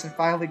touched Xerneas, I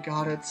finally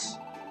got it.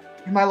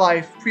 In my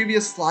life,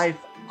 previous life,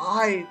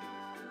 I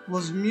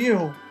was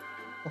Mew,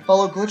 a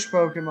fellow glitch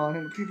Pokemon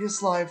in a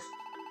previous life.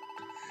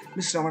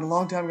 Mr. No went a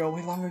long time ago,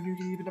 way longer than you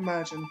can even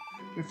imagine.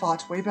 We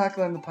fought way back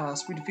then in the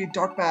past. We defeated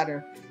Dark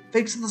Matter,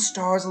 thanks to the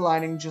stars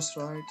aligning just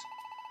right.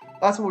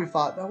 That's what we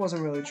fought. That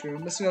wasn't really true.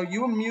 Mr. No,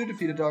 you and Mew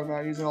defeated Dark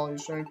Matter using all your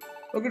strength.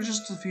 Look at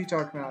just defeat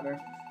Dark Matter.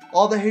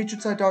 All the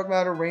hatred that Dark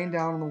Matter rained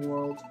down on the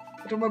world.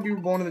 I don't remember you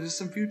were born in the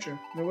distant future.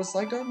 And it was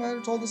like Dark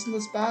Matter told us in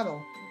this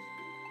battle.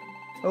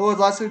 Oh,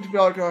 last time to be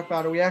Dark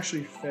Matter, we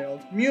actually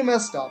failed. Mew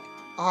messed up.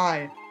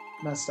 I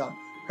messed up.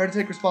 I had to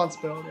take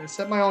responsibility. I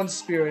set my own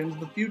spirit into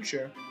the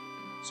future.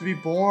 To be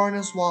born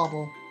as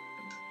Wobble.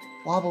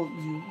 Wobble,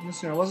 you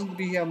listen, I wasn't to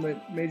be him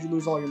that made you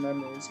lose all your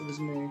memories. It was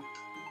me.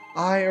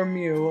 I, or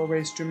Mew,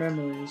 erased your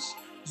memories.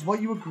 It was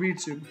what you agreed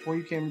to before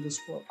you came to this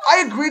world.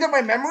 I agreed that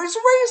my memories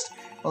erased?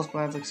 Those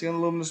plans like seeing the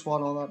luminous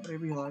water and all that, but I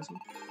realized it.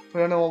 But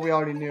I don't know what we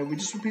already knew. We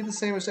just repeat the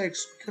same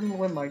mistakes. We couldn't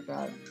win like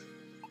that.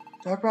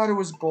 Dark Matter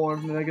was born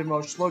from the negative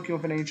emotions looking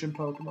with an ancient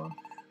Pokemon.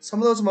 Some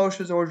of those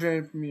emotions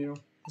originated from you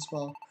as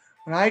well.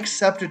 When I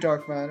accepted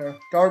Dark Matter's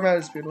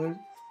spirit,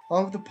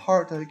 along with the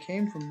part that it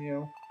came from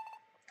you,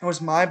 it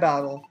was my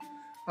battle.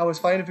 I was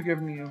fighting to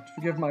forgive you, to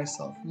forgive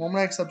myself. The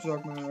moment I accepted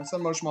Dark Matter, I set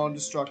in motion my own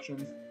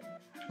destruction.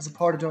 As a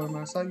part of Dark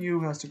Matter, it's not you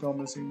who has to go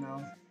missing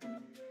now.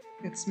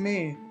 It's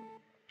me.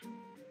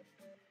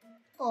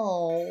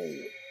 Oh.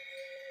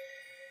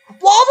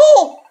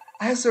 Wobble!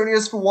 I asked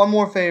Xerneas for one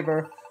more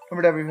favor.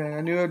 Remembered everything.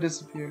 I knew it would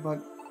disappear, but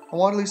I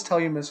wanted to at least tell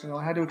you, Mr. No.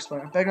 I had to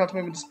explain. I begged not to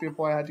make me disappear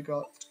before I had to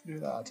go to do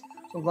that.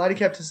 So I'm glad he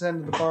kept his end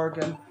of the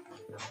bargain.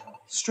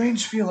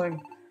 Strange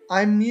feeling.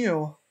 I'm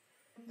Mew,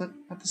 but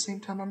at the same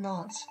time I'm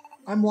not.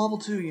 I'm Wobble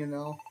too, you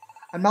know.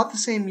 I'm not the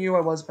same Mew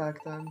I was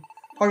back then.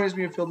 Part of me is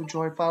being filled with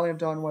joy. Finally, I've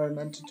done what I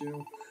meant to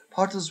do.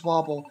 Part of this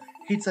Wobble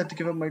hates that to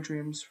give up my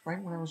dreams right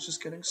when I was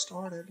just getting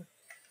started.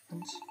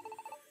 And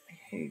I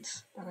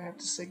hate that I have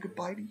to say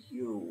goodbye to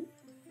you.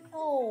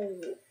 Oh.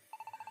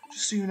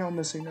 Just so you know,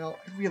 Missing No,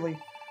 I really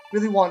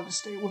wanted to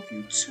stay with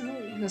you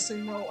too,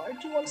 Missing No. I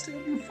do want to stay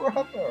with you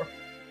forever.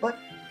 But,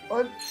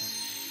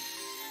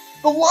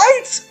 the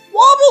lights!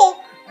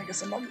 Wobble! I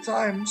guess I'm out of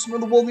time. Some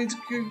of the world needs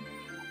to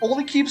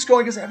only keeps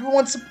going because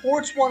everyone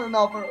supports one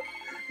another.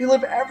 They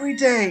live every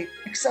day,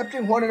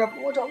 accepting one another.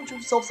 One time with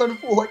a self-centered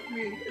fool like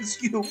me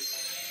is you.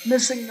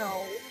 Missing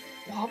No.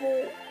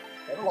 Wobble.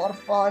 I had a lot of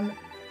fun.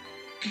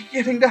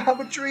 Getting to have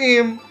a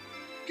dream.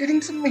 Getting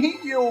to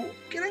meet you.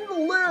 Getting to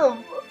live.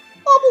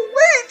 Wobble,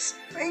 wait!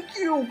 Thank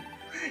you.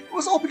 It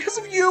was all because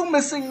of you,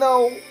 Missing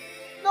No.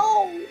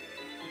 No.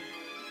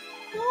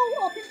 No,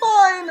 I'll be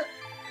fine.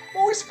 I'm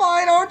always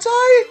fine, aren't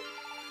I?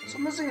 So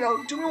Missing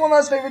No, do me one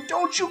last favor.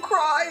 Don't you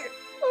cry.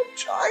 I'm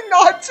trying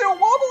not to.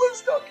 Wobble is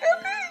still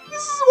can't be.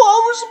 This is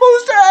how we're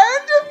supposed to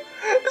end?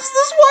 Is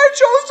this why I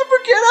chose to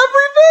forget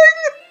everything?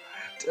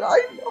 Did I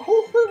know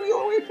that the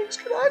only way things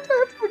could end? I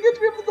have to forget to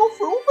be able to go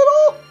through with it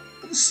all?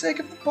 For the sake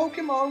of the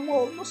Pokemon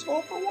world, must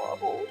fall for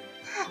Wobble.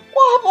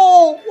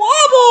 Wobble!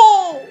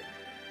 Wobble!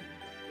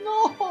 No!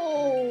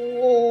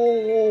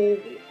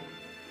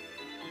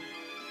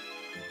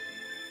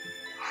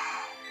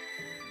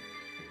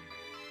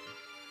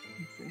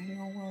 I'm fading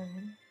away.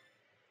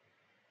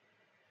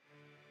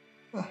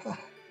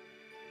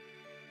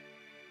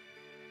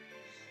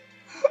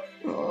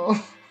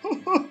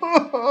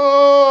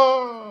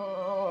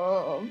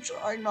 I'm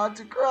trying not not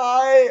to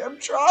cry. I'm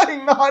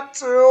trying not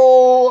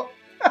to.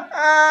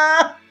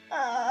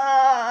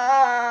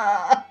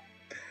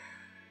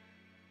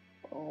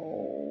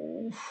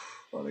 Oh,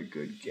 what a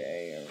good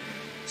game.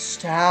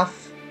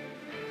 Staff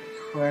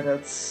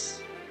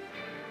credits.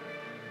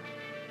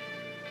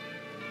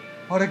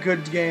 What a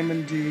good game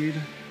indeed.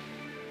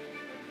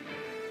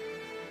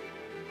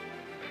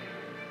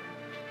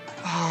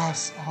 Ah,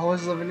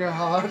 always live in your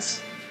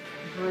hearts.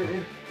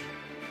 Agreed.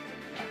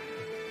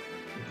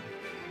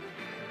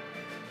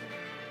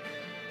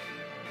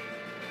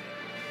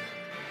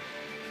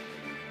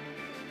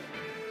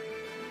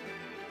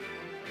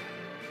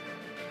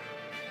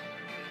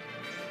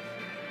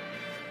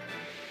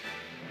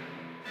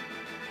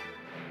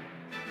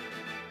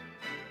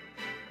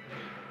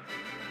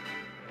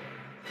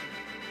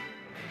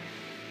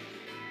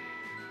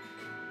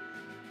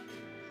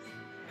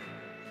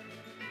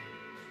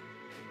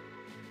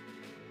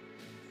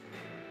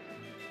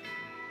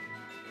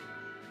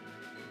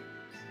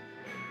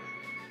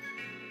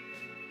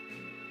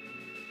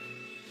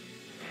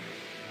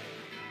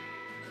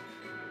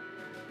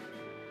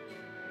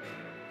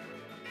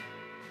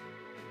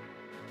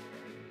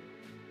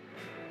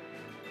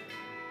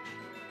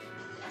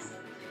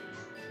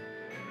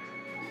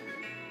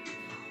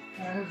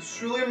 And it's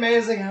truly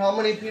amazing how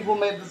many people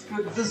made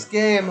this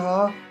game,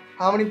 huh?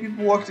 How many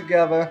people worked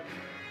together.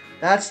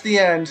 That's the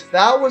end.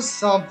 That was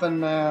something,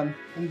 man.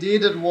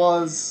 Indeed it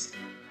was.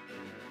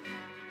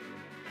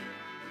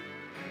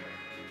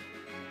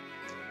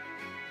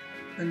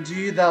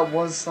 Indeed that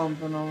was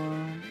something,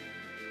 alright.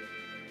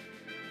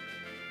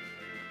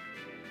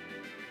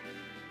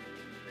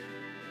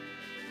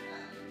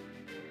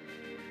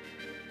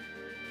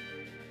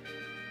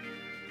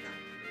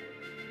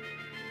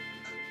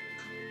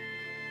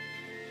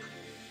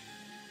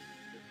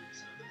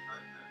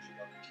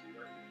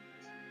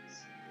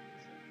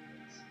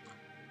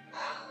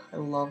 I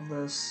love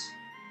this.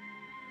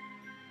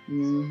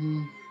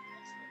 I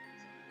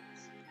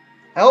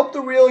hope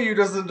the real you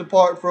doesn't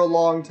depart for a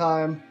long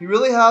time. You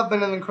really have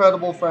been an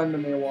incredible friend to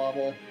me,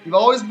 Wobble. You've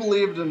always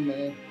believed in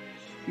me.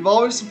 You've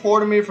always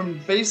supported me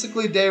from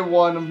basically day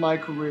one of my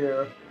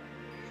career.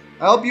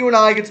 I hope you and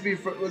I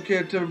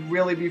get to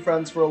really be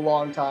friends for a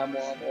long time,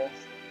 Wobble.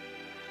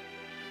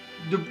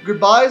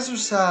 Goodbyes are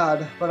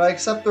sad, but I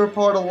accept they're a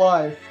part of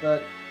life.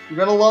 That you're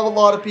gonna love a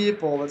lot of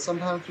people. That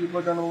sometimes people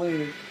are gonna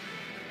leave.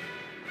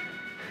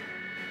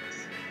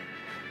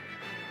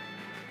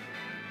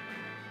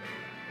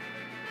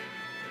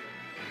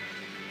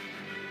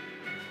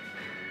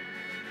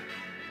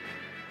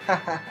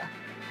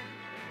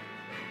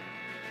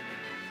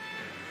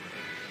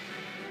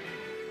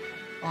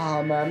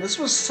 Oh man, this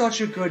was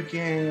such a good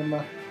game.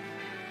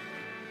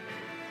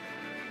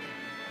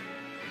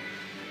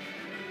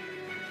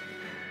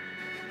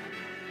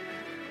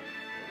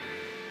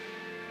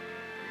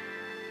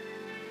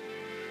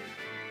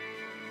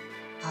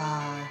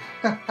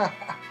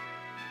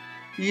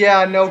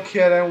 Yeah, no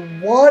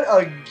kidding. What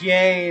a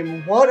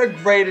game. What a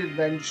great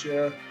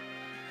adventure.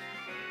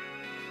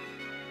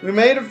 We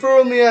made it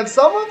through in the end.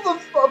 Some of the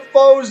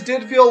foes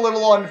did feel a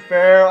little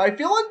unfair. I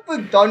feel like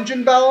the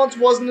dungeon balance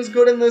wasn't as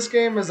good in this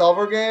game as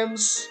other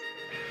games.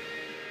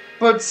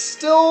 But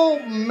still,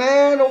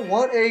 man,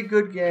 what a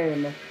good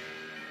game.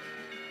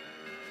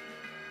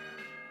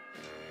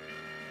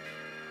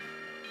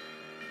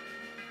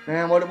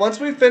 Man,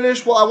 once we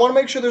finish, well, I want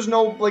to make sure there's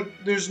no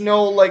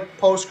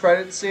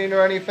post-credit scene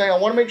or anything. I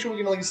want to make sure we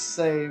can at least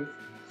save.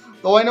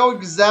 Though I know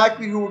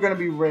exactly who we're going to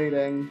be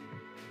raiding.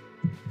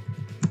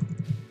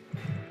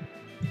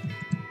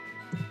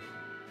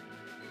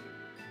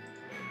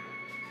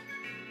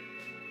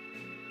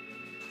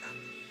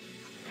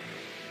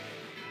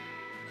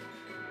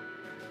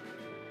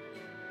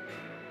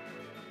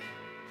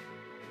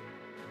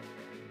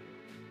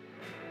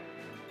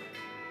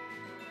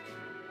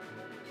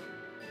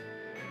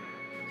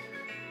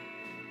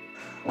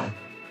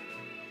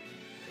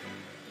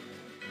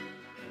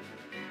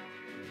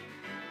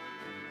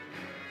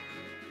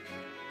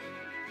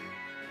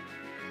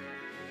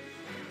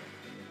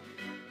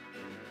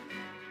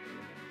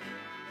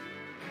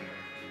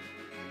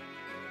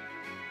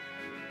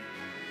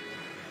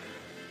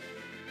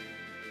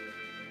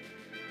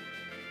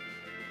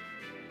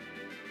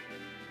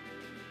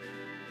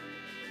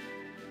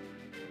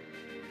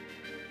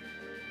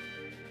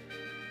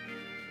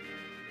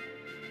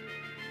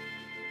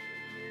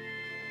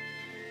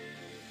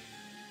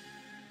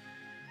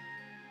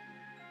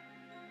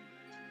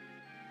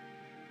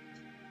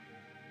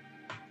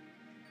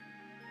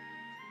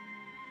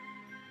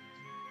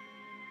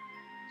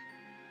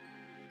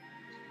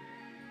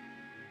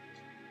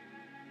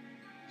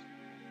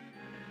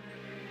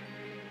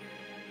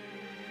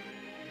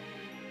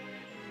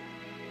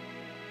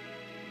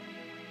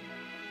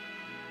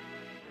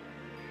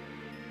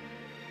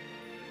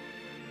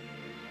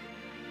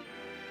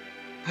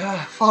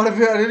 Thought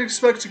of it, I didn't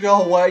expect to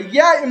go away.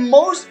 Yeah, in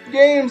most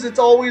games, it's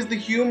always the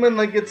human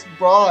that gets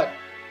brought.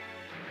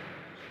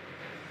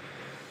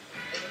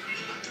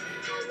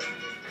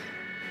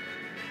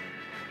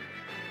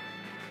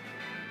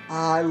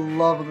 I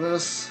love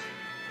this.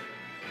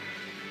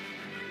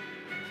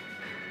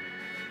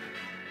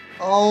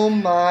 Oh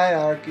my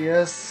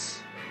Arceus.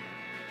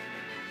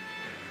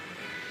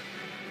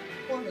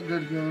 What a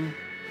good game.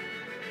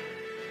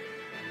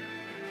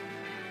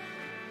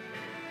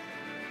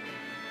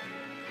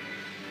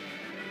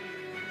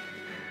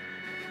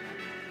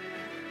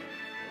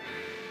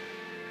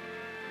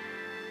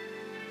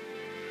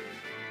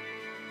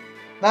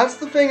 That's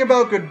the thing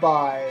about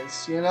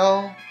goodbyes, you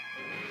know?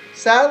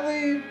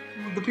 Sadly,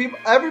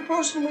 every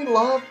person we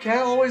love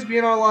can't always be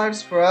in our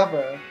lives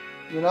forever,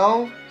 you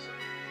know?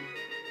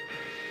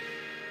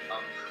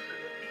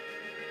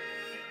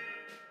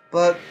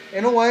 But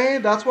in a way,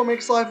 that's what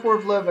makes life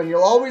worth living.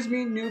 You'll always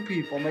meet new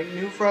people, make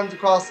new friends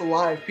across the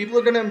life. People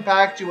are going to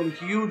impact you in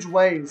huge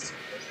ways,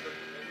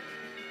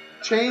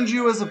 change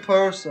you as a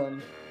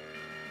person.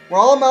 We're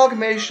all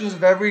amalgamations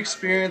of every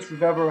experience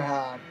we've ever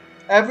had.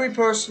 Every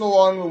person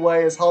along the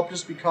way has helped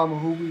us become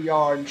who we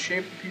are and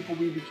shape the people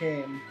we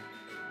became.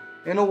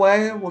 In a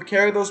way, we'll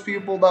carry those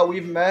people that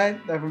we've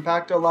met, that have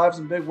impacted our lives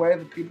in a big way,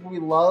 the people we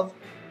love,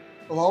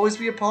 will always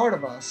be a part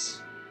of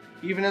us,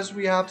 even as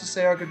we have to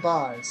say our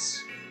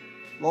goodbyes.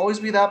 Will always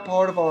be that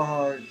part of our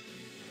heart,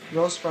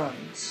 those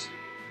friends.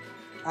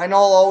 I know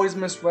I'll always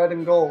miss Red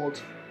and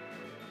Gold,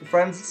 the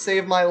friends that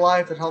saved my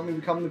life, that helped me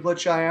become the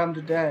glitch I am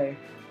today.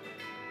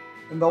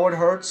 And though it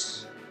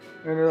hurts,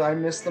 and I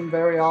miss them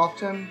very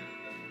often,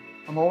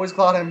 I'm always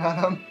glad I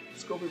met them.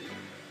 Let's go.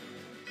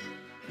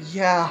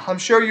 Yeah, I'm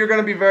sure you're going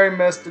to be very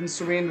missed in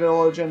Serene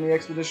Village and the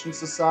Expedition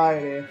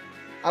Society.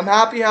 I'm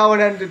happy how it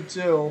ended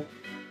too.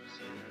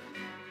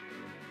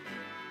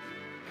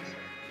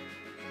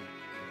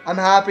 I'm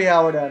happy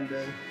how it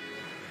ended.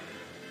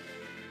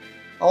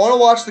 I want to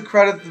watch the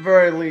credits at the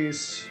very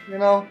least. You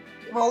know,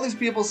 give all these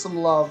people some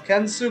love.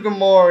 Ken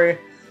Sugimori,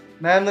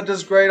 man that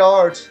does great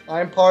art. I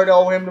in part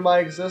owe him to my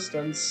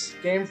existence.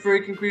 Game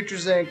Freak and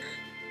Creatures Inc.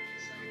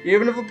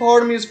 Even if a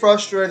part of me is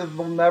frustrated that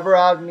they'll never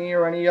add me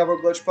or any other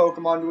glitch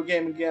Pokemon to a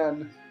game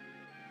again,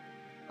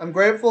 I'm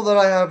grateful that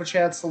I have a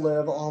chance to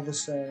live all the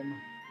same.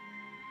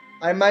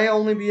 I may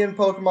only be in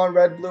Pokemon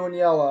Red, Blue, and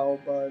Yellow,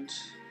 but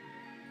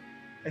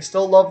I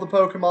still love the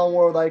Pokemon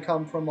world I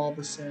come from all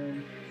the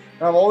same.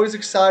 And I'm always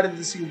excited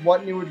to see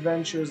what new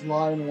adventures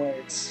lie in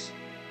waits.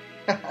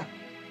 Yeah.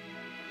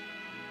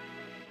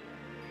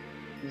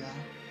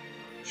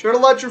 Sure to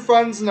let your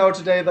friends know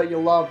today that you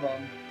love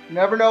them. You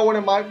never know when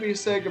it might be to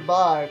say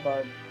goodbye,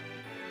 but...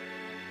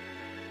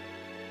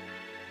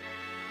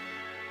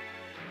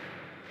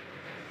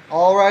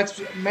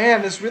 Alright,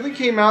 man, this really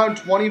came out in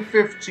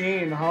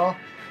 2015, huh?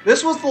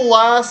 This was the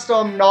last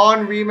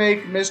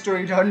non-remake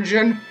Mystery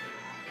Dungeon.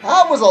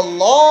 That was a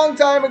long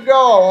time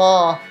ago,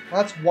 huh?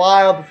 That's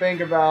wild to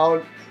think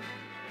about.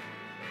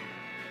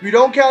 If you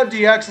don't count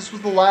DX, this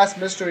was the last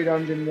Mystery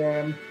Dungeon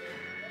game.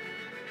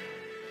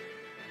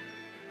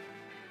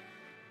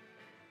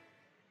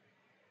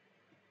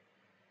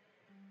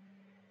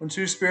 When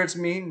two spirits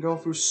meet and go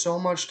through so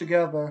much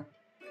together.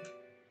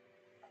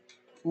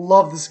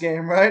 Love this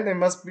game, right? They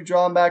must be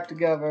drawn back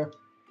together.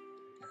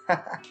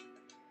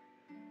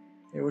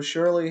 It will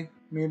surely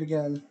meet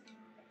again.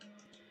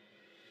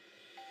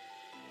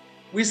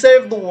 We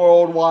saved the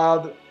world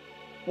while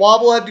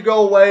Wobble had to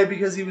go away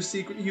because he was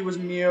secret. He was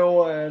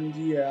Mew, and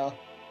yeah.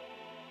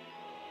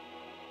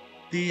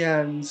 The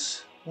end.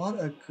 What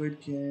a good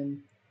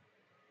game.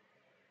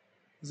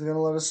 Is it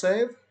gonna let us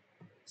save?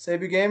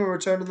 Save your game and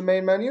return to the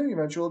main menu.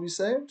 Eventually will be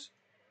saved.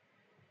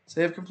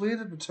 Save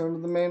completed. Return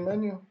to the main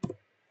menu.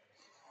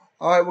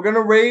 Alright, we're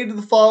gonna raid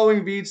the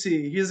following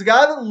VT. He's a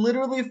guy that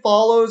literally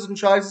follows and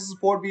tries to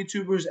support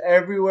VTubers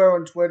everywhere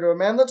on Twitter. A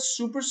man that's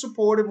super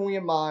supportive and we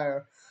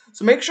admire.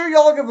 So make sure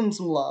y'all give him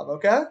some love,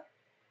 okay?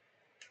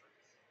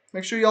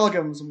 Make sure y'all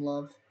give him some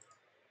love.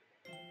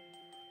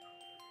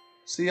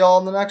 See y'all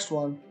in the next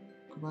one.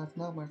 Goodbye for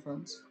now, my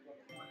friends.